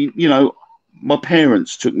I mean, you know, my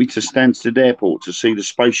parents took me to Stansted Airport to see the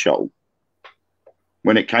space shuttle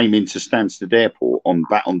when it came into Stansted Airport on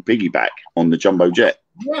piggyback on the jumbo jet.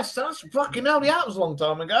 Yes, that's fucking hell. That was a long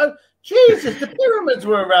time ago. Jesus, the pyramids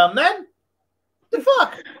were around then. The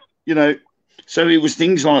fuck? You know, so it was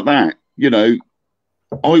things like that. You know,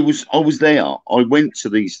 I was there. I went to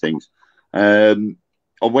these things. I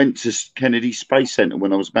went to Kennedy Space Center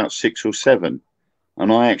when I was about 6 or 7,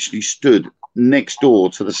 and I actually stood next door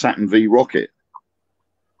to the Saturn V rocket.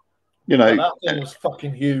 You know, that thing was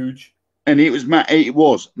fucking huge, and it was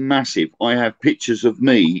massive. I have pictures of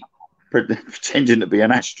me pretending to be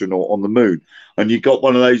an astronaut on the moon, and you got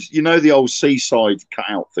one of those, you know, the old seaside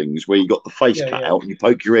cutout things where you got the face cut out and you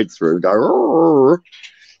poke your head through and go. Rrr.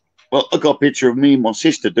 Well, I got a picture of me and my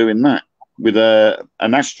sister doing that with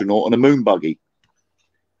an astronaut on a moon buggy.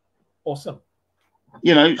 Awesome.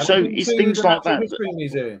 You know, so it's things like that. History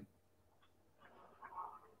Museum.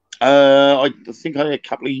 I think a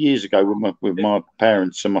couple of years ago with my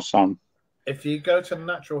parents and my son. If you go to the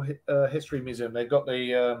Natural History Museum, they've got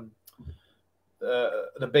the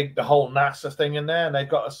whole NASA thing in there, and they've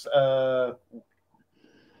got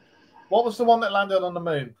what was the one that landed on the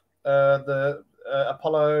moon? The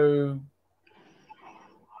Apollo.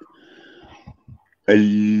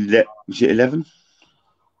 Is it 11?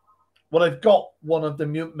 Well, they've got one of the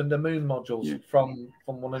moon modules from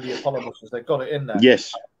one of the Apollo missions. They've got it in there.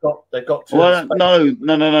 Yes. They've got two. Well, no.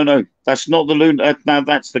 That's not the lunar. No,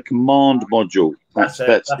 that's the command module. That's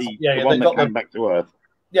the one that came back to Earth.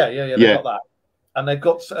 Yeah. They've got that, and they've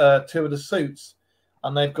got 2 of the suits,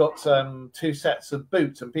 and they've got 2 sets of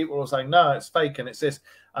boots. And people were saying, "No, it's fake," and it's this,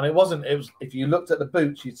 and it wasn't. It was. If you looked at the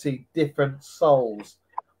boots, you'd see different soles.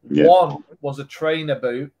 Yeah. One was a trainer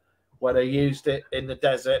boot, where they used it in the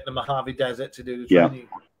desert, the Mojave Desert, to do the training.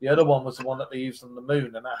 Yeah. The other one was the one that they used on the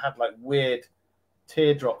moon, and that had like weird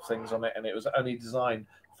teardrop things on it, and it was only designed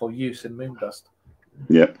for use in moon dust.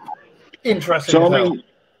 Yeah. Interesting. So, I mean,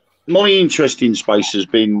 my interest in space has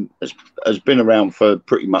been around for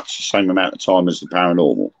pretty much the same amount of time as the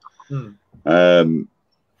paranormal.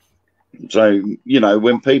 So, you know,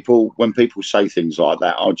 when people say things like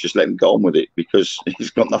that, I'll just let them go on with it because it's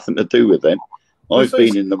got nothing to do with them. I've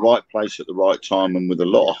been in the right place at the right time, and with a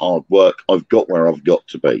lot of hard work, I've got where I've got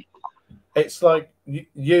to be. It's like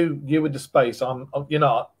you with the space. I'm you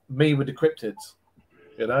know, me with the cryptids.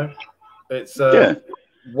 You know, it's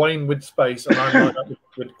Wayne with space, and I'm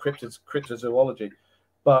with cryptozoology.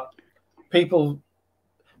 But people,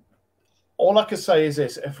 all I can say is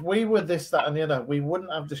this: if we were this, that, and the other, we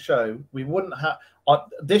wouldn't have the show. We wouldn't have.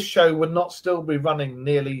 This show would not still be running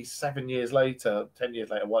nearly 7 years later, 10 years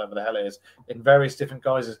later, whatever the hell it is, in various different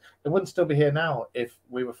guises. It wouldn't still be here now if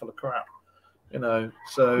we were full of crap, you know.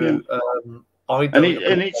 So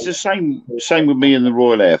it's the same with me in the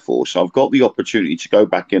Royal Air Force. I've got the opportunity to go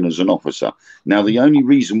back in as an officer. Now, the only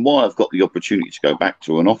reason why I've got the opportunity to go back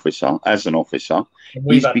to an officer is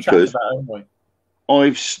because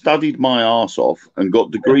I've studied my arse off and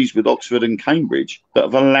got degrees with Oxford and Cambridge that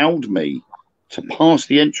have allowed me to pass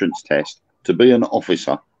the entrance test to be an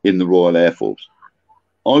officer in the Royal Air Force.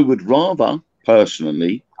 I would rather,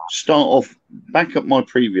 personally, start off back at my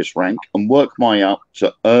previous rank and work my way up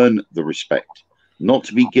to earn the respect, not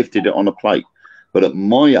to be gifted it on a plate. But at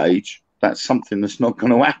my age, that's something that's not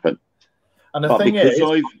going to happen. And the thing is,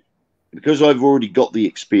 because I've already got the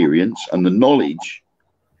experience and the knowledge,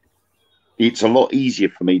 it's a lot easier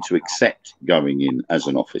for me to accept going in as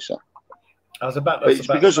an officer. It's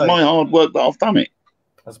because of my hard work that I've done it.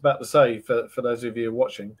 I was about to say, for those of you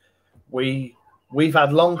watching, we've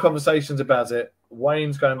had long conversations about it.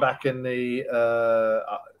 Wayne's going back in the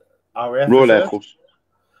RAF. Royal Air Force.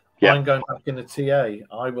 Yeah. I'm going back in the TA.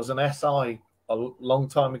 I was an SI a long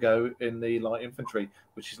time ago in the light infantry,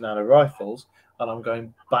 which is now the rifles, and I'm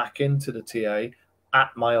going back into the TA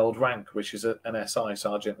at my old rank, which is an SI,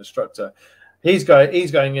 sergeant instructor. He's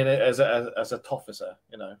going in it as a officer,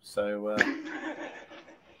 you know. So,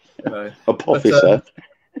 you know, a officer.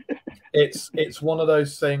 It's one of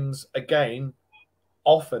those things. Again,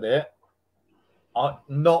 offered it.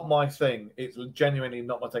 Not my thing. It's genuinely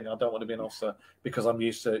not my thing. I don't want to be an officer because I'm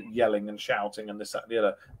used to yelling and shouting and this, that, and the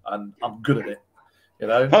other, and I'm good at it. You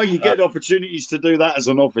know. Oh, you get opportunities to do that as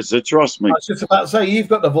an officer. Trust me. I was just about to say you've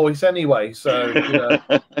got the voice anyway, so you know.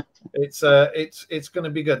 It's going to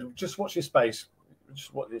be good. Just watch your space.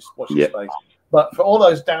 Just watch your space. But for all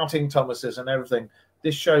those doubting Thomases and everything,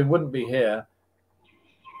 this show wouldn't be here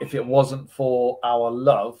if it wasn't for our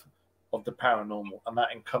love of the paranormal, and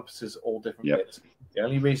that encompasses all different bits. The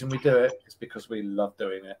only reason we do it is because we love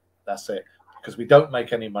doing it. That's it. Because we don't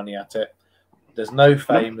make any money at it. There's no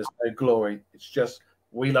fame. There's no glory. It's just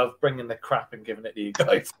we love bringing the crap and giving it to you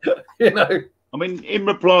guys. You know. I mean, in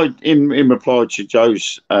reply to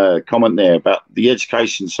Joe's comment there about the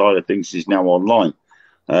education side of things is now online.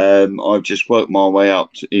 I've just worked my way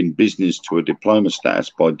up in business to a diploma status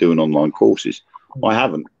by doing online courses. I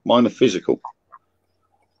haven't. Mine are physical.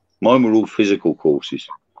 Mine were all physical courses.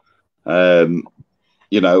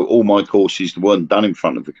 You know, all my courses weren't done in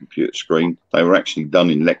front of a computer screen. They were actually done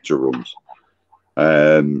in lecture rooms.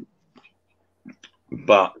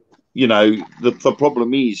 But, you know, the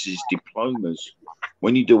problem is diplomas,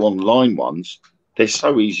 when you do online ones, they're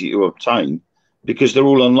so easy to obtain because they're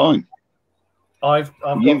all online. The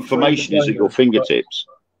information is at your fingertips.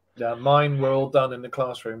 Yeah, mine were all done in the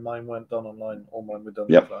classroom. Mine weren't done online. All mine were done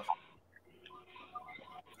in the classroom.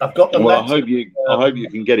 I've got the letters. I hope you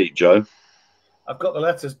can get it, Joe. I've got the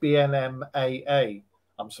letters BNMAA.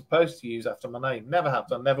 I'm supposed to use after my name. Never have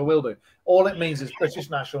done, never will do. All it means is British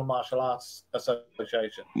National Martial Arts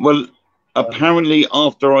Association. Well, apparently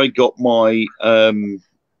after I got my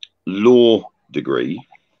law degree,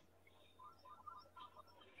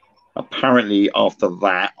 apparently after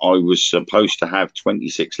that, I was supposed to have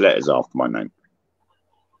 26 letters after my name.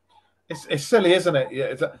 It's silly, isn't it?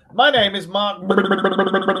 Yeah, my name is Mark. My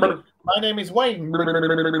name is Wayne.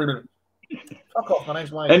 Fuck off, my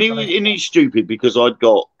name's Wayne. And it's stupid because I'd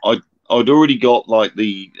already got like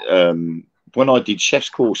the when I did chef's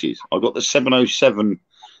courses, I got the 707,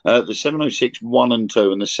 the 706 1 and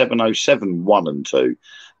 2, and the 707 1 and 2,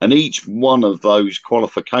 and each one of those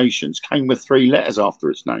qualifications came with 3 letters after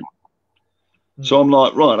its name. So I'm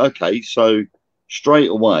like, right, okay, so straight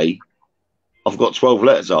away, I've got 12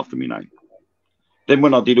 letters after my name. Then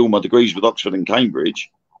when I did all my degrees with Oxford and Cambridge,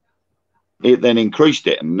 it then increased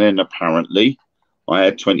it, and then apparently I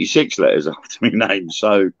had 26 letters after my name.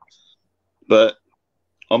 So, but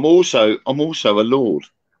I'm also a lord.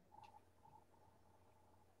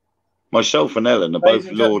 Myself and Ellen are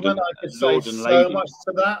both lord and lady. So much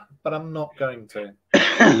to that, but I'm not going to.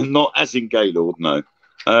 Not as in Gaylord, no.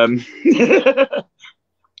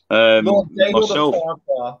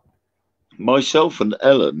 Myself and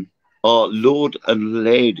Ellen are Lord and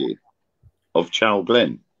Lady of Chow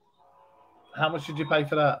Glen. How much did you pay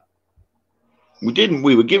for that? We didn't.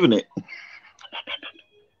 We were given it.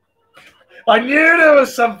 I knew there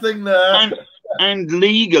was something there. And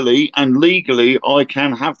legally, I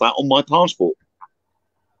can have that on my passport.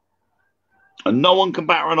 And no one can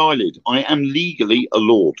batter an eyelid. I am legally a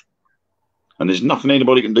lord. And there's nothing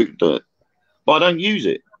anybody can do to it. But I don't use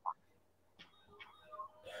it.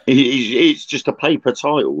 It's just a paper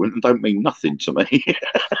title. It don't mean nothing to me.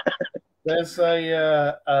 There's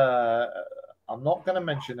I'm not going to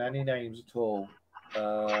mention any names at all.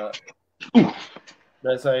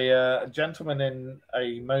 There's a gentleman in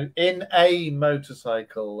a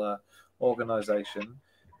motorcycle organization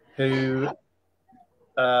who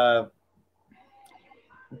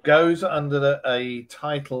goes under a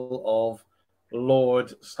title of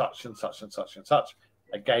Lord such and such and such and such.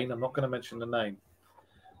 Again, I'm not going to mention the name.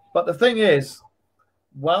 But the thing is,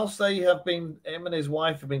 whilst him and his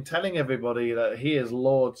wife have been telling everybody that he is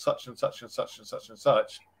Lord such and such and such and such and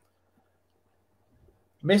such,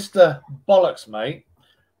 Mr. Bollocks Mate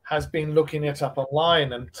has been looking it up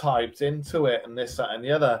online and typed into it and this, that, and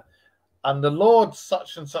the other. And the Lord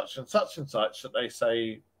such and such and such and such that they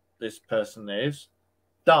say this person is,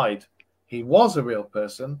 died. He was a real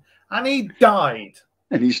person and he died.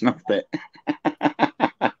 And he's not there.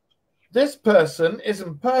 This person is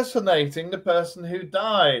impersonating the person who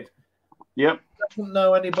died. Yep. I don't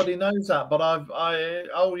know anybody knows that, but I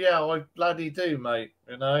bloody do, mate.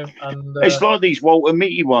 You know, and it's like these Walter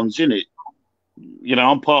Mitty ones, isn't it? You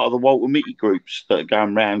know, I'm part of the Walter Mitty groups that are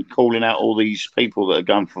going around calling out all these people that are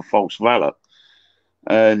going for false valour,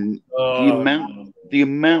 and the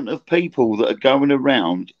amount of people that are going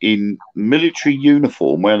around in military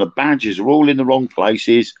uniform, where the badges are all in the wrong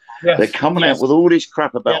places. Yes, they're coming out with all this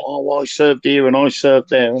crap about, I served here and I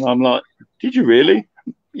served there. And I'm like, did you really?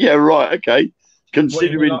 Yeah, right, okay.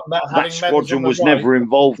 Considering that squadron was never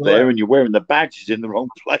involved there and you're wearing the badges in the wrong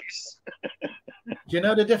place. Do you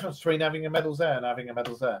know the difference between having your medals there and having your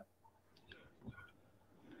medals there?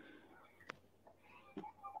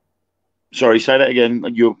 Sorry, say that again.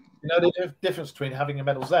 You know the difference between having your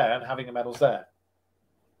medals there and having your medals there?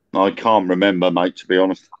 I can't remember, mate, to be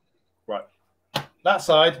honest. That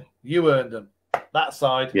side, you earned them. That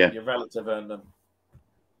side, Yeah. your relative earned them.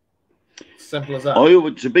 Simple as that.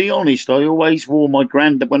 To be honest, I always wore my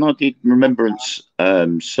granddad when I did remembrance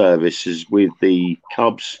services with the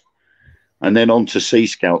Cubs, and then on to Sea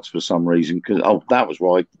Scouts for some reason. Because that was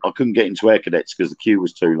why I couldn't get into Air Cadets because the queue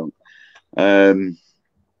was too long.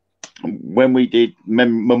 When we did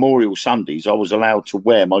Memorial Sundays, I was allowed to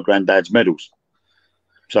wear my granddad's medals,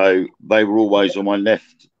 so they were always on my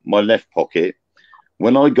left pocket.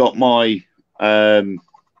 When I got my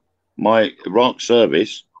my Iraq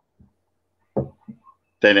service,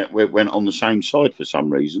 then it went on the same side for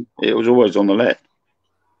some reason. It was always on the left.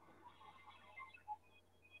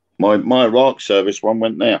 My Iraq service one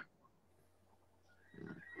went there.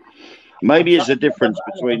 Maybe it's a difference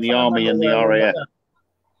between the Army and the RAF.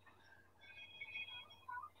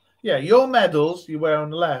 Yeah, your medals you wear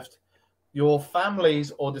on the left. Your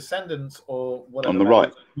families or descendants or whatever on the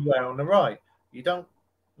right. You wear on the right. You don't.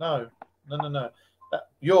 No.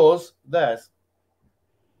 Yours, theirs.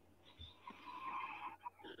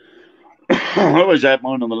 I always had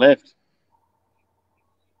mine on the left.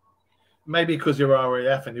 Maybe because you're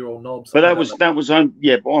RAF and you're all knobs. But that was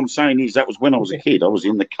yeah. But what I'm saying is that was when I was a kid. I was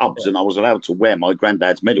in the Cubs and I was allowed to wear my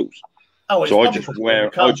granddad's medals. Oh, so I just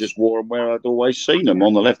wore them where I'd always seen them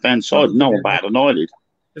on the left hand side. No one batted an eyelid.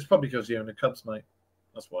 It's probably because you're in the Cubs, mate.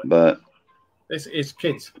 That's why. But it's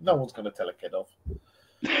kids. No one's going to tell a kid off.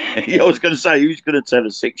 Yeah, I was going to say, who's going to tell a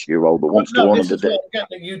 6-year-old that wants to honour the dead?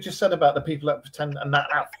 That you just said about the people that pretend, and that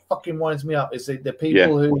fucking winds me up. Is the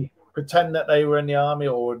people who pretend that they were in the army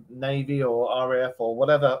or navy or RAF or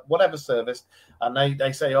whatever service, and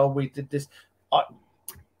they say, "Oh, we did this."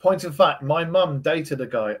 Point of fact, my mum dated a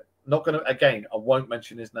guy. Not going to again. I won't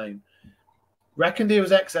mention his name. Reckoned he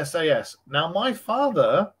was ex-SAS. Now my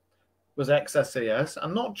father was ex-SAS,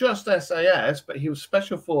 and not just SAS, but he was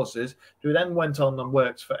Special Forces, who then went on and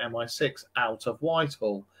worked for MI6 out of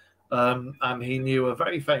Whitehall. And he knew a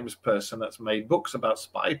very famous person that's made books about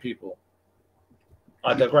spy people.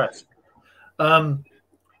 I digress.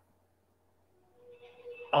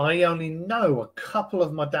 I only know a couple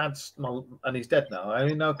of my dad's, and he's dead now, I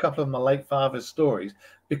only know a couple of my late father's stories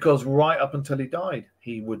because right up until he died,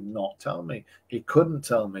 he would not tell me. He couldn't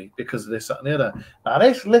tell me because of this, that, and the other. Now,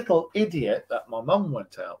 this little idiot that my mum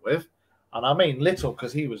went out with, and I mean little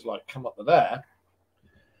because he was like, come up to there,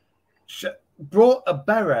 brought a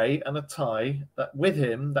beret and a tie with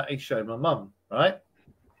him that he showed my mum, right?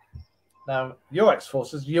 Now, your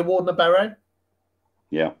ex-forces, you wore a beret?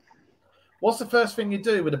 Yeah. What's the first thing you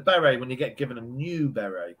do with a beret when you get given a new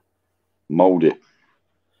beret? Mould it.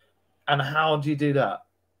 And how do you do that?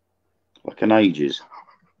 Like an ages.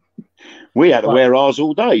 We had to wear ours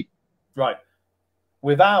all day. Right.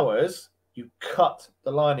 With ours, you cut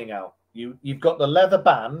the lining out. You've got the leather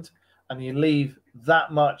band and you leave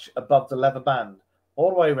that much above the leather band all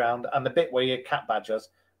the way around, and the bit where your cap badges,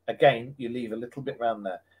 again, you leave a little bit around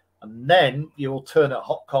there. And then you'll turn it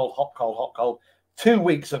hot, cold, hot, cold, hot, cold. 2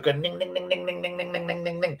 weeks of going ding, ding, ding, ding, ding, ding, ding, ding, ding,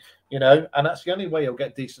 ding, ding, you know, and that's the only way you'll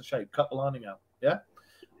get decent shape. Cut the lining out. Yeah.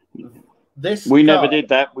 We never did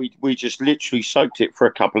that. We just literally soaked it for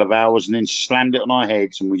a couple of hours and then slammed it on our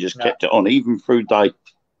heads, and we just kept it on even through day.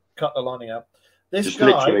 Cut the lining out. This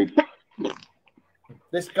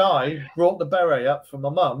guy brought the beret up for my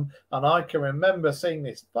mum, and I can remember seeing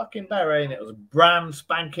this fucking beret, and it was brand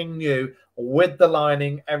spanking new with the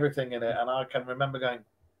lining, everything in it, and I can remember going,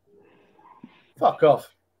 fuck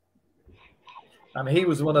off. And he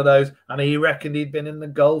was one of those, and he reckoned he'd been in the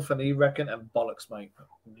Gulf, and he reckoned, and bollocks, mate.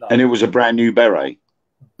 No. And it was a brand new beret.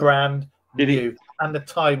 Brand new, and the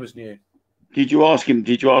tie was new. Did you ask him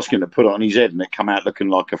to put it on his head and it come out looking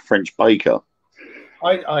like a French baker?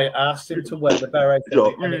 I asked him to wear the beret,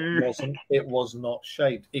 and it was not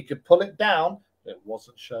shaped. He could pull it down, it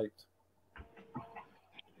wasn't shaped.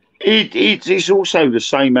 It's also the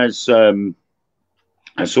same as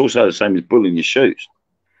bull in your shoes.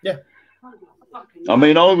 Yeah. I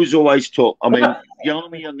mean, I was always taught, the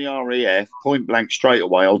Army and the RAF, point blank straight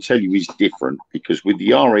away, I'll tell you, is different, because with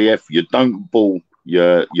the RAF, you don't bull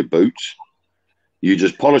your boots. You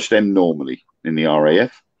just polish them normally in the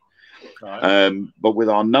RAF. Right. But with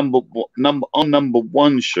our number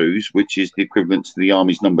one shoes, which is the equivalent to the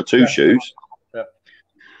Army's number 2 shoes,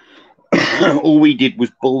 all we did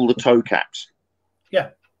was bull the toe caps. Yeah.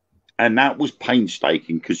 And that was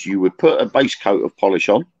painstaking because you would put a base coat of polish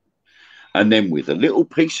on, and then with a little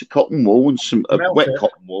piece of cotton wool and some wet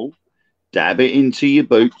cotton wool, dab it into your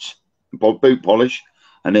boots, boot polish,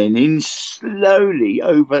 and then in slowly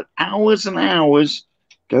over hours and hours,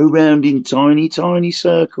 go round in tiny, tiny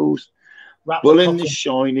circles, bulling the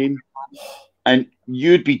shining, and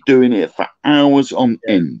you'd be doing it for hours on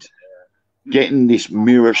end, getting this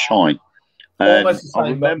mirror shine. Almost the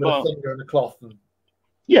same, but with a finger and a cloth.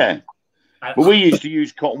 Yeah. But we used to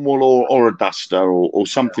use cotton wool or a duster or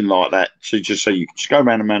something like that, so you could just go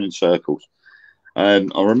around and round in circles. I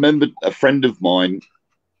remember a friend of mine,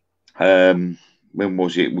 when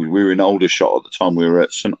was it? We were in Aldershot at the time. We were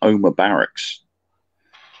at St. Omer Barracks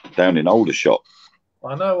down in Aldershot.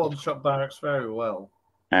 I know Aldershot Barracks very well.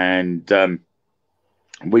 And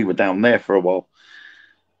we were down there for a while.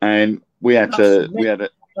 And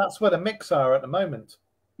that's where the mix are at the moment.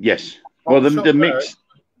 Yes. Well, the mix,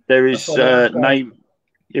 there is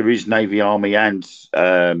Navy, Army, and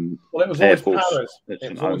well, it was Air always Force. Paris.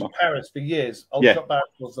 It was always Paris for years. Aldershot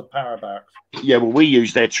Barracks was the Para Barracks. Yeah, well, we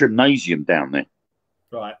used their Trimnasium down there.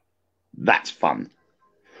 Right. That's fun.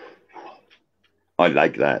 I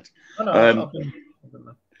like that. I know. I've been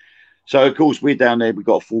there. So, of course, we're down there. We've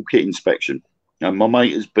got a full kit inspection. And my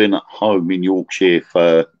mate has been at home in Yorkshire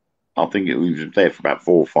for, I think he was there for about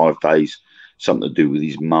 4 or 5 days, something to do with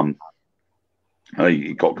his mum.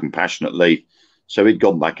 He got compassionate leave. So he'd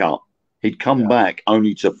gone back up. He'd come back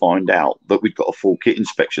only to find out that we'd got a full kit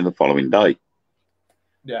inspection the following day.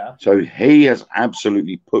 Yeah. So he has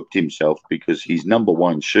absolutely pooped himself because his number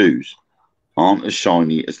 1 shoes aren't as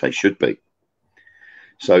shiny as they should be.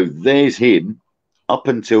 So there's him up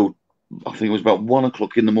until, I think it was about 1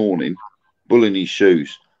 o'clock in the morning, bulling his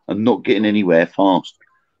shoes and not getting anywhere fast.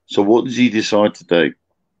 So what does he decide to do?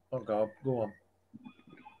 Oh, God, go on.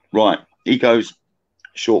 Right. He goes,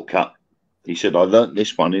 shortcut. He said, I learnt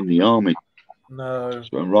this one in the army. No.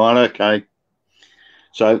 So, right, okay.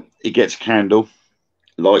 So he gets a candle,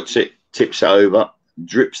 lights it, tips it over,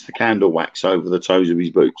 drips the candle wax over the toes of his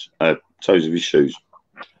boots, toes of his shoes.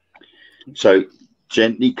 So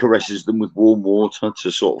gently caresses them with warm water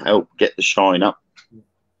to sort of help get the shine up.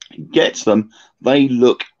 He gets them. They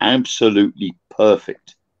look absolutely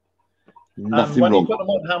perfect. Nothing when wrong. You put them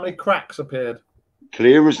on, how many cracks appeared?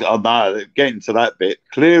 Clear as, getting to that bit,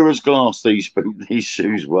 clear as glass these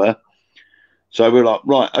shoes were. So we're like,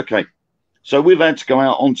 right, okay. So we've had to go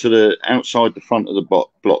out onto outside the front of the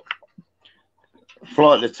block.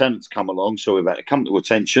 Flight lieutenant's come along, so we've had to come to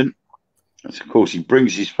attention. And of course, he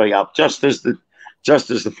brings his feet up just as the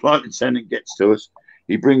flight lieutenant gets to us.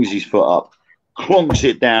 He brings his foot up, clonks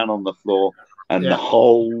it down on the floor, and the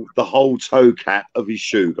whole toe cap of his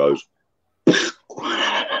shoe goes.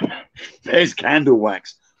 There's candle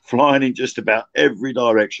wax flying in just about every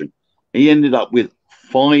direction. He ended up with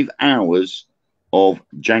 5 hours of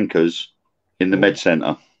jankers in the med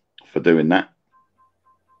centre for doing that.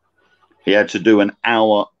 He had to do an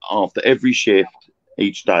hour after every shift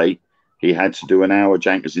each day. He had to do an hour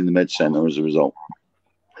jankers in the med centre as a result.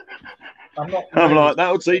 I'm like,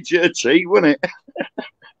 that'll teach you to cheat, wouldn't it?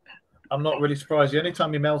 I'm not really surprised. The only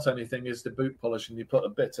time you melt anything is the boot polish, and you put a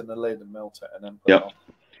bit in the lid and melt it, and then put it on.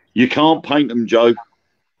 You can't paint them, Joe.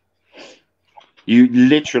 You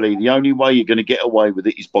literally, the only way you're going to get away with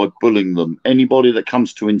it is by bullying them. Anybody that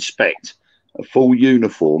comes to inspect a full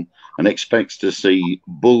uniform and expects to see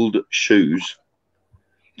bulled shoes,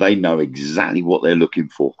 they know exactly what they're looking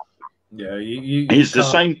for. Yeah, it's the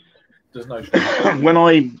same. There's no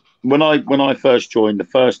when I first joined, the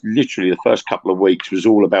first couple of weeks was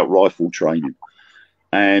all about rifle training,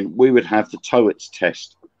 and we would have the TOEIC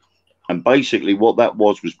test. And basically what that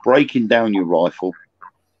was breaking down your rifle,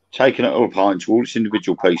 taking it all apart into all its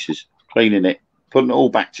individual pieces, cleaning it, putting it all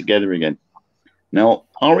back together again. Now,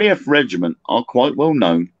 RAF Regiment are quite well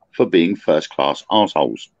known for being first-class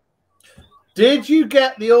arseholes. Did you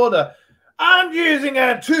get the order? I'm using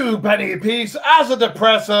a 2-penny piece as a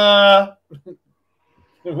depressor.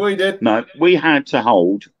 We did. No, we had to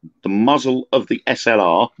hold the muzzle of the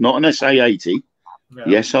SLR, not an SA-80. Yeah.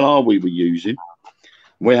 The SLR we were using.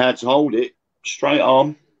 We had to hold it straight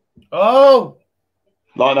on. Oh!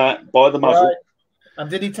 Like that, by the muzzle. Right.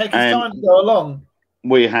 And did he take his time to go along?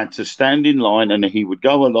 We had to stand in line, and he would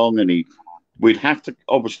go along, and we'd have to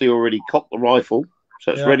obviously already cock the rifle,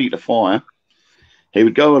 so it's ready to fire. He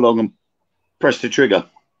would go along and press the trigger.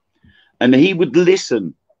 And he would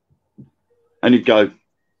listen. And he'd go,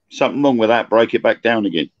 something wrong with that, break it back down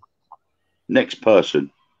again. Next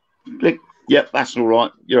person. Click. Yep, that's all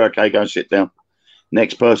right. You're okay, go and sit down.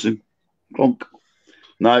 Next person, clonk.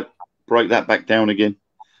 No, break that back down again.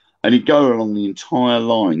 And he'd go along the entire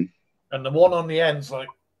line. And the one on the end's like...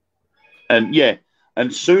 And yeah,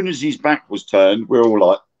 and as soon as his back was turned, we're all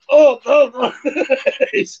like, oh.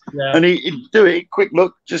 And he'd do it, quick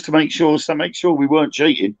look, just to make sure we weren't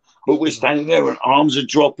cheating. But we're standing there and arms are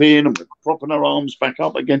dropping and we're propping our arms back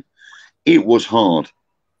up again. It was hard.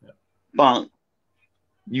 Yeah. But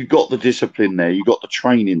you got the discipline there, you got the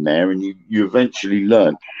training there, and you eventually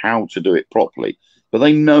learn how to do it properly. But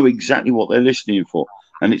they know exactly what they're listening for.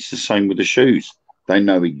 And it's the same with the shoes. They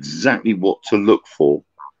know exactly what to look for.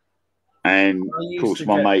 And, of course,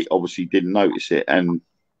 my mate obviously didn't notice it, and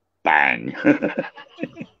bang.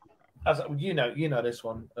 As you know this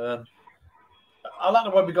one. I like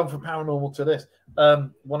the way we've gone from paranormal to this.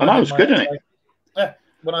 When I know, it's good, isn't it? Yeah.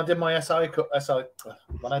 When I did my SI course,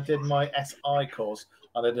 and I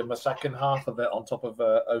did my second half of it on top of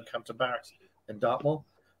Oakhampton Barracks in Dartmoor,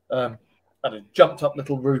 I had a jumped up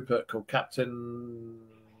little Rupert called Captain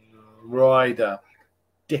Ryder,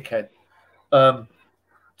 dickhead,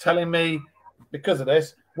 telling me, because of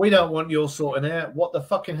this, we don't want your sort in here. What the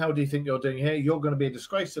fucking hell do you think you're doing here? You're going to be a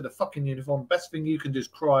disgrace to the fucking uniform. Best thing you can do is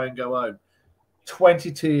cry and go home.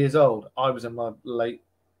 22 years old. I was in my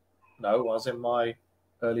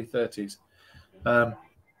early 30s.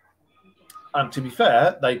 And to be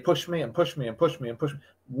fair, they pushed me and pushed me and pushed me and pushed me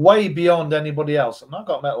way beyond anybody else. And I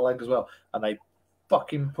got a metal leg as well. And they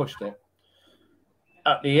fucking pushed it.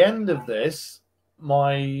 At the end of this,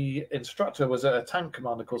 my instructor was a tank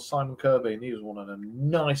commander called Simon Kirby. And he was one of the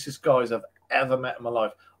nicest guys I've ever met in my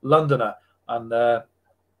life. Londoner. And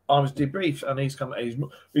I was debriefed, and he's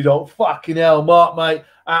like, fucking hell, Mark, mate,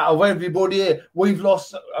 out of everybody here, we've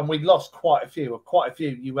lost quite a few.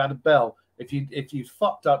 You had a bell. If you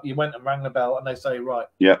fucked up, you went and rang the bell, and they say, right,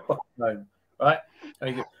 yeah, home, right? And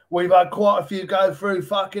you go, we've had quite a few go through,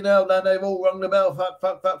 fucking hell, then they've all rung the bell, fuck,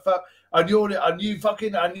 and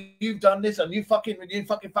you've done this, and you fucking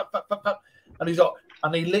fuck. And he's like,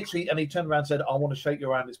 and he turned around and said, I want to shake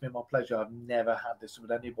your hand, it's been my pleasure, I've never had this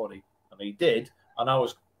with anybody. And he did, and I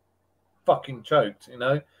was fucking choked, you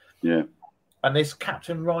know. Yeah. And this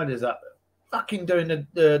Captain Ryder's up fucking doing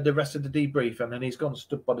the rest of the debrief, and then he's gone and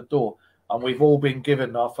stood by the door, and we've all been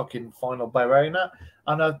given our fucking final beret,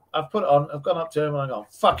 and I've put it on. I've gone up to him and I go,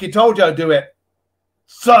 "Fucking told you I'd do it,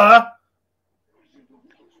 sir."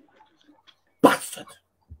 Bastard.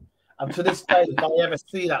 And to this day, if I ever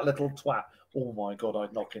see that little twat, oh my god,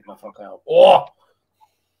 I'd knock him the fuck out. Oh,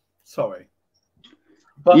 sorry.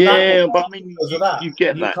 But yeah, but I mean, you get you that. You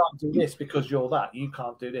can't do this because you're that. You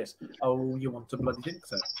can't do this. Oh, you want to bloody think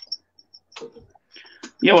so?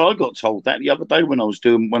 Yeah, well, I got told that the other day when I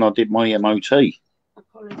did my MOT.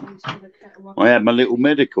 I had my little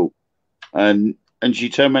medical, and she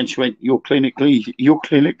turned around and she went, "You're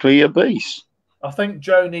clinically obese." I think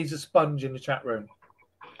Joe needs a sponge in the chat room.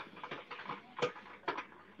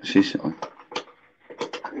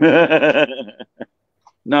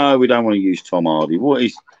 No, we don't want to use Tom Hardy. What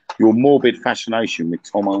is your morbid fascination with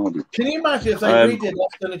Tom Hardy? Can you imagine if they redid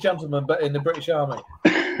Lost in a Gentleman, but in the British Army?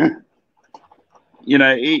 You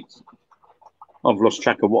know, I've lost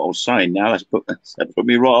track of what I was saying now. That put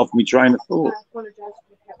me right off my train of thought.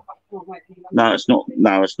 No, it's not.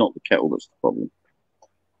 No, it's not the kettle that's the problem.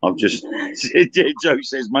 I've just Joe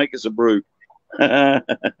says, "Make us a brew."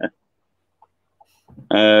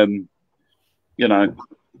 You know,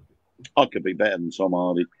 I could be better than Tom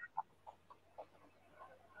Hardy.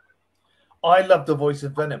 I love the voice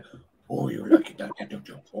of Venom. Oh, you like it, don't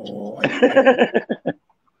you? Oh,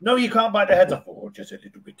 no, you can't bite the heads off. Oh, just a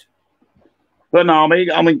little bit. But no,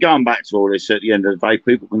 I mean, going back to all this, at the end of the day,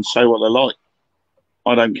 people can say what they like.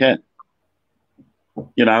 I don't care.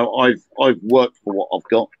 You know, I've worked for what I've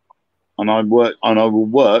got, and I will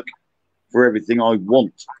work for everything I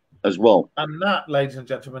want as well. And that, ladies and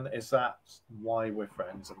gentlemen, that's why we're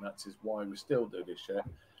friends, and that is why we still do this shit.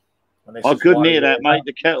 I couldn't hear that, mate.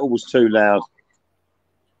 The kettle was too loud.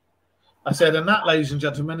 I said, and that, ladies and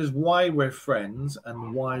gentlemen, is why we're friends,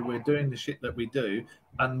 and why we're doing the shit that we do,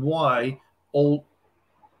 and why all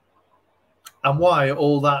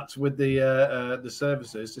that with the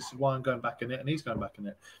services. This is why I'm going back in it, and he's going back in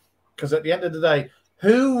it. Because at the end of the day,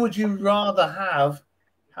 who would you rather have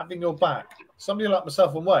having your back? Somebody like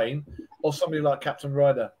myself and Wayne, or somebody like Captain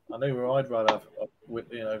Ryder? I know who I'd rather have,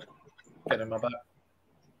 getting my back.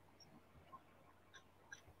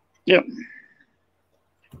 Yeah.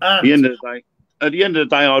 At the end of the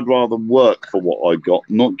day, I'd rather work for what I got,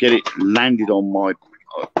 not get it landed on my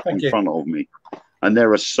in front of me. And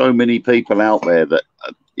there are so many people out there that,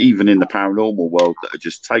 even in the paranormal world, that are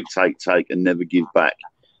just take, and never give back.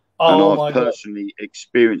 And I've personally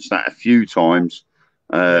experienced that a few times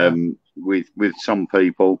with some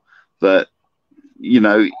people that, you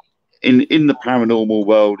know, in the paranormal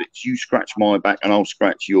world, it's you scratch my back and I'll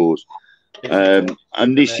scratch yours. And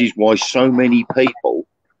this is why so many people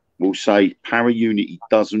will say para-unity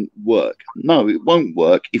doesn't work. No, it won't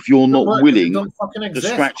work if you're not willing to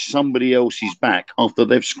scratch somebody else's back after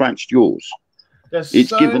they've scratched yours.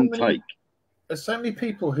 It's give and take. there's so many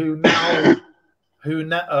people who now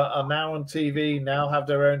are now on TV, now have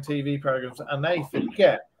their own TV programs, and they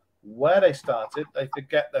forget where they started. They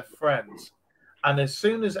forget their friends, and as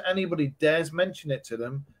soon as anybody dares mention it to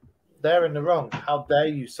them, they're in the wrong. How dare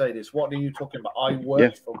you say this? What are you talking about? I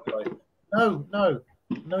worked for Play. No,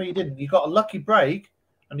 you didn't. You got a lucky break,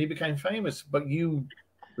 and you became famous, but you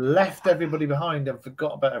left everybody behind and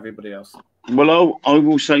forgot about everybody else. Well, I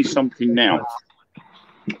will say something now.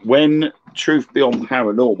 When Truth Beyond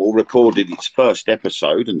Paranormal recorded its first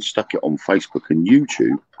episode and stuck it on Facebook and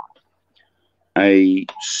YouTube, a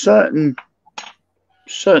certain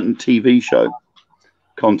TV show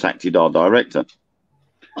contacted our director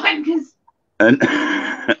and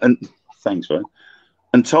thanks, man,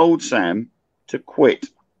 and told Sam to quit.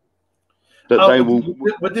 That they will.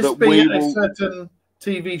 Would this be a certain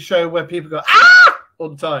TV show where people go all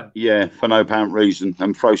the time? Yeah, for no apparent reason,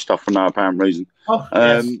 and throw stuff for no apparent reason. Oh,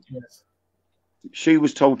 yes. She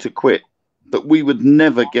was told to quit, but we would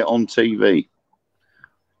never get on TV.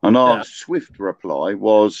 And our swift reply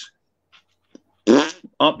was,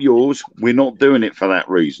 up yours, we're not doing it for that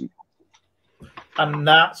reason. And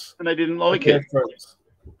they didn't like it.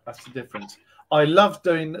 That's the difference. I loved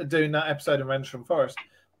doing that episode in Rendlesham Forest,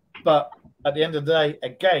 but at the end of the day,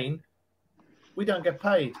 again, we don't get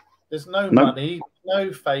paid. There's no money,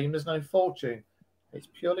 no fame, there's no fortune. It's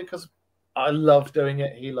purely because I love doing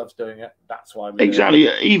it. He loves doing it. That's why we exactly.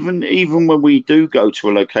 Even when we do go to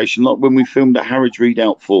a location, like when we filmed at Harrods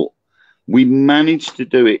Redoubt Fort, we managed to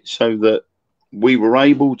do it so that we were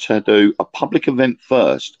able to do a public event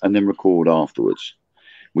first and then record afterwards.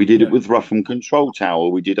 We did it with Ruffham Control Tower.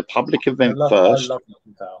 We did a public event first. I love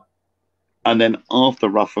Ruffham Tower. And then after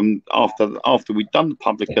Ruffham, after we'd done the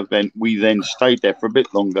public event, we then stayed there for a bit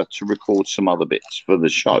longer to record some other bits for the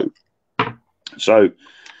show. So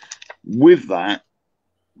with that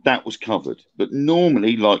was covered. But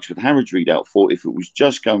normally, like with Harrods Redoubt Fort, if it was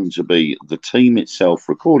just going to be the team itself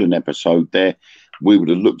recording an episode there, we would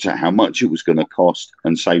have looked at how much it was going to cost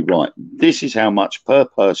and say, right, this is how much per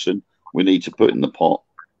person we need to put in the pot,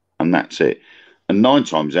 and that's it. And 9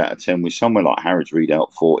 times out of 10, with somewhere like Harrods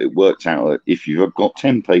Redoubt Fort, it worked out that if you've got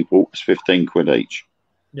 10 people, it's 15 quid each.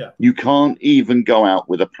 Yeah. You can't even go out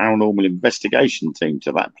with a paranormal investigation team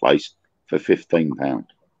to that place for £15.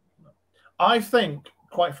 I think,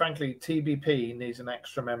 quite frankly, TBP needs an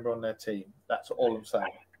extra member on their team. That's all I'm saying.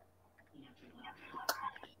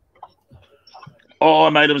 Oh, I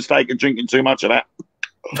made a mistake of drinking too much of that.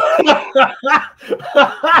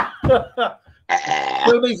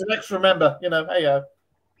 Who needs an extra member? You know, hey,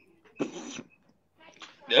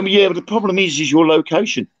 I mean, yeah, but the problem is your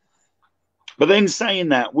location. But then saying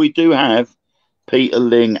that, we do have Peter,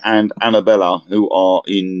 Ling, and Annabella who are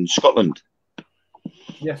in Scotland.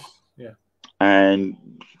 Yes, yeah. And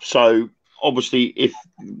so, obviously,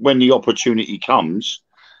 when the opportunity comes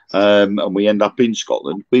and we end up in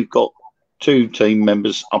Scotland, we've got 2 team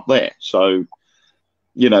members up there. So,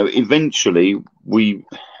 you know, eventually we,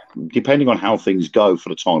 depending on how things go for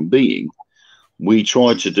the time being, we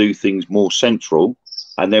try to do things more central,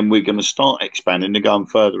 and then we're going to start expanding and going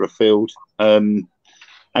further afield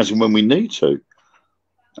as and when we need to.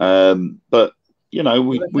 But, you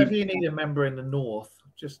know, if you need a member in the north,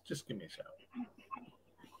 just give me a shout.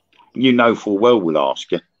 You know full well we'll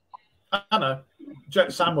ask you. I know.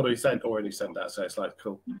 Sam already said that, so it's like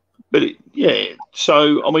cool. But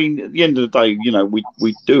so I mean, at the end of the day, you know, we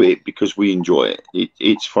do it because we enjoy it.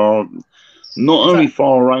 It's for not only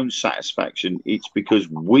for our own satisfaction, it's because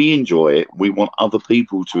we enjoy it. We want other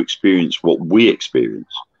people to experience what we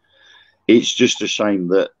experience. It's just a shame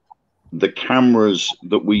that the cameras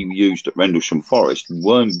that we used at Rendlesham Forest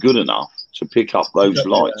weren't good enough to pick up those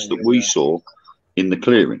lights that we saw in the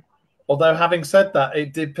clearing. Although, having said that,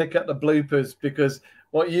 it did pick up the bloopers, because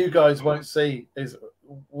what you guys won't see is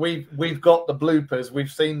we've got the bloopers,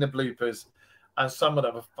 we've seen the bloopers, and some of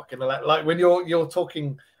them are fucking like when you're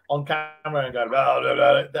talking on camera and going,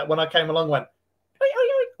 that when I came along, went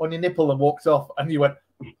on your nipple and walked off, and you went.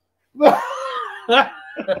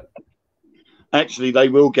 Actually, they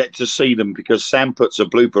will get to see them because Sam puts a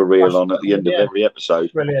blooper reel on at the end of every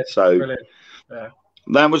episode. Brilliant. So brilliant. Yeah.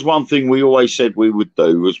 That was one thing we always said we would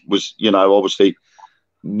do was, you know, obviously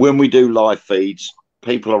when we do live feeds,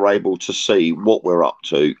 people are able to see what we're up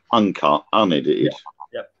to, uncut, unedited.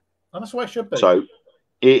 Yeah. And that's the way it should be. So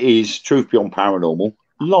it is Truth Beyond Paranormal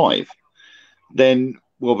live. Then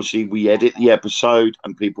obviously we edit the episode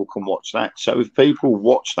and people can watch that. So if people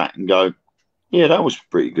watch that and go, yeah, that was a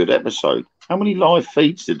pretty good episode. How many live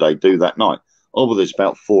feeds did they do that night? Oh, well, there's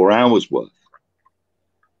about 4 hours worth.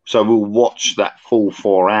 So we'll watch that full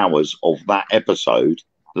 4 hours of that episode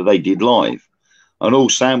that they did live. And all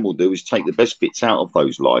Sam will do is take the best bits out of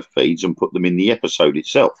those live feeds and put them in the episode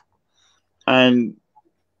itself. And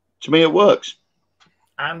to me, it works.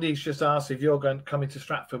 Andy's just asked if you're coming to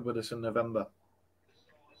Stratford with us in November.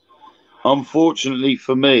 Unfortunately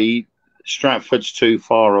for me, Stratford's too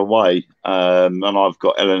far away, and I've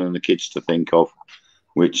got Ellen and the kids to think of,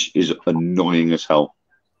 which is annoying as hell.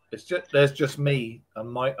 There's just me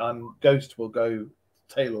and Ghost will go.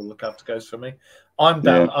 Taylor will look after Ghost for me. I'm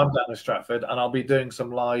down. Yeah. I'm down in Stratford, and I'll be doing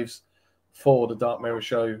some lives for the Dark Mirror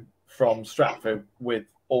show from Stratford with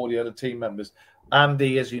all the other team members.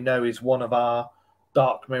 Andy, as you know, is one of our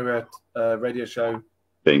Dark Mirror radio show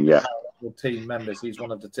team members. He's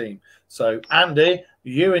one of the team. So, Andy,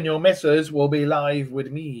 you and your missus will be live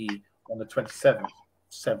with me on the 27th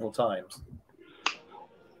several times,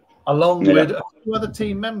 along with a few other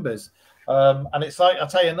team members. And it's like, I'll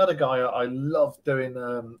tell you, another guy I love doing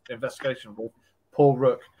investigation with, Paul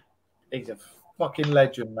Rook. He's a fucking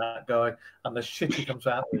legend, that guy. And the shit he comes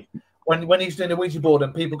out with. When he's doing a Ouija board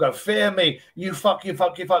and people go, fear me, you fuck, you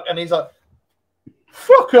fuck, you fuck. And he's like,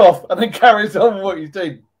 fuck off. And then carries on with what he's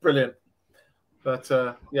doing. Brilliant. But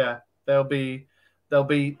yeah, there'll be,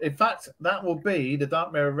 in fact, that will be the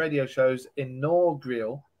Dark Mirror radio show's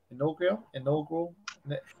inaugural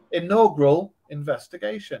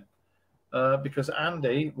investigation. Because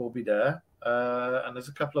Andy will be there, and there's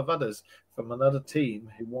a couple of others from another team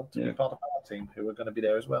who want to be part of our team who are going to be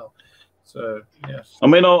there as well. So yes, I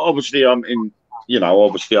mean, obviously, I'm in.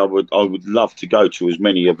 Obviously, I would love to go to as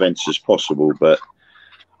many events as possible, but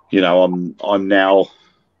I'm now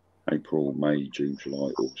April, May, June,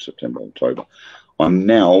 July, August, September, October. I'm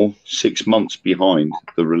now 6 months behind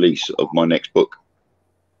the release of my next book.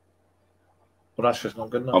 Well, that's just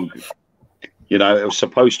not good enough. It was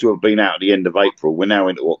supposed to have been out at the end of April. We're now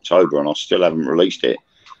into October, and I still haven't released it.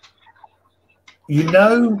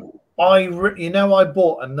 I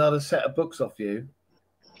bought another set of books off you,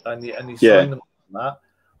 and you signed them on that.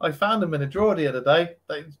 I found them in a drawer the other day.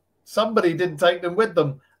 Somebody didn't take them with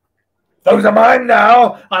them. Those are mine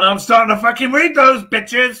now, and I'm starting to fucking read those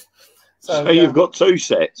bitches. So you've got 2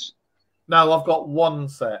 sets? No, I've got one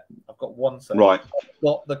set. Right. I've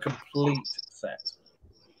got the complete set.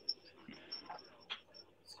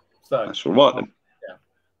 So that's all right then. Yeah.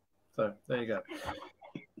 So there you go.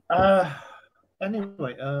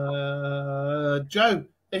 Anyway, Joe,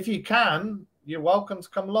 if you can, you're welcome to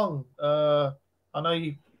come along. I know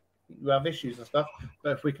you have issues and stuff,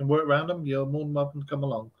 but if we can work around them, you're more than welcome to come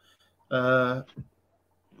along.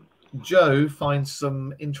 Joe finds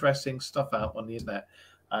some interesting stuff out on the internet,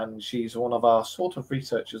 and she's one of our sort of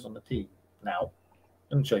researchers on the team now,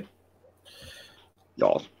 isn't she?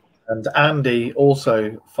 Yeah. And Andy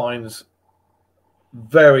also finds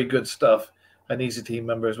very good stuff, and he's a team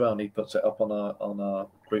member as well, and he puts it up on our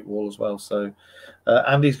Great Wall as well. So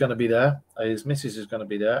Andy's going to be there. His missus is going to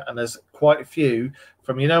be there, and there's quite a few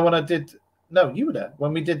from when I did. No, you were there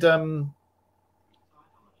when we did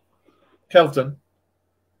Kelvin.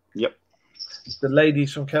 Yep. The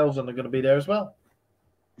ladies from Kelvin are going to be there as well.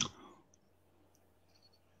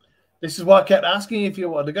 This is why I kept asking if you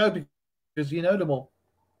wanted to go, because you know them all.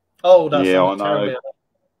 Oh, that's I know.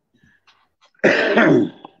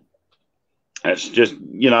 It's just,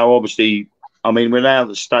 obviously, I mean, we're now at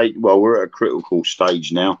the stage, we're at a critical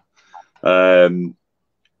stage now.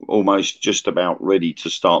 Almost just about ready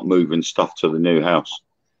to start moving stuff to the new house.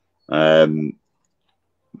 Been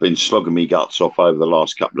slugging me guts off over the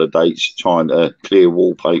last couple of days, trying to clear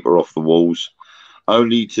wallpaper off the walls,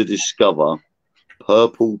 only to discover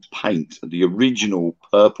purple paint, the original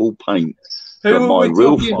purple paint. Who were we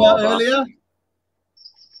talking about earlier?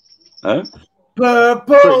 Huh?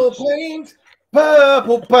 Purple paint.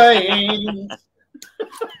 Purple paint.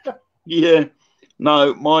 Yeah.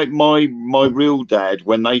 No, my real dad,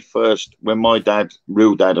 when my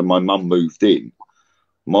real dad and my mum moved in,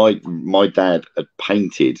 my dad had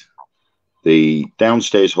painted the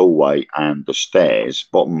downstairs hallway and the stairs,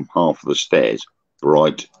 bottom half of the stairs,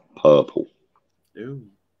 bright purple. Ooh.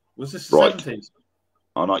 Was this the 70s?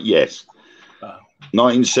 Yes.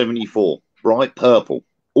 1974, bright purple,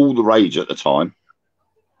 all the rage at the time.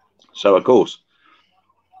 So, of course,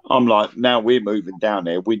 I'm like, now we're moving down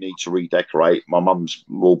there. We need to redecorate. My mum's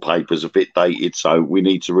wallpaper's a bit dated, so we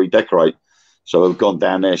need to redecorate. So I've gone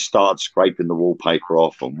down there, started scraping the wallpaper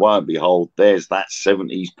off, and lo and behold, there's that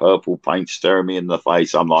 70s purple paint staring me in the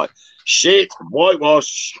face. I'm like, shit,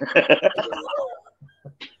 whitewash. I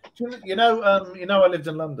lived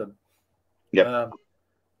in London. Yeah.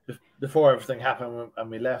 Before everything happened and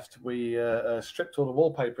we left, we stripped all the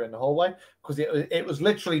wallpaper in the hallway because it was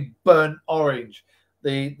literally burnt orange.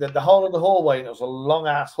 The whole of the hallway, and it was a long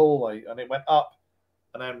ass hallway, and it went up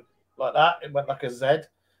and then like that, it went like a Z.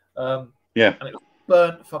 Yeah. And it was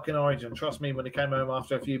burnt fucking orange. And trust me, when he came home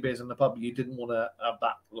after a few beers in the pub, you didn't want to have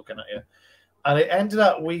that looking at you. And it ended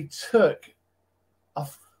up, we took, I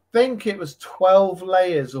think it was 12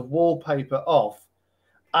 layers of wallpaper off.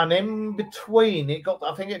 And in between,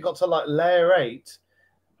 I think it got to like layer 8.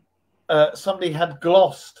 Somebody had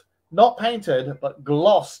glossed, not painted, but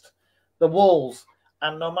glossed the walls.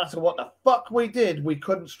 And no matter what the fuck we did, we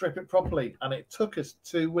couldn't strip it properly. And it took us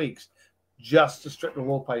 2 weeks just to strip the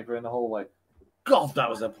wallpaper in the hallway. God, that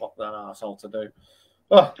was an arsehole to do.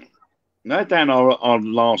 Oh. No, down our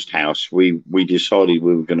last house, we decided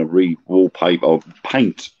we were going to re-wallpaper or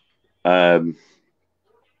paint. Like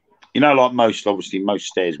most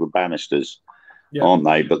stairs were banisters, aren't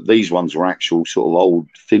they? But these ones were actual sort of old,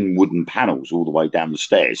 thin wooden panels all the way down the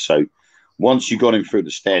stairs. So once you got in through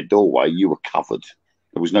the stair doorway, you were covered.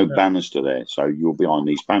 There was no banister there, so you were behind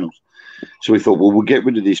these panels. So we thought, well, we'll get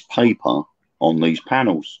rid of this paper on these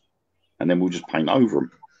panels, and then we'll just paint over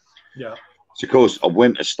them. Yeah. So, of course, I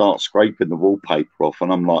went to start scraping the wallpaper off,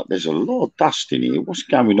 and I'm like, there's a lot of dust in here. What's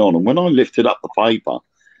going on? And when I lifted up the paper,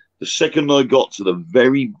 the second I got to the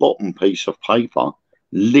very bottom piece of paper,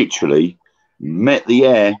 literally met the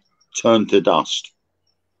air, turned to dust.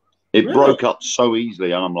 It broke up so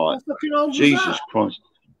easily, and I'm like, Jesus Christ,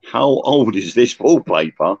 how old is this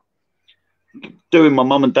wallpaper? Doing my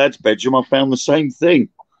mum and dad's bedroom, I found the same thing.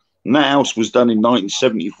 And that house was done in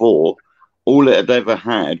 1974. All it had ever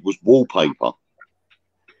had was wallpaper.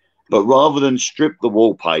 But rather than strip the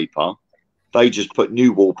wallpaper, they just put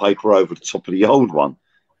new wallpaper over the top of the old one.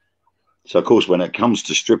 So, of course, when it comes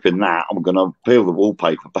to stripping that, I'm going to peel the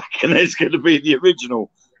wallpaper back, and there's going to be the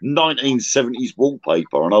original 1970s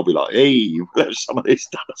wallpaper. And I'll be like, hey, we'll have some of this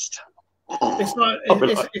dust. It's like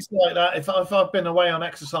that. If I've been away on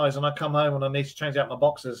exercise and I come home and I need to change out my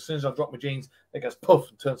boxers, as soon as I drop my jeans, it goes poof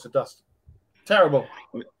and turns to dust. Terrible.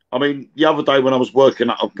 I mean, the other day when I was working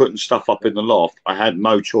up, putting stuff up in the loft, I had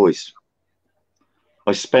no choice.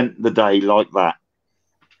 I spent the day like that.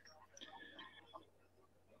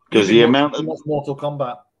 Because the amount of Mortal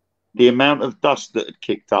Kombat, the amount of dust that had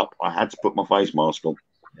kicked up, I had to put my face mask on.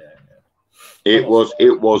 It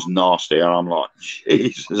was nasty, and I'm like,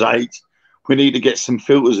 Jesus, H, we need to get some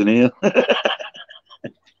filters in here.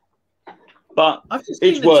 But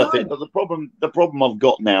it's worth it. But the problem I've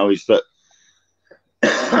got now is that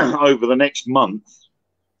over the next month,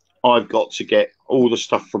 I've got to get all the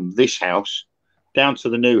stuff from this house down to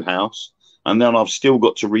the new house, and then I've still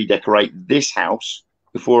got to redecorate this house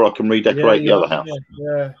before I can redecorate the other house.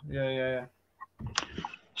 Yeah.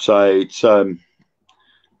 So it's got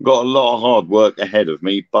a lot of hard work ahead of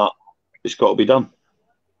me, but it's got to be done.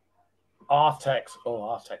 Artex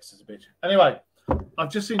is a bitch. Anyway, I've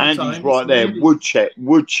just seen Andy's right there. Wood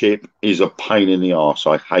chip is a pain in the arse.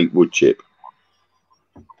 I hate wood chip.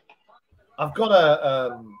 I've got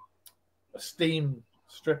a steam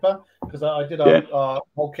stripper because I did our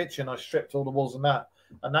whole kitchen. I stripped all the walls and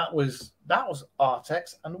that was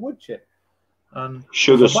Artex and wood chip and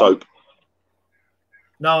sugar soap.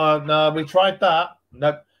 No, we tried that.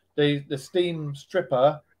 Nope. The steam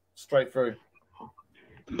stripper straight through.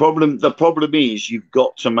 The problem is you've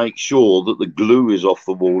got to make sure that the glue is off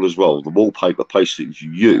the wall as well. The wallpaper paste that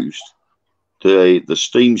you used, the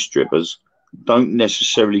steam strippers don't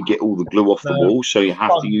necessarily get all the glue off the wall, so you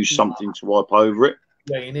have to use something to wipe over it.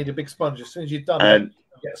 Yeah, you need a big sponge. As soon as you've done it, you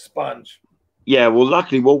get a sponge. Yeah, well,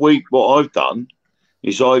 luckily what I've done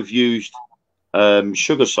is I've used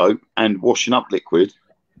sugar soap and washing up liquid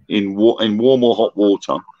in warm or hot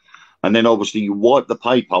water. And then obviously you wipe the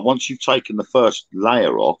paper. Once you've taken the first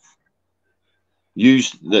layer off,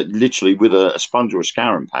 use literally with a sponge or a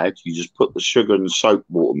scouring pad, you just put the sugar and soap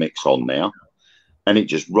water mix on there and it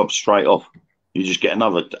just rubs straight off. You just get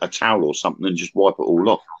a towel or something and just wipe it all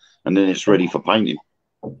off. And then it's ready for painting.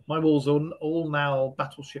 My walls are all now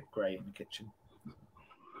battleship grey in the kitchen.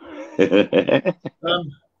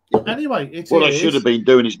 Anyway, what I should have been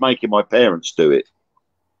doing is making my parents do it.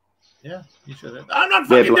 Yeah, you should have. I'm not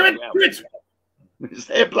fucking doing it. It's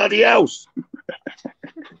their bloody house.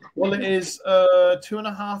 Well, it is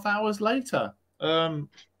 2.5 hours later. And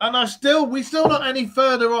we still not any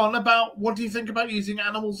further on about what do you think about using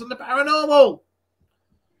animals in the paranormal?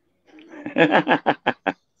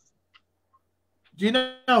 Do you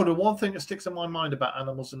know the one thing that sticks in my mind about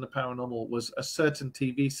animals in the paranormal was a certain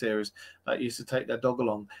TV series that used to take their dog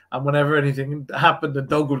along, and whenever anything happened, the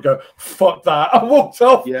dog would go, "Fuck that!" I walked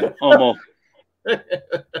off. Yeah, I'm off.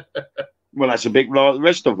 Well, that's a bit like the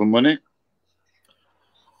rest of them, wasn't it?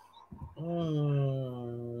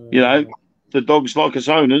 You know, the dog's like its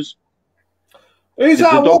owners. Who's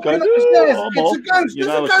that walking up the stairs? Oh, it's a ghost. You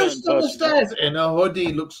There's a ghost on the stairs. In a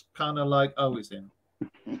hoodie, looks kind of like, oh, it's him.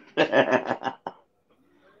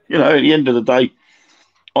 You know, at the end of the day,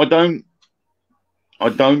 I don't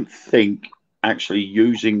think actually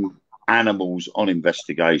using animals on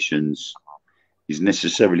investigations is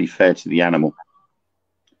necessarily fair to the animal,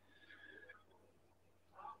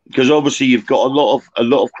 because obviously you've got a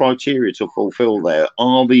lot of criteria to fulfill there.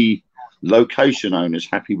 Are the location owners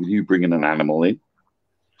happy with you bringing an animal in?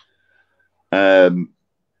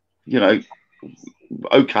 You know,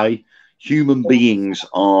 okay, human beings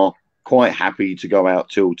are quite happy to go out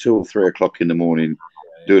till 3 o'clock in the morning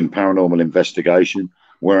doing paranormal investigation,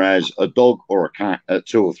 whereas a dog or a cat at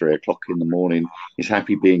 2 or 3 o'clock in the morning is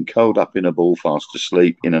happy being curled up in a ball fast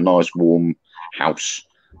asleep in a nice warm house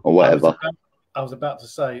or whatever. I was about to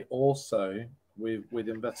say also with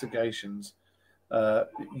investigations,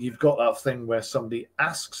 you've got that thing where somebody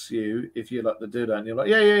asks you if you like to do that, and you're like,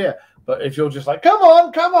 yeah. But if you're just like, come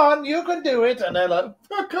on, you can do it, and they're like,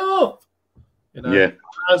 fuck off. You know, yeah.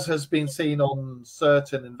 As has been seen on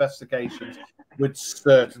certain investigations with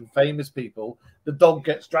certain famous people, the dog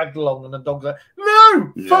gets dragged along, and the dog's like,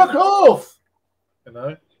 no, fuck off. You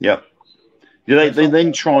know? Yeah. They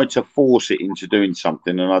then try to force it into doing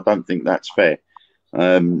something, and I don't think that's fair.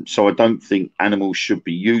 So I don't think animals should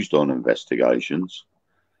be used on investigations.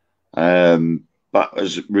 But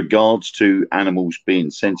as regards to animals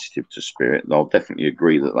being sensitive to spirit, I'll definitely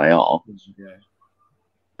agree that they are. Yeah.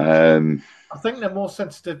 I think they're more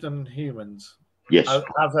sensitive than humans. Yes.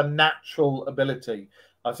 As a natural ability.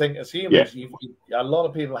 I think as humans, a lot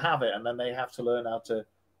of people have it, and then they have to learn how to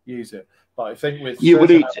use it. But I think with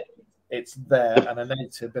it's there and an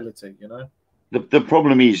innate ability, you know. The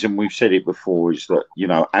problem is, and we've said it before, is that, you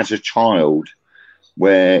know, as a child,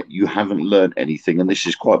 where you haven't learned anything, and this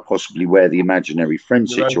is quite possibly where the imaginary friend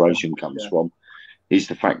situation comes from, is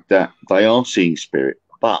the fact that they are seeing spirit.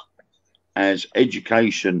 But as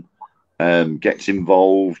education gets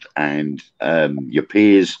involved and your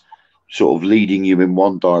peers sort of leading you in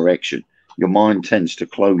one direction, your mind tends to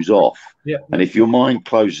close off. Yeah. And if your mind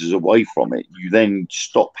closes away from it, you then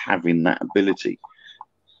stop having that ability.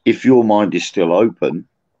 If your mind is still open,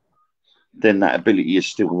 then that ability is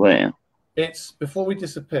still there. It's, before we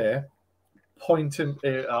disappear,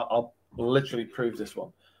 I'll literally prove this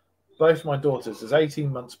one. Both my daughters, there's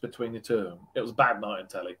 18 months between the two of them. It was a bad night in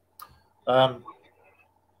telly.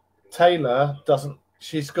 Taylor doesn't,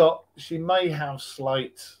 she may have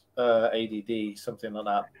slight ADD, something like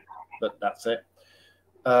that, but that's it.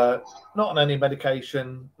 Not on any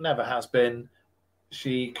medication, never has been.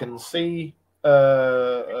 She can see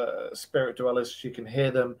spirit dwellers, she can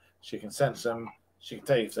hear them, she can sense them, she can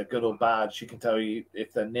tell you if they're good or bad, she can tell you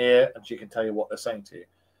if they're near, and she can tell you what they're saying to you.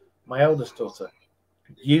 My eldest daughter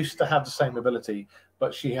used to have the same ability,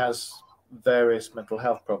 but she has various mental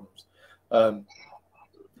health problems.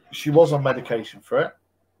 She was on medication for it.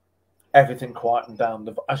 Everything quietened down.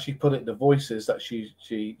 As she put it, the voices that she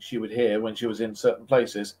would hear when she was in certain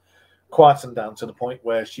places quietened down to the point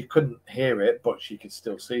where she couldn't hear it, but she could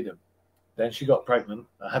still see them. Then she got pregnant.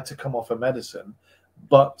 I had to come off her medicine,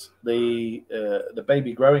 but the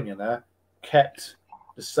baby growing in her kept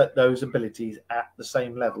those abilities at the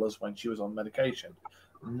same level as when she was on medication.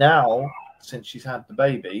 Now, since she's had the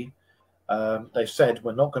baby, they've said,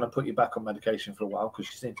 we're not going to put you back on medication for a while because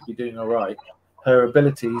she seems to be doing all right. Her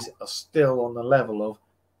abilities are still on the level of,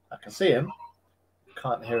 I can see him,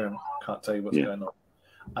 can't hear him, can't tell you what's going on.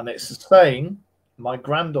 And it's the same, my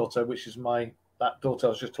granddaughter, which is that daughter I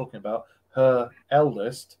was just talking about, her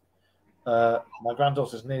eldest, my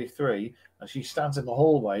granddaughter's nearly 3, and she stands in the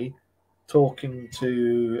hallway talking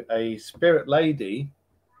to a spirit lady,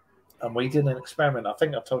 and we did an experiment. I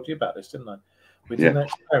think I told you about this, didn't I? We did an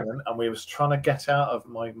experiment, and we was trying to get out of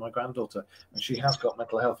my granddaughter, and she has got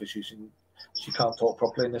mental health issues, and she can't talk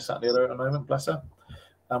properly and this, that, and the other at the moment, bless her.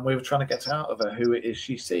 And we were trying to get out of her who it is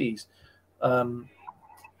she sees. And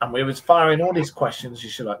we was firing all these questions.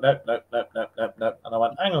 She's like, nope. And I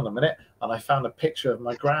went, hang on a minute. And I found a picture of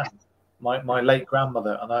my late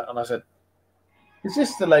grandmother. And I said, is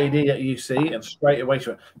this the lady that you see? And straight away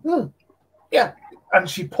she went, yeah. And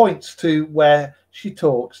she points to where she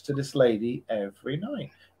talks to this lady every night.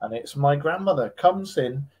 And it's my grandmother, comes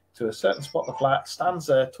in to a certain spot of the flat, stands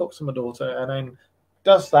there, talks to my daughter, and then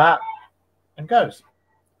does that and goes.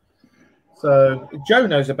 So Joe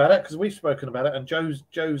knows about it because we've spoken about it, and Joe's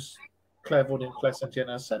clairvoyant, clairsentient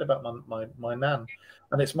has said about my nan,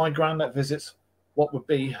 and it's my gran that visits what would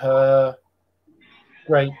be her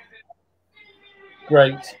great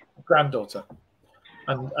granddaughter,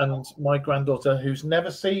 and my granddaughter, who's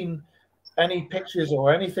never seen any pictures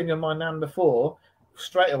or anything of my nan before,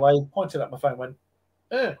 straight away pointed at my phone, went,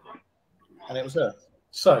 and it was her.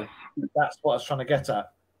 So that's what I was trying to get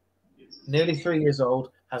at. Nearly 3 years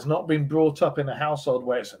old, has not been brought up in a household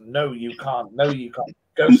where it's no, you can't,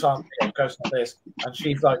 go something, go some this. And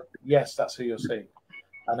she's like, yes, that's who you'll see.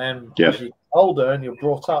 And then as you get older and you're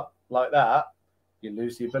brought up like that, you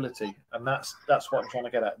lose the ability. And that's what I'm trying to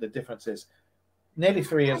get at. The difference is nearly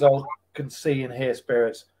 3 years old can see and hear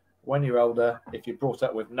spirits. When you're older, if you're brought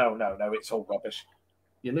up with no, it's all rubbish,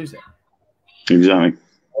 you lose it. Exactly.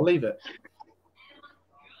 Or leave it.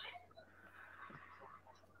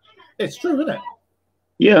 It's true, isn't it?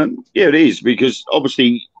 Yeah, it is, because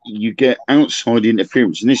obviously you get outside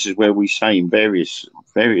interference, and this is where we say in various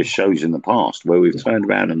shows in the past where we've turned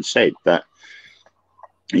around and said that,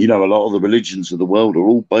 you know, a lot of the religions of the world are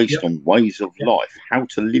all based on ways of life, how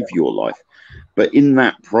to live your life. But in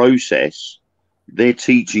that process, they're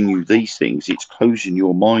teaching you these things. It's closing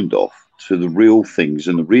your mind off to the real things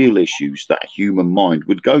and the real issues that a human mind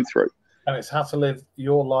would go through. And it's how to live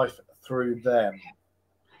your life through them.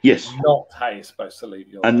 Yes. Not how you're supposed to live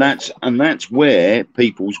your life. And that's where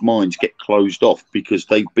people's minds get closed off, because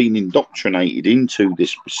they've been indoctrinated into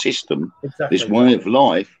this system, this way of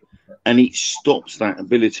life, and it stops that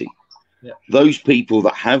ability. Yeah. Those people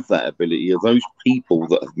that have that ability are those people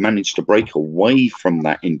that have managed to break away from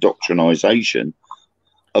that indoctrination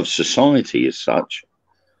of society as such.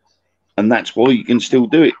 And that's why you can still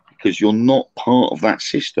do it, because you're not part of that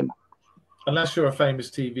system. Unless you're a famous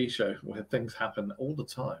TV show where things happen all the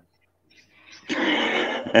time.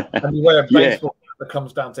 And you wear a baseball that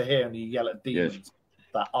comes down to here and you yell at demons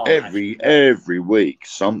that are every week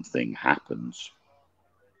something happens.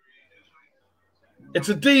 It's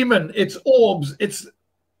a demon, it's orbs, it's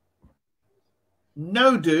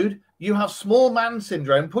no, dude, you have small man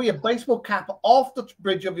syndrome. Pull your baseball cap off the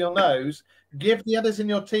bridge of your nose, give the others in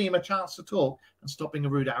your team a chance to talk, and stop being a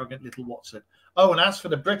rude, arrogant little Watson. Oh, and as for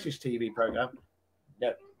the British TV program,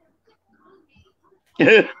 no.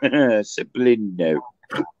 Simply no.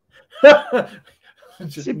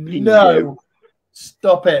 Simply no.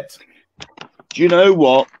 Stop it. Do you know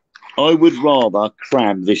what? I would rather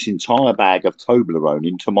cram this entire bag of Toblerone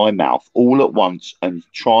into my mouth all at once and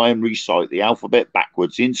try and recite the alphabet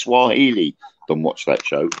backwards in Swahili than watch that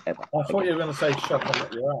show ever. I thought you were going to say shut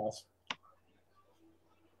up your ass.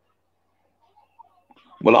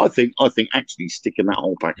 Well, I think actually sticking that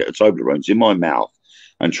whole packet of Toblerones in my mouth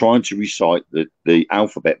and trying to recite the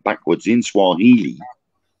alphabet backwards in Swahili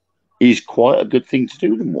is quite a good thing to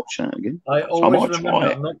do than watch that again. I always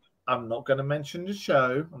remember, I'm not going to mention the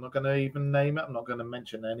show. I'm not going to even name it. I'm not going to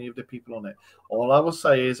mention any of the people on it. All I will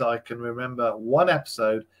say is I can remember one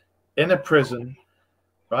episode in a prison,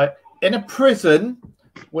 right? In a prison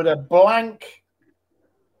with a blank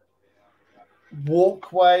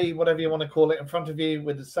walkway, whatever you want to call it, in front of you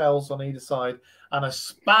with the cells on either side, and a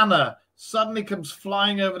spanner suddenly comes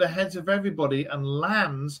flying over the heads of everybody and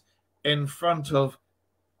lands in front of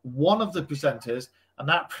one of the presenters, and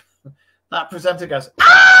that presenter goes,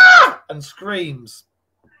 "Ah!" and screams.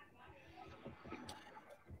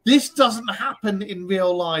 This doesn't happen in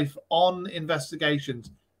real life on investigations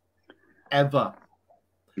ever.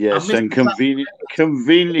 Yes, and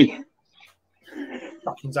conveniently.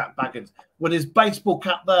 Fucking Zach Baggins with his baseball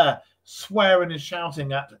cap there, swearing and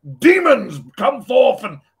shouting at demons, come forth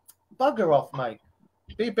and bugger off, mate.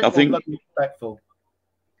 Be a bit more respectful.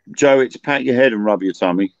 Joe, it's pat your head and rub your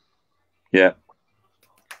tummy. Yeah.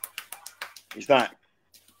 Is that?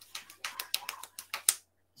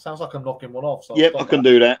 Sounds like I'm knocking one off. So yep, I can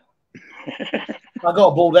do that. I got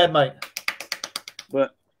a bald head, mate.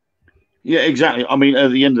 But yeah, exactly. I mean, at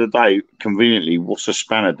the end of the day, conveniently, what's a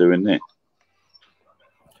spanner doing there?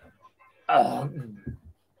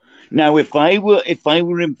 Now, if they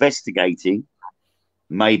were investigating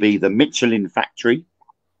maybe the Michelin factory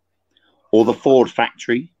or the Ford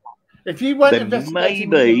factory, if you weren't investigating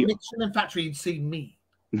the Michelin factory, you'd see me.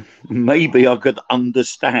 Maybe I could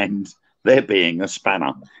understand there being a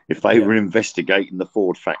spanner if they were investigating the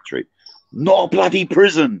Ford factory, not a bloody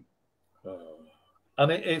prison.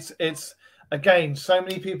 And it's again, so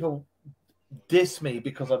many people diss me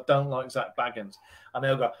because I don't like Zach Baggins, and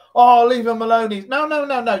they'll go, "Oh, leave him alone."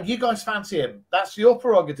 No. You guys fancy him. That's your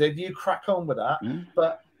prerogative. You crack on with that.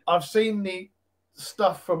 But I've seen the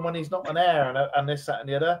stuff from when he's not on air and this, that, and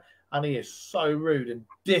the other, and he is so rude and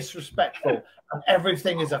disrespectful, and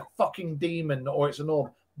everything is a fucking demon or it's an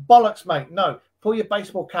orb. Bollocks, mate. No, pull your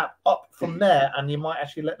baseball cap up from there, and you might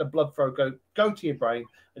actually let the blood flow go to your brain,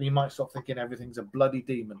 and you might stop thinking everything's a bloody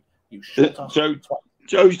demon. You shut up.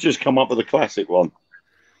 Joe's just come up with a classic one.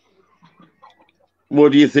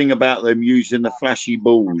 What do you think about them using the flashy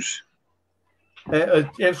balls?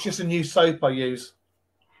 It's just a new soap I use.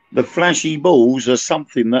 The flashy balls are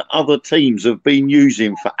something that other teams have been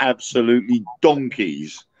using for absolutely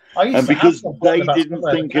donkeys. And because they didn't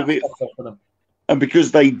think of it, and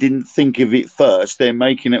because they didn't think of it first, they're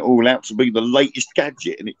making it all out to be the latest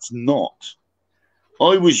gadget, and it's not.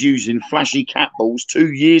 I was using flashy cat balls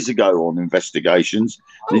 2 years ago on investigations.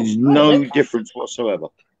 There's no difference whatsoever.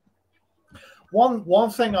 One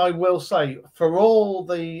thing I will say, for all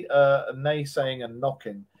the naysaying and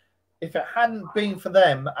knocking, if it hadn't been for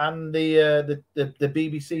them and the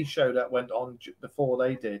BBC show that went on before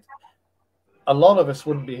they did, a lot of us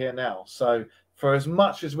wouldn't be here now. So for as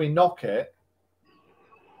much as we knock it,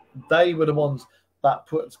 they were the ones that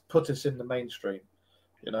put us in the mainstream.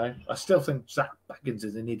 You know, I still think Zach Baggins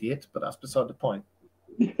is an idiot, but that's beside the point.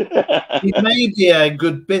 He may be a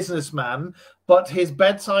good businessman, but his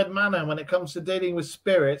bedside manner when it comes to dealing with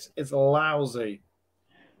spirits is lousy.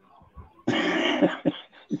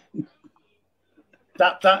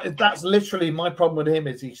 That's literally my problem with him.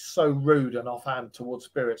 Is he's so rude and offhand towards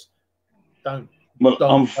spirits.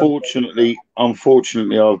 Unfortunately,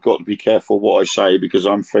 I've got to be careful what I say because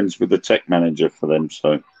I'm friends with the tech manager for them.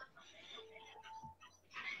 So,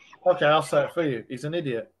 okay, I'll say it for you. He's an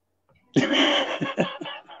idiot.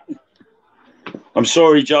 I'm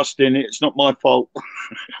sorry, Justin. It's not my fault.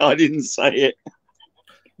 I didn't say it.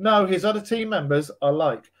 No, his other team members I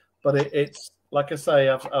like, but it's like I say,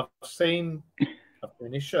 I've seen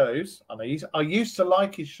his shows, and I used to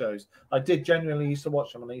like his shows. I did genuinely used to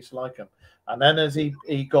watch them, and I used to like them. And then as he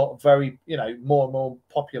got very, more and more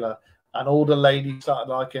popular, and all the ladies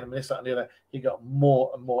started liking him, this, that, and the other, he got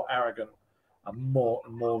more and more arrogant and more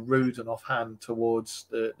rude and offhand towards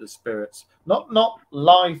the spirits. Not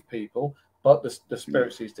live people, but the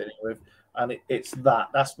spirits he's dealing with. And it's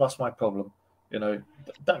that's my problem.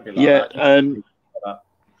 Don't be like that.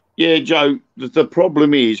 Yeah, Joe, the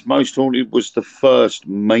problem is Most Haunted was the first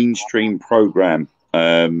mainstream program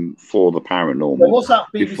for the paranormal. There was that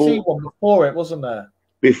BBC one before it, wasn't there?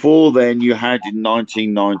 Before then, you had in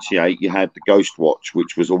 1998, you had the Ghost Watch,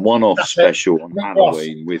 which was a one-off special on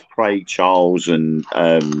Halloween with Craig Charles and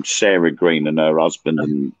Sarah Green and her husband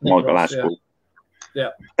and Michael Aspel.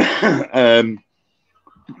 Yeah.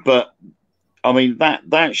 But I mean,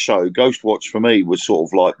 that show, Ghost Watch, for me was sort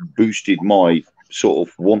of like boosted my sort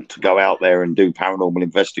of want to go out there and do paranormal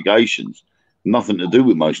investigations. Nothing to do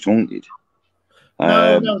with Most Haunted.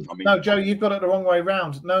 No, Joe, you've got it the wrong way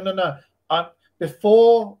round. No.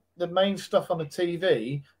 Before the main stuff on the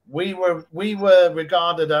TV, we were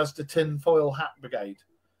regarded as the tinfoil hat brigade.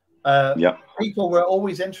 People were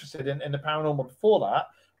always interested in the paranormal before that,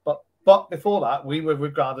 but before that, we were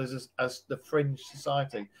regarded as the fringe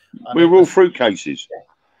society. And we were all fruitcases.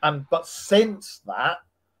 But since that,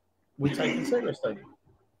 we take it seriously.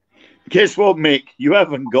 Guess what, Mick? You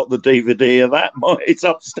haven't got the DVD of that. It's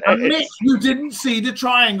upstairs. And Mick, you didn't see the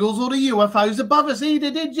triangles or the UFOs above us either,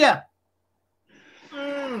 did you?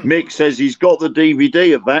 Mick says he's got the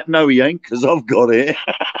DVD of that. No, he ain't, because I've got it.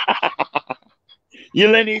 You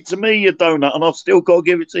lent it to me, you donut, and I've still got to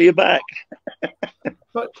give it to you back.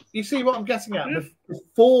 But you see what I'm getting at?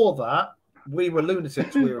 Before that, we were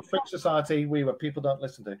lunatics. We were a freak society. We were people don't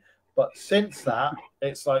listen to. But since that,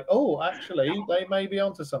 it's like, oh, actually, they may be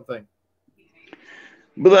onto something.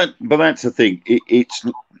 But that's the thing.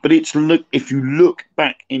 If you look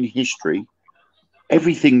back in history,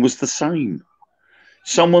 everything was the same.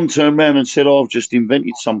 Someone turned around and said, "Oh, I've just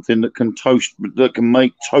invented something that can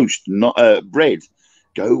make toast, not bread,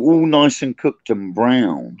 go all nice and cooked and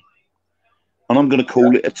brown, and I'm going to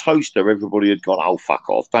call it a toaster." Everybody had gone, "Oh, fuck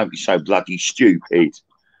off! Don't be so bloody stupid.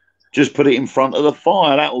 Just put it in front of the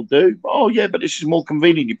fire. That'll do." "Oh, yeah, but this is more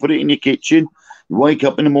convenient. You put it in your kitchen. You wake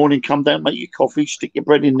up in the morning, come down, make your coffee, stick your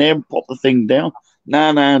bread in there, and pop the thing down."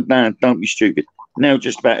 No, don't be stupid. Now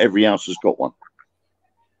just about every house has got one.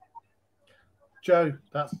 Joe,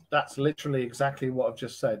 that's literally exactly what I've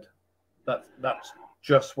just said. That's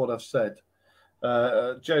just what I've said.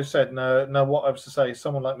 Joe said, no, what I was to say,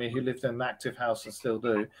 someone like me who lived in an active house and still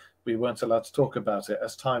do, we weren't allowed to talk about it.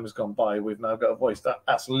 As time has gone by, we've now got a voice.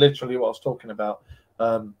 That's literally what I was talking about.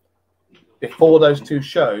 Before those two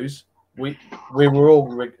shows, we were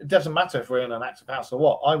all, it doesn't matter if we're in an active house or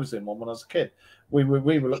what. I was in one when I was a kid. We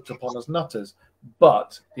were looked upon as nutters.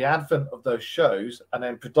 But the advent of those shows, and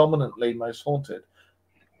then predominantly Most Haunted,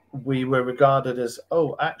 we were regarded as,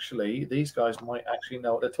 oh, actually, these guys might actually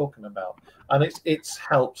know what they're talking about. And it's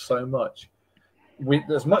helped so much.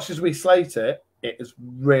 As much as we slate it, it has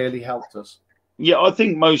really helped us. Yeah, I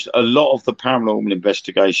think a lot of the paranormal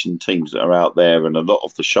investigation teams that are out there and a lot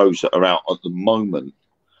of the shows that are out at the moment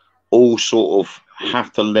all sort of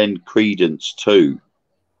have to lend credence to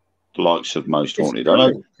the likes of Most Haunted.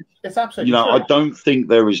 It's absolutely true. I don't think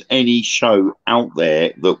there is any show out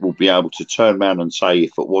there that will be able to turn around and say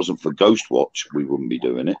if it wasn't for Ghostwatch, we wouldn't be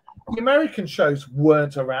doing it. The American shows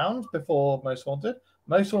weren't around before Most Haunted.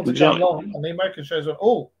 Most Haunted came along, and the American shows went,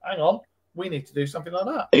 "Oh, hang on. We need to do something like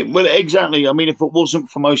that." Well, exactly. I mean, if it wasn't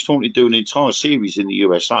for Most Haunted doing an entire series in the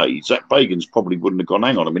USA, Zach Bagans probably wouldn't have gone,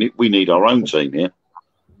 hang on a minute, we need our own team here.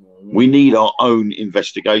 We need our own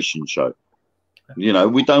investigation show. You know,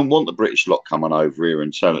 we don't want the British lot coming over here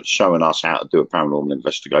and showing us how to do a paranormal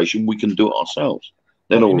investigation. We can do it ourselves.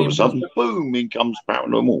 Then all of a sudden, boom, in comes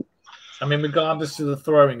paranormal. I mean, regardless of the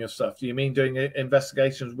throwing of stuff, do you mean doing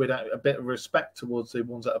investigations with a bit of respect towards the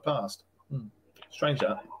ones that are past? Strange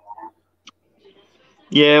that.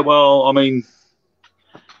 Yeah, well, I mean,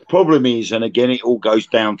 the problem is, and again, it all goes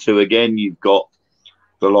down to, again, you've got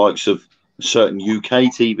the likes of a certain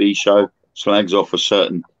UK TV show slags off a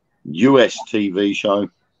certain US TV show,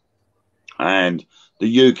 and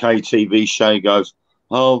the UK TV show goes,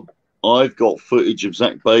 oh, I've got footage of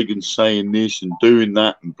Zach Bagans saying this and doing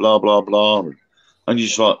that and blah, blah, blah. And you're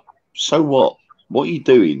just like, so what? What are you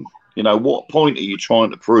doing? You know, what point are you trying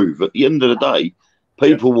to prove? At the end of the day,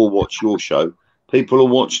 people will watch your show. People will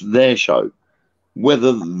watch their show.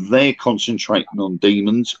 Whether they're concentrating on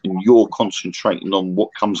demons and you're concentrating on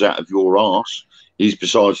what comes out of your arse is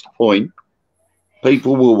besides the point.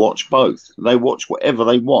 People will watch both. They watch whatever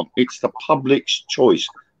they want. It's the public's choice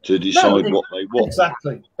to decide what they want.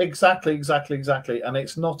 Exactly. And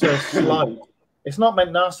it's not a slight. It's not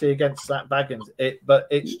meant nasty against Zach Bagans. But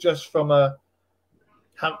it's just from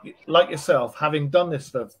like yourself, having done this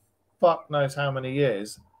for fuck knows how many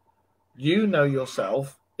years, you know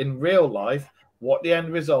yourself in real life what the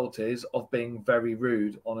end result is of being very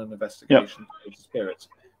rude on an investigation of spirits.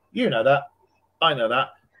 You know that. I know that.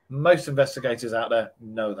 Most investigators out there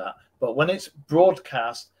know that. But when it's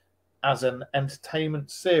broadcast as an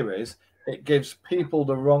entertainment series, it gives people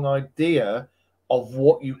the wrong idea of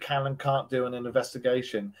what you can and can't do in an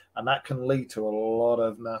investigation, and that can lead to a lot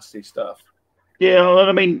of nasty stuff. Yeah,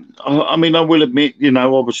 I mean, I will admit, you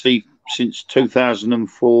know, obviously since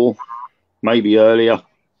 2004, maybe earlier,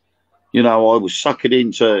 you know, I was suckered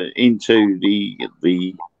into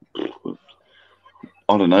the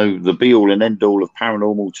I don't know, the be all and end all of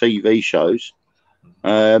paranormal TV shows,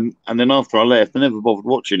 and then after I left, I never bothered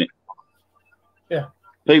watching it. Yeah.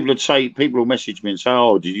 People will message me and say,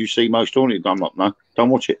 oh, did you see Most Haunted? I'm like, no, don't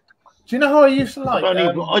watch it. Do you know how I used to like?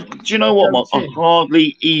 Do you know what, Mark? I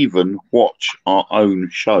hardly even watch our own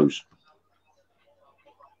shows.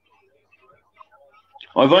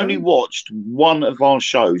 I've only watched one of our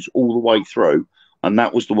shows all the way through, and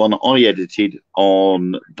that was the one I edited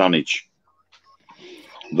on Dunwich.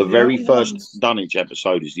 The very first Dunwich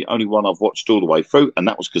episode is the only one I've watched all the way through, and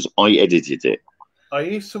that was because I edited it. I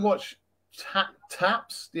used to watch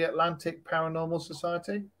TAPS, the Atlantic Paranormal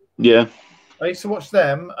Society. Yeah. I used to watch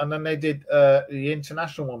them, and then they did the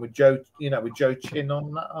international one with Joe Chin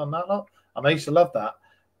on that lot, and I used to love that.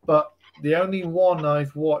 But the only one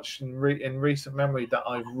I've watched in recent memory that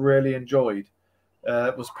I've really enjoyed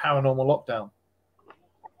was Paranormal Lockdown.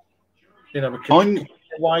 You know, with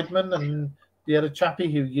Weidman and the other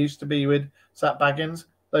chappie who used to be with Zach Bagans.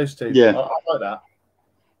 Those two. Yeah, I like that.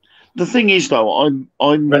 The thing is, though,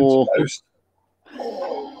 I'm more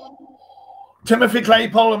Timothy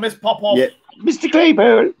Claypole and Miss Popoff. Yeah, Mr.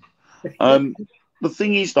 Claypole. The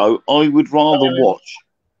thing is, though, I would rather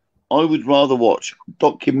watch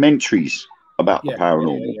documentaries about the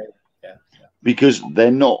paranormal because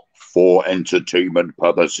they're not for entertainment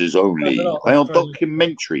purposes only. They are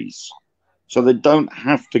documentaries, so they don't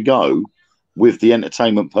have to go with the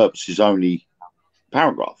entertainment purposes only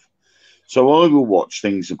paragraph. So I will watch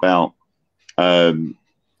things about the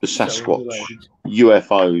Sasquatch,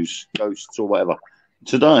 UFOs, ghosts, or whatever.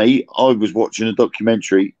 Today, I was watching a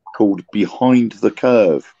documentary called Behind the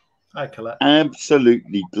Curve. Hi, Colette.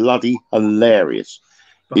 Absolutely bloody hilarious.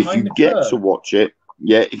 If you get to watch it,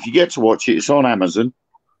 it's on Amazon.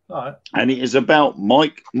 All right. And it is about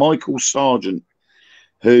Michael Sargent,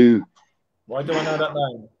 who... Why do I know that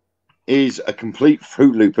name? Is a complete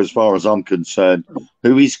Fruit Loop as far as I'm concerned,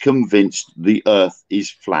 who is convinced the Earth is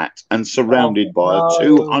flat and surrounded by a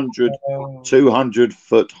 200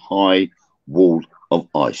 foot high wall of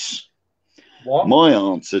ice. What? My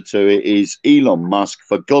answer to it is Elon Musk,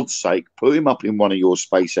 for God's sake, put him up in one of your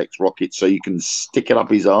SpaceX rockets so you can stick it up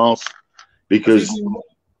his arse. Because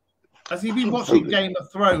has he been watching Game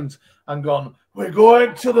of Thrones and gone, we're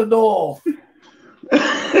going to the north?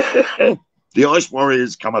 The Ice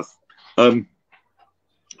Warriors cometh.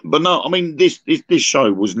 But no, I mean this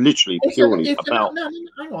show was literally purely about.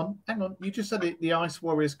 No, hang on. You just said the Ice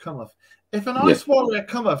Warriors cometh. If an Ice Warrior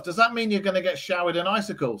cometh, does that mean you're going to get showered in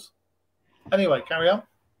icicles? Anyway, carry on.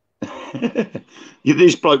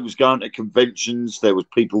 This bloke was going to conventions. There was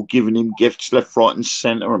people giving him gifts left, right, and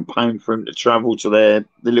centre, and paying for him to travel to the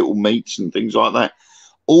little meets and things like that.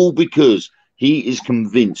 All because he is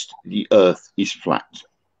convinced the Earth is flat.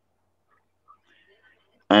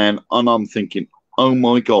 And I'm thinking, oh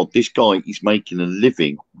my God, this guy is making a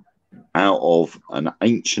living out of an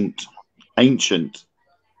ancient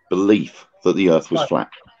belief that the Earth was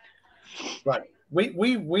flat. Right.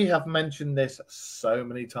 We have mentioned this so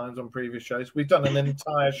many times on previous shows. We've done an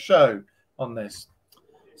entire show on this.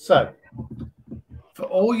 So, for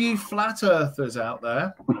all you flat earthers out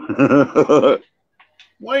there,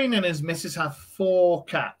 Wayne and his missus have 4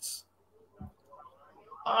 cats.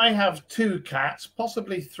 I have 2 cats,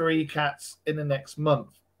 possibly 3 cats in the next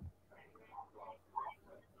month.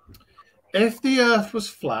 If the Earth was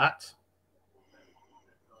flat,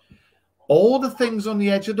 all the things on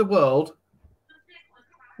the edge of the world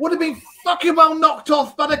would have been fucking well knocked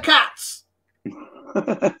off by the cats.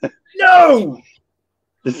 No!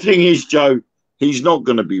 The thing is, Joe, he's not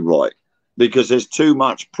going to be right because there's too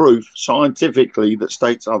much proof scientifically that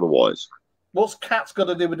states otherwise. What's cats got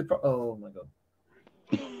to do with the... Oh, my God.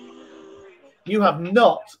 You have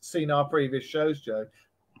not seen our previous shows, Joe.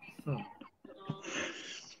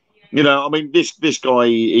 You know, I mean, this guy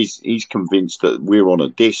he's convinced that we're on a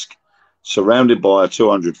disc surrounded by a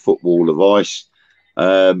 200-foot wall of ice.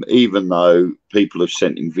 Even though people have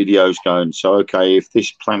sent him videos going, so okay, if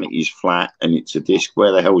this planet is flat and it's a disc,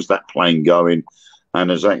 where the hell is that plane going? And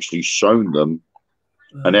has actually shown them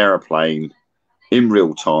an aeroplane in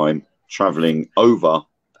real time traveling over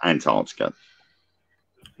Antarctica.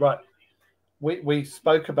 Right. We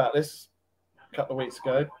spoke about this a couple of weeks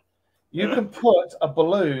ago. You can put a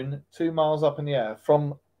balloon 2 miles up in the air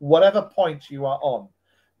from whatever point you are on.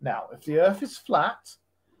 Now, if the Earth is flat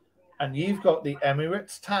and you've got the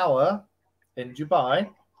Emirates Tower in Dubai,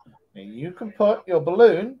 you can put your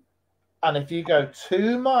balloon, and if you go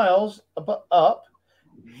 2 miles up,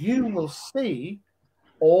 you will see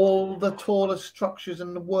all the tallest structures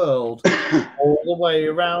in the world all the way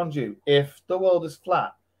around you. If the world is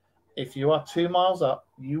flat, if you are 2 miles up,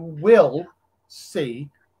 you will see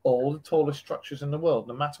all the tallest structures in the world.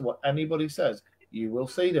 No matter what anybody says, you will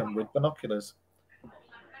see them with binoculars.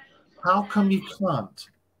 How come you can't?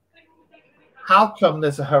 How come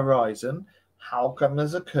there's a horizon? How come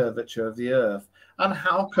there's a curvature of the Earth? And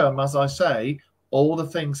how come, as I say, all the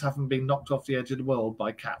things haven't been knocked off the edge of the world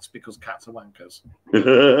by cats because cats are wankers?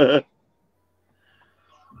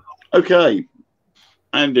 Okay,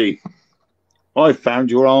 Andy, I found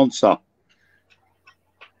your answer.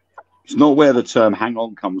 It's not where the term hang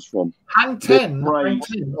on comes from. Hang 10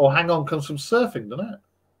 or hang on comes from surfing, doesn't it?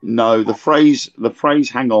 No, the phrase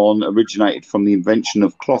hang on originated from the invention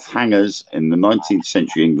of cloth hangers in the 19th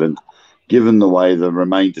century England. Given the way they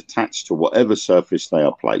remained attached to whatever surface they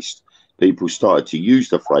are placed, people started to use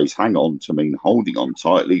the phrase hang on to mean holding on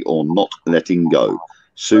tightly or not letting go.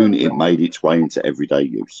 Soon it made its way into everyday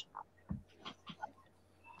use.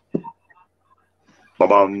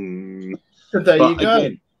 Ba-bum. So there you go.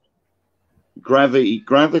 Again,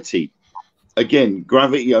 gravity. Again,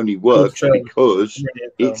 gravity only works because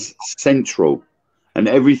it's central and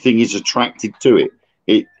everything is attracted to it.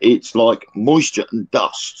 It's like moisture and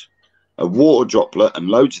dust. A water droplet and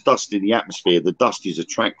loads of dust in the atmosphere. The dust is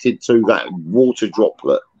attracted to that water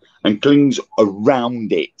droplet and clings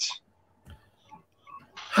around it.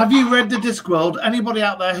 Have you read the Discworld? Anybody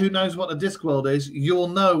out there who knows what the Discworld is, you'll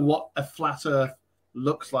know what a flat Earth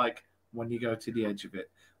looks like when you go to the edge of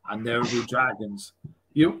it. And there will be dragons.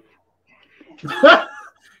 You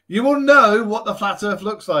will know what the flat Earth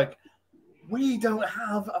looks like. We don't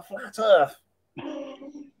have a flat Earth.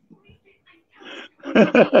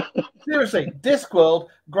 Seriously, Discworld,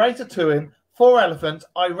 Greater Tuin, 4 elephants.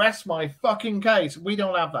 I rest my fucking case. We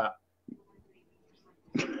don't have that.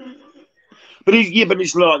 But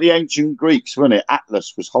it's like the ancient Greeks, wasn't it?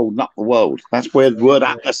 Atlas was holding up the world. That's where the word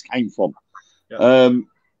Atlas came from. Yeah.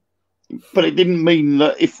 But it didn't mean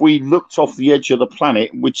that if we looked off the edge of the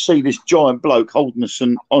planet, we'd see this giant bloke holding us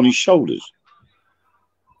on his shoulders.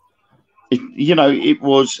 It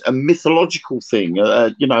was a mythological thing,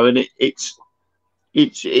 and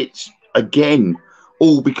it's again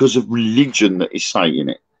all because of religion that is saying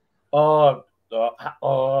it. But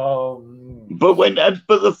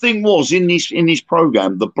the thing was, in this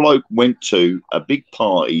program, the bloke went to a big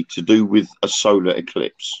party to do with a solar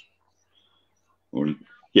eclipse.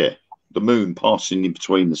 Yeah, the moon passing in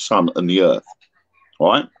between the sun and the earth.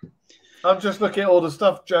 Right? I'm just looking at all the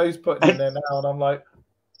stuff Joe's putting in there now, and I'm like...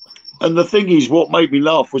 And the thing is, what made me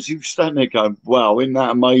laugh was he was standing there going, wow, isn't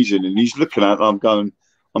that amazing? And he's looking at it,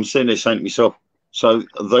 I'm sitting there saying to myself, so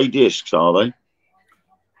are they discs, are they?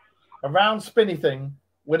 A round spinny thing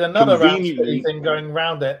with another round spinny thing going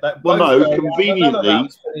round it. Conveniently...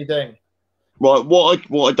 thing. Right,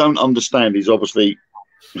 what I don't understand is obviously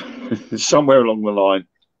somewhere along the line,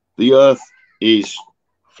 the earth is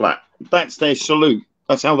flat. That's their salute.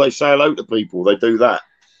 That's how they say hello to people. They do that.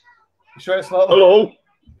 You sure it's not? Hello.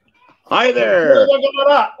 Hi there.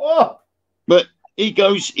 Oh. But he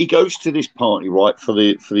goes to this party, right, for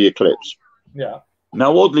the eclipse. Yeah.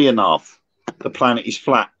 Now, oddly enough, the planet is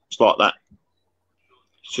flat. It's like that.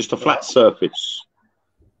 It's just a flat surface.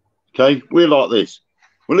 Okay? We're like this.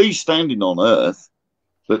 Well, he's standing on Earth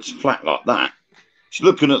that's flat like that. He's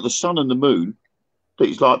looking at the sun and the moon that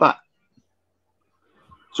is like that.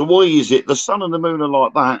 So why is it the sun and the moon are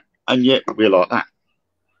like that, and yet we're like that?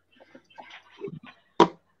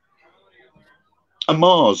 And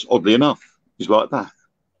Mars, oddly enough, is like that.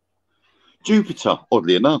 Jupiter,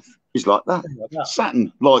 oddly enough, is like that.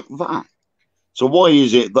 Saturn, like that. So why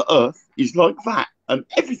is it the Earth is like that, and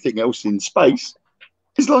everything else in space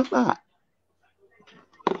is like that?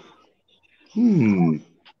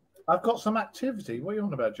 I've got some activity. What are you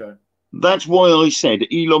on about, Joe? That's why I said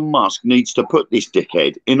Elon Musk needs to put this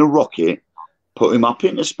dickhead in a rocket, put him up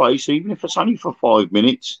into space, even if it's only for 5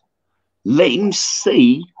 minutes. Let him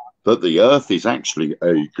see that the Earth is actually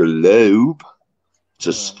a globe, it's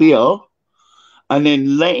a sphere, and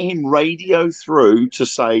then let him radio through to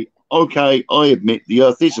say, okay, I admit the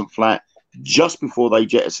Earth isn't flat, just before they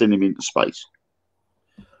jettison him into space.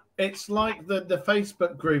 It's like the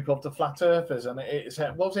Facebook group of the flat earthers, and it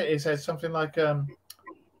said, what was it? It said something like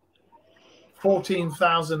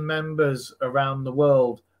 14,000 members around the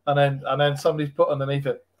world, and then somebody's put underneath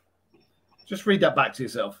it. Just read that back to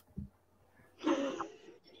yourself.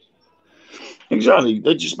 Exactly.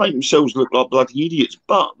 They just make themselves look like bloody idiots.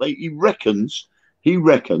 But he reckons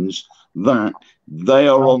that they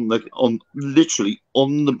are literally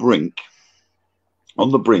on the brink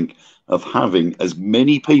of having as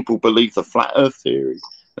many people believe the flat Earth theory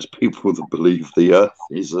as people that believe the Earth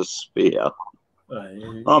is a sphere.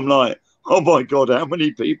 I'm like, oh my God, how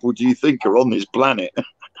many people do you think are on this planet?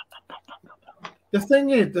 The thing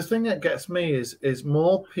that gets me is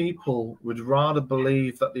more people would rather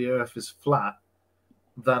believe that the Earth is flat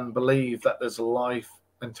than believe that there's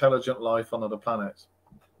intelligent life on other planets.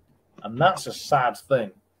 And that's a sad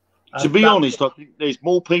thing. To be honest, I think there's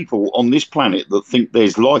more people on this planet that think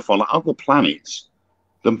there's life on other planets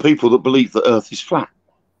than people that believe the Earth is flat.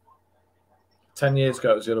 10 years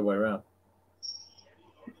ago, it was the other way around.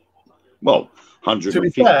 Well, 150 to be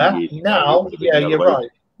fair, years now, yeah, you're right.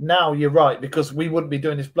 Now you're right, because we wouldn't be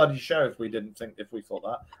doing this bloody show if we thought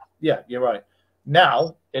that. Yeah, you're right.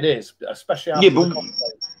 Now it is, especially after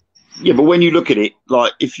but when you look at it,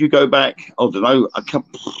 like if you go back, I don't know,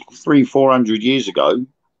 300-400 years ago,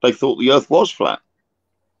 they thought the Earth was flat.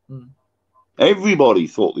 Everybody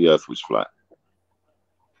thought the Earth was flat.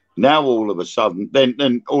 Now all of a sudden,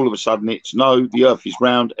 then all of a sudden it's no, the Earth is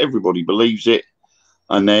round. Everybody believes it,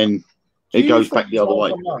 and then it goes back the other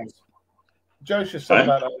way. Joe just said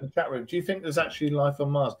about that in the chat room. Do you think there's actually life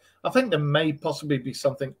on Mars? I think there may possibly be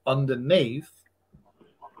something underneath.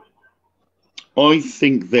 I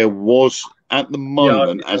think there was, at the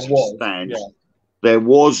moment, as it stands, there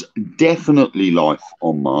was definitely life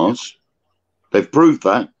on Mars. They've proved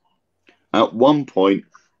that. At one point,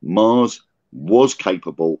 Mars was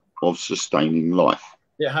capable of sustaining life.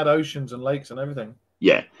 It had oceans and lakes and everything.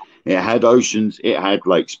 Yeah, it had oceans, it had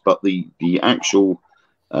lakes, but the actual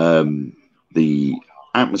the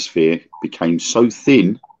atmosphere became so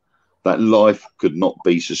thin that life could not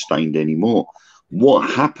be sustained anymore. What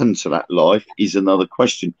happened to that life is another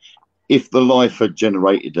question. If the life had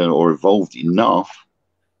generated or evolved enough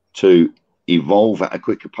to evolve at a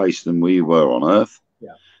quicker pace than we were on Earth,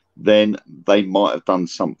 then they might have done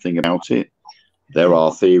something about it. There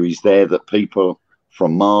are theories there that people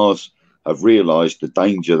from Mars have realised the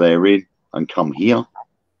danger they're in and come here.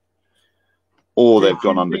 Or they've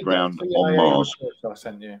gone underground on Mars. I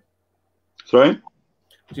sent you. Sorry?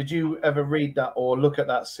 Did you ever read that or look at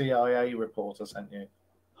that CIA report I sent you?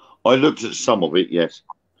 I looked at some of it, yes.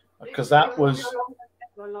 Because that was...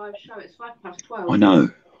 I know.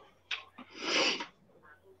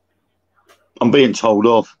 I'm being told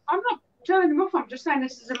off. I'm not telling them off. I'm just saying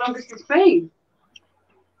this is the longest it's been.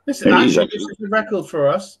 This is a record for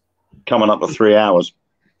us. Coming up to 3 hours.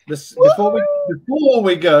 Before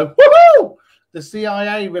we go, woohoo! the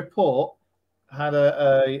CIA report had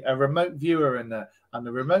a remote viewer in there, and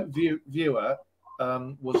the remote viewer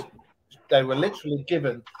they were literally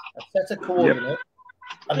given a set of coordinates,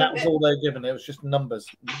 and that was all they were given. It was just numbers,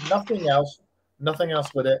 nothing else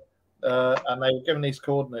with it. And they were given these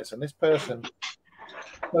coordinates, and this person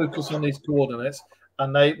focused on these coordinates,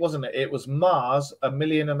 and it was Mars a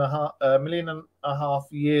million and a half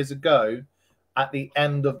years ago at the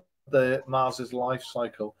end of the Mars's life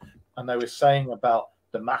cycle, and they were saying about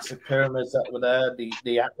the massive pyramids that were there,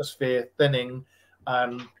 the atmosphere thinning,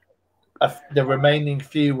 and the remaining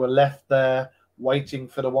few were left there waiting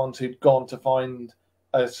for the ones who'd gone to find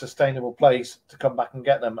a sustainable place to come back and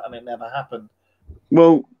get them, and it never happened.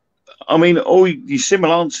 Well, I mean, the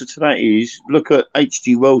simple answer to that is look at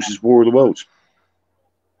H.G. Wells's War of the Worlds.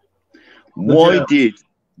 Why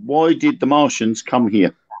did the Martians come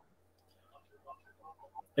here?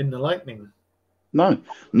 In the lightning. No.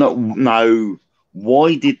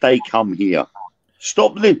 Why did they come here?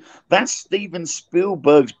 Stop living. That's Steven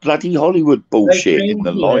Spielberg's bloody Hollywood bullshit in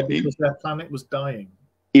the lightning. Because their planet was dying.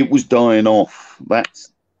 It was dying off.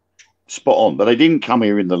 That's spot on. But they didn't come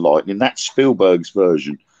here in the lightning. That's Spielberg's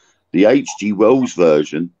version. The H.G. Wells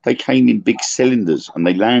version, they came in big cylinders and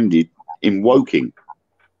they landed in Woking.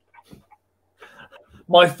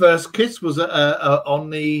 My first kiss was on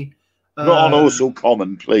the... Not on Horsell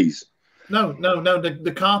Common, please. No.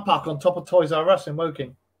 The car park on top of Toys R Us in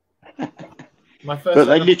Woking. My first. But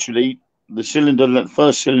they literally, the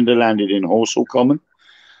first cylinder landed in Horsell Common.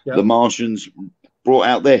 Yep. The Martians brought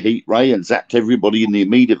out their heat ray and zapped everybody in the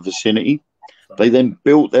immediate vicinity. They then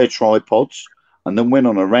built their tripods and then went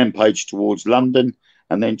on a rampage towards London.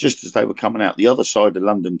 And then just as they were coming out the other side of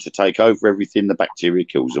London to take over everything, the bacteria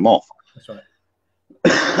kills them off. That's right.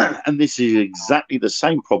 And this is exactly the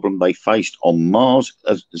same problem they faced on Mars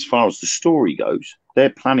as far as the story goes. Their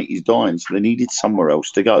planet is dying, so they needed somewhere else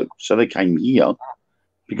to go. So they came here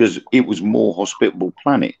because it was a more hospitable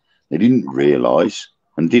planet. They didn't realise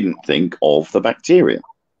and didn't think of the bacteria,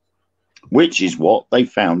 which is what they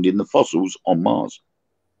found in the fossils on Mars.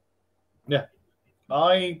 Yeah.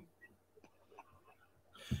 I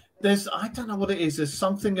don't know what it is. There's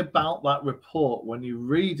something about that report when you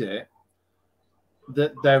read it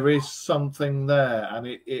that there is something there, and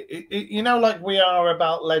it like we are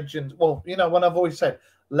about legends. Well, when I've always said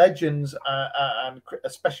legends and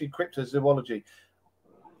especially cryptozoology,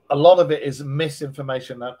 a lot of it is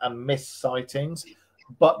misinformation and mis-sightings,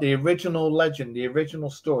 but the original legend, the original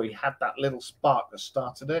story had that little spark that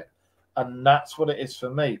started it, and that's what it is for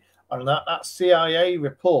me. And that CIA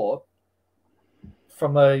report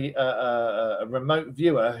from a remote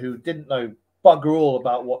viewer who didn't know bugger all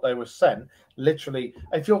about what they were sent. Literally,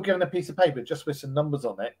 if you're given a piece of paper just with some numbers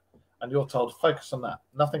on it and you're told focus on that,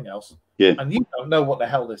 nothing else, and you don't know what the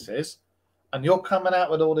hell this is, and you're coming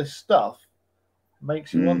out with all this stuff,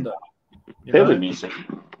 makes you wonder.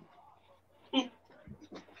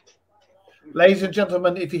 Ladies and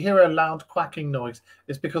gentlemen, if you hear a loud quacking noise,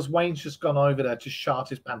 it's because Wayne's just gone over there to shart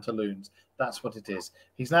his pantaloons. That's what it is.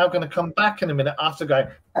 He's now going to come back in a minute after going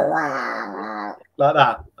like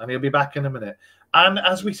that, and he'll be back in a minute. And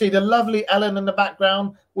as we see the lovely Ellen in the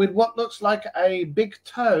background with what looks like a big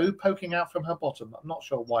toe poking out from her bottom. I'm not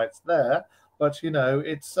sure why it's there, but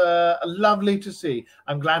it's lovely to see.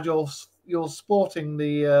 I'm glad you're sporting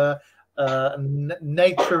the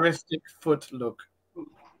naturistic foot look.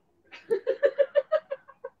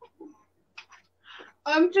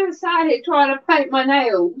 I'm just sat here trying to paint my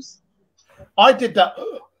nails. I did that.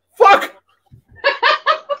 Fuck!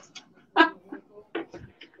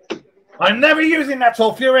 I'm never using that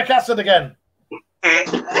sulfuric acid again.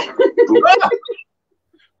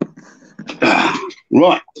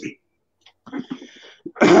 Right.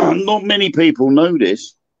 Not many people know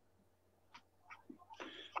this.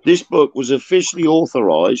 This book was officially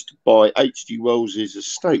authorized by H.G. Wells's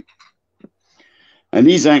estate and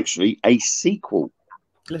is actually a sequel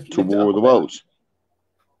to War of the Worlds.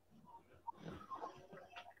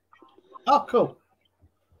 Oh, cool.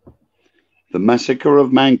 The Massacre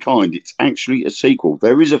of Mankind. It's actually a sequel.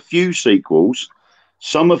 There is a few sequels,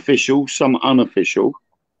 some official, some unofficial,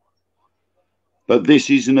 but this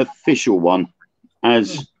is an official one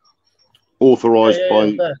as authorized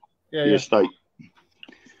by the estate.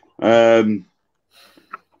 And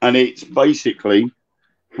it's basically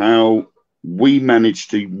how we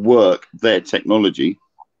managed to work their technology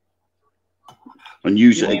and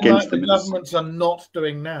use it against them. The governments are not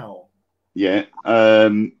doing now. Yeah.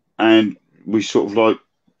 And we sort of like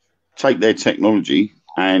take their technology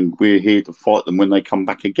and we're here to fight them when they come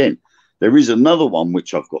back again. There is another one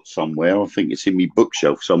which I've got somewhere. I think it's in my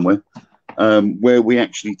bookshelf somewhere, where we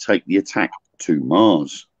actually take the attack to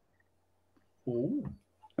Mars. Ooh.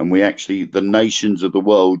 And we actually, the nations of the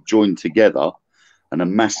world join together, and a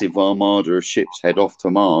massive armada of ships head off to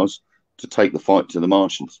Mars to take the fight to the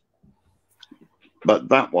Martians. But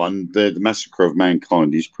that one, the Massacre of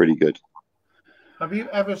Mankind, is pretty good. Have you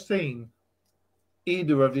ever seen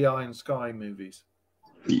either of the Iron Sky movies?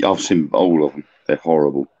 I've seen all of them. They're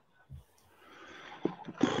horrible.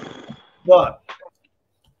 But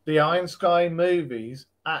the Iron Sky movies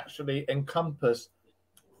actually encompass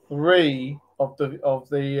 3 of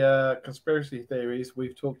the conspiracy theories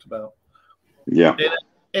we've talked about. Yeah.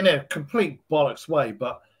 In a complete bollocks way,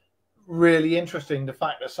 but really interesting, the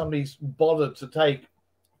fact that somebody's bothered to take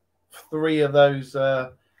 3 of those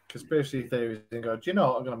conspiracy theories and go, do you know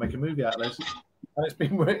what? I'm going to make a movie out of this. And it's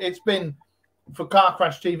been for Car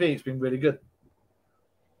Crash TV, it's been really good.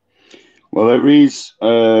 Well, there is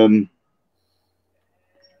For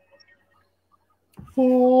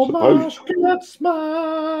Mash Get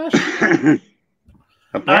Smash.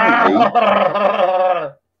 apparently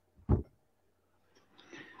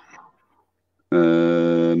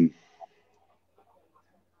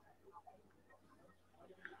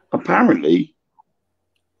apparently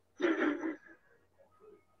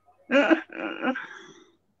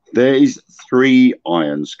there is 3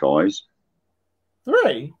 Iron Skies.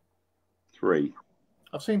 3? 3.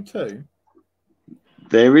 I've seen 2.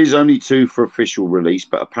 There is only 2 for official release,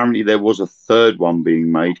 but apparently there was a 3rd one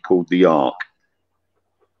being made called The Ark.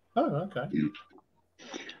 Oh, okay.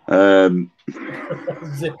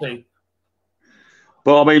 Zippy.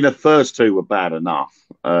 But I mean, the first 2 were bad enough.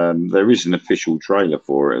 There is an official trailer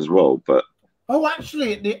for it as well, but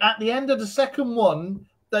actually, at the end of the second one,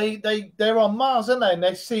 they're on Mars, aren't they? And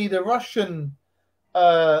they see the Russian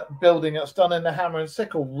building that's done in the hammer and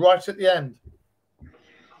sickle right at the end.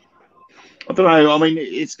 I don't know. I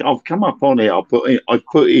mean, I've come up on it. I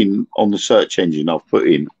put in on the search engine. I've put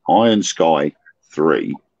in Iron Sky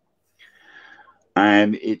 3,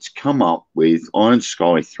 and it's come up with Iron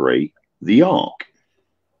Sky 3, The Ark,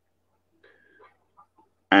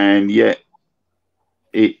 and yet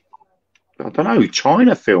I don't know.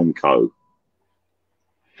 China Film Co.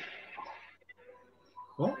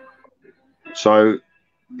 What? So,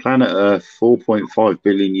 Planet Earth, 4.5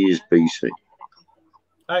 billion years BC.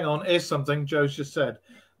 Hang on, here's something Joe's just said.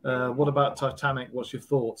 What about Titanic? What's your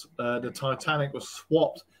thoughts? The Titanic was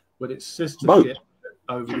swapped with its sister ship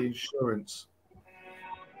over the insurance.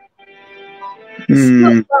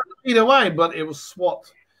 Either way, but it was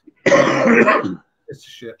swapped sister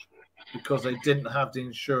ship because they didn't have the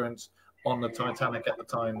insurance on the Titanic at the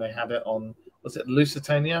time. They had it on, was it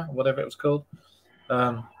Lusitania, whatever it was called?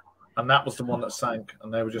 And that was the one that sank.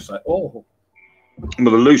 And they were just like, oh.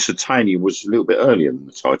 Well, the Lusitania was a little bit earlier than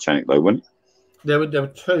the Titanic, though, wasn't it? There were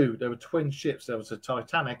 2. There were twin ships. There was a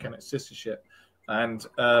Titanic and its sister ship, and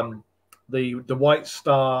the White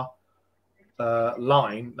Star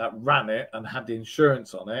line that ran it and had the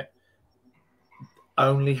insurance on it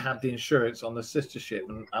only had the insurance on the sister ship,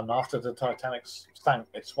 and after the Titanic sank,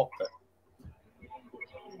 they swapped it.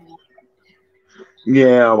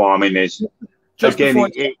 Yeah, well, I mean, it's just again, before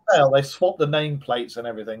it fell, they swapped the nameplates and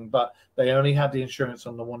everything, but they only had the insurance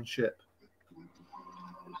on the one ship.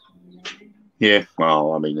 Yeah,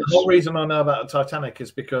 well, I mean, the whole reason I know about the Titanic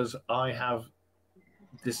is because I have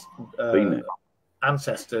this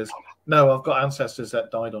ancestors. No, I've got ancestors that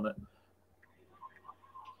died on it.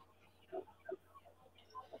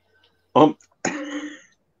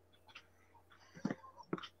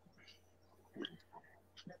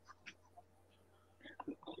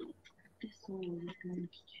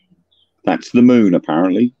 That's the moon,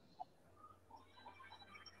 apparently.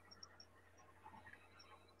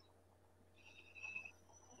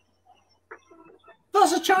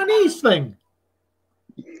 That's a Chinese thing.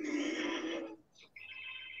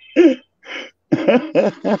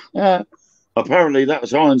 Apparently, that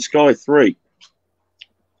was Iron Sky 3.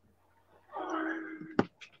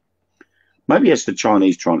 Maybe it's the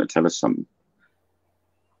Chinese trying to tell us something.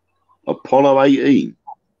 Apollo 18.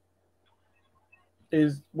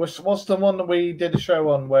 What's the one that we did a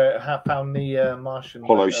show on where it found the Martian?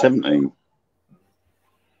 Apollo 17.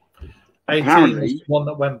 18 apparently, was the one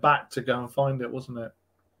that went back to go and find it, wasn't it?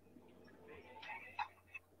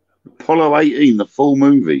 Apollo 18, the full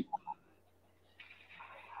movie.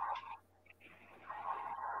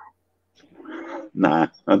 Nah,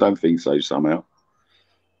 I don't think so somehow.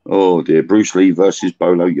 Oh dear, Bruce Lee versus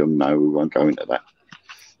Bolo Young. No, we won't go into that.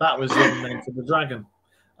 That was in Enter the Dragon.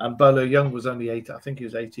 And Bolo Young was only 8. I think he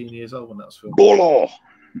was 18 years old when that was filmed. Bolo!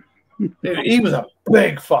 He was a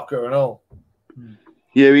big fucker and all.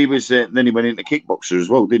 Yeah, he was. Then he went into kickboxer as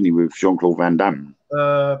well, didn't he, with Jean-Claude Van Damme?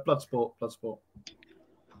 Bloodsport.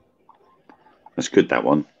 That's good, that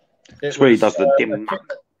one. It's where he does the dim.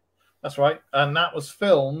 That's right, and that was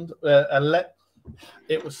filmed.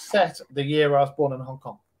 It was set the year I was born in Hong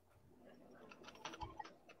Kong.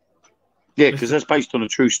 Yeah, because that's based on a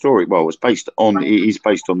true story. Well, it is based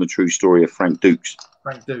on the true story of Frank Dukes.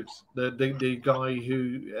 Frank Dukes, the guy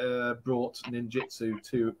who brought ninjutsu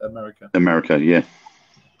to America. America, yeah.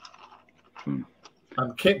 And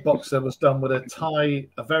kickboxer was done with a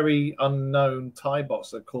very unknown Thai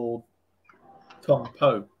boxer called Tong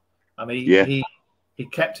Po, and he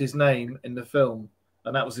kept his name in the film,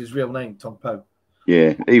 and that was his real name, Tong Po.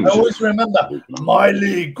 Yeah, I always remember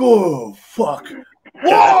Miley. Go fuck.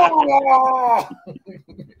 Whoa!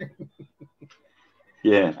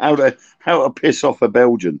 Yeah, how to piss off a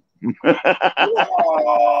Belgian.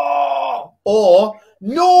 Or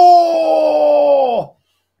no.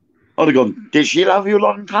 I'd have gone, did she love you a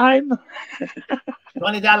long time?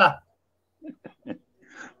 $20.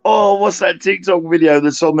 Oh, what's that TikTok video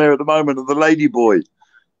that's on there at the moment of the lady boy?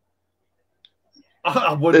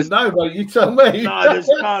 I wouldn't know, but you tell me.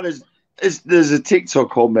 There's a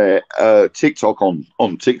TikTok on there. TikTok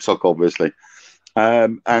on TikTok, obviously.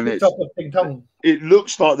 And it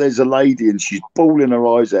looks like there's a lady and she's bawling her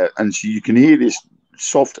eyes out, and you can hear this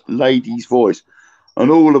soft lady's voice, and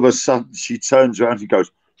all of a sudden she turns around and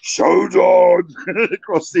goes, "Showed on!"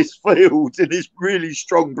 across this field in this really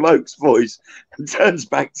strong bloke's voice, and turns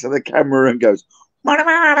back to the camera and goes, so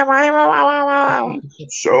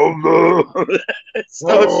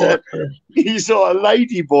he's like a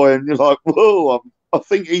lady boy, and you're like, whoa, I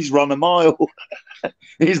think he's run a mile.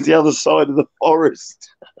 He's the other side of the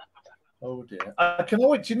forest. Oh dear. I can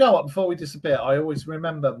always, you know what, before we disappear, I always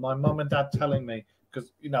remember my mum and dad telling me,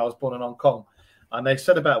 because I was born in Hong Kong, and they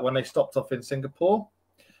said about when they stopped off in Singapore.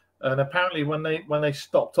 And apparently, when they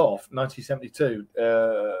stopped off, 1972,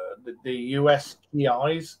 the US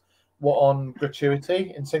GIs were on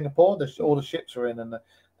gratuity in Singapore. All the ships were in, and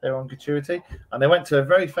they were on gratuity. And they went to a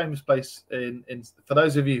very famous place in for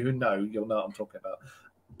those of you who know, you'll know what I'm talking about,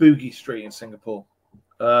 Bugis Street in Singapore.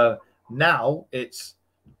 Now it's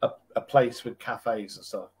a place with cafes and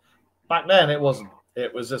stuff. Back then, it wasn't.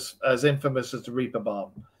 It was as infamous as the Reaper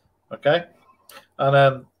Bar. Okay.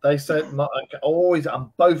 And they said always, and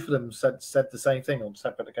both of them said the same thing on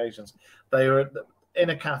separate occasions. They were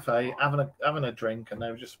in a cafe having a drink, and they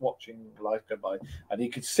were just watching life go by, and you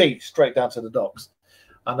could see straight down to the docks.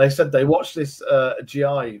 And they said they watched this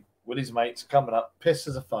GI with his mates coming up, pissed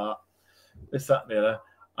as a fart, this, that, and the other.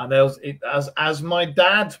 And there was, as my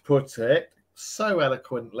dad put it so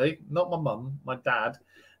eloquently, not my mum, my dad,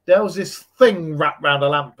 there was this thing wrapped around a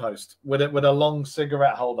lamppost with a long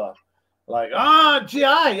cigarette holder. Like, GI,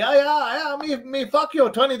 yeah, me fuck you,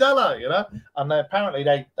 $20, And apparently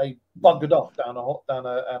they buggered off down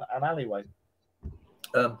an alleyway.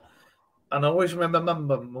 And I always remember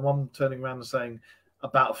my mum turning around and saying,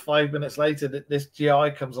 about 5 minutes later, that this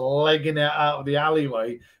GI comes legging it out of the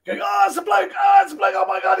alleyway, going, it's a bloke, oh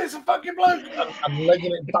my God, it's a fucking bloke, and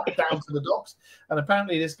legging it back down to the docks. And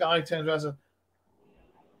apparently this guy turns around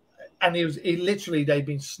and he literally, they'd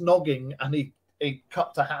been snogging, and he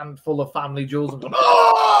cupped a handful of family jewels and gone,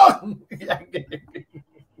 oh!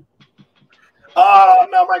 Oh,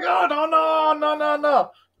 no, my God, oh,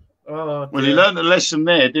 no. Oh, well, he learned a lesson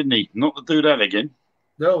there, didn't he? Not to do that again.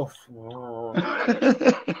 No.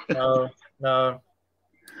 No.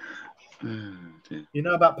 You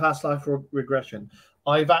know about past life regression?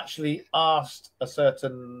 I've actually asked a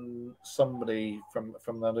certain somebody from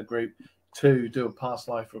another group to do a past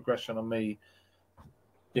life regression on me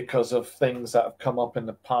because of things that have come up in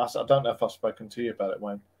the past. I don't know if I've spoken to you about it,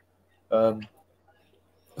 Wayne.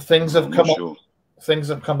 Things have come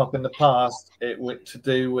up in the past to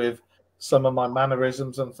do with some of my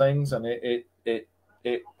mannerisms and things, and it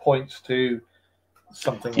points to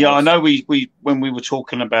something. Yeah, else. I know. We when we were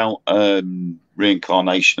talking about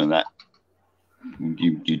reincarnation and that,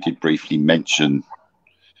 you did briefly mention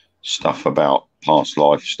stuff about past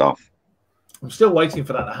life stuff. I'm still waiting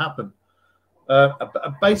for that to happen.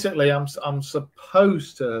 Basically, I'm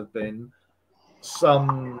supposed to have been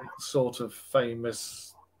some sort of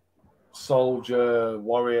famous soldier,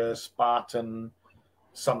 warrior, Spartan,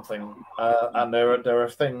 something, and there are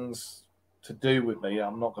things to do with me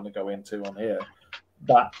I'm not going to go into on here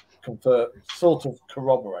that sort of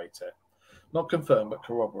corroborate it. Not confirm, but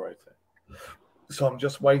corroborate it. So I'm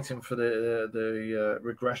just waiting for the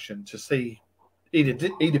regression to see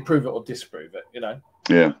either prove it or disprove it,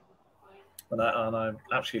 Yeah. And I'm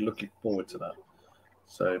actually looking forward to that.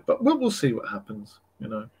 So, but we'll see what happens,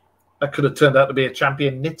 That could have turned out to be a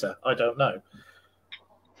champion knitter. I don't know.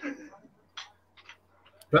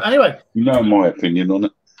 But anyway. You know my opinion on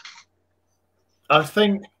it. I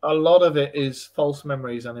think a lot of it is false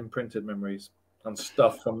memories and imprinted memories and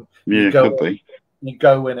stuff from could be. You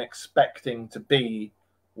go in expecting to be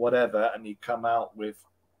whatever and you come out with,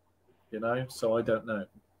 so I don't know.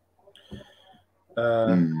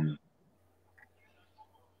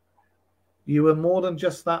 You were more than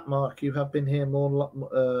just that, Mark. You have been here more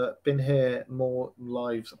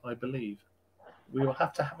lives, I believe. We will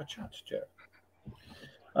have to have a chat, Joe.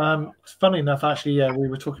 Funny enough, actually, yeah, we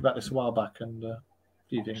were talking about this a while back, and a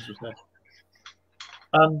few things were said.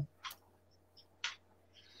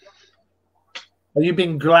 Are you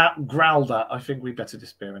being growled at? I think we better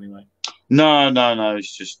disappear anyway. No.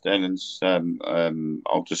 It's just Ellen's.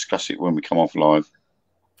 I'll discuss it when we come off live.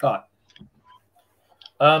 All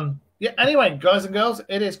right. Yeah. Anyway, guys and girls,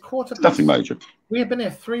 it is quarter past. Nothing major. We have been here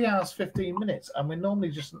 3 hours 15 minutes, and we're normally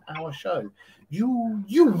just an hour show. You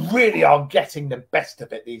really are getting the best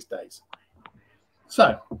of it these days.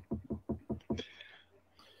 So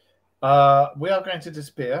we are going to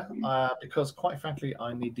disappear because, quite frankly,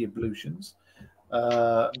 I need the ablutions.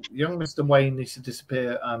 Young Mr. Wayne needs to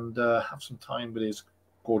disappear and have some time with his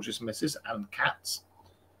gorgeous missus and cats.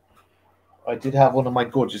 I did have one of my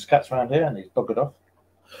gorgeous cats around here, and he's buggered off.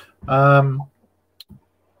 And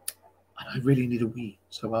I really need a wee,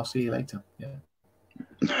 so I'll see you later. Yeah.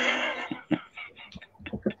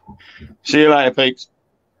 See you later, peeps.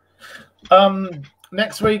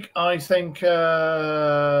 Next week, I think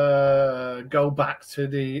go back to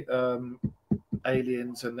the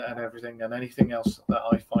aliens and everything, and anything else that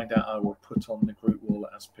I find out, I will put on the group wall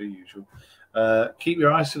as per usual. Keep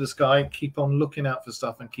your eyes to the sky, keep on looking out for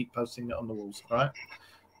stuff, and keep posting it on the walls. All right.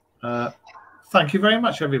 Thank you very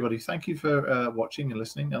much, everybody. Thank you for watching and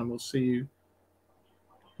listening, and we'll see you.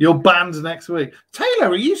 Your band next week. Taylor,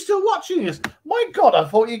 are you still watching us? My God, I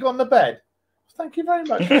thought you'd gone to bed. Thank you very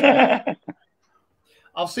much.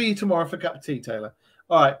 I'll see you tomorrow for a cup of tea, Taylor.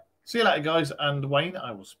 All right. See you later, guys. And Wayne,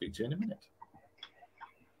 I will speak to you in a minute.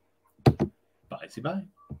 Bye.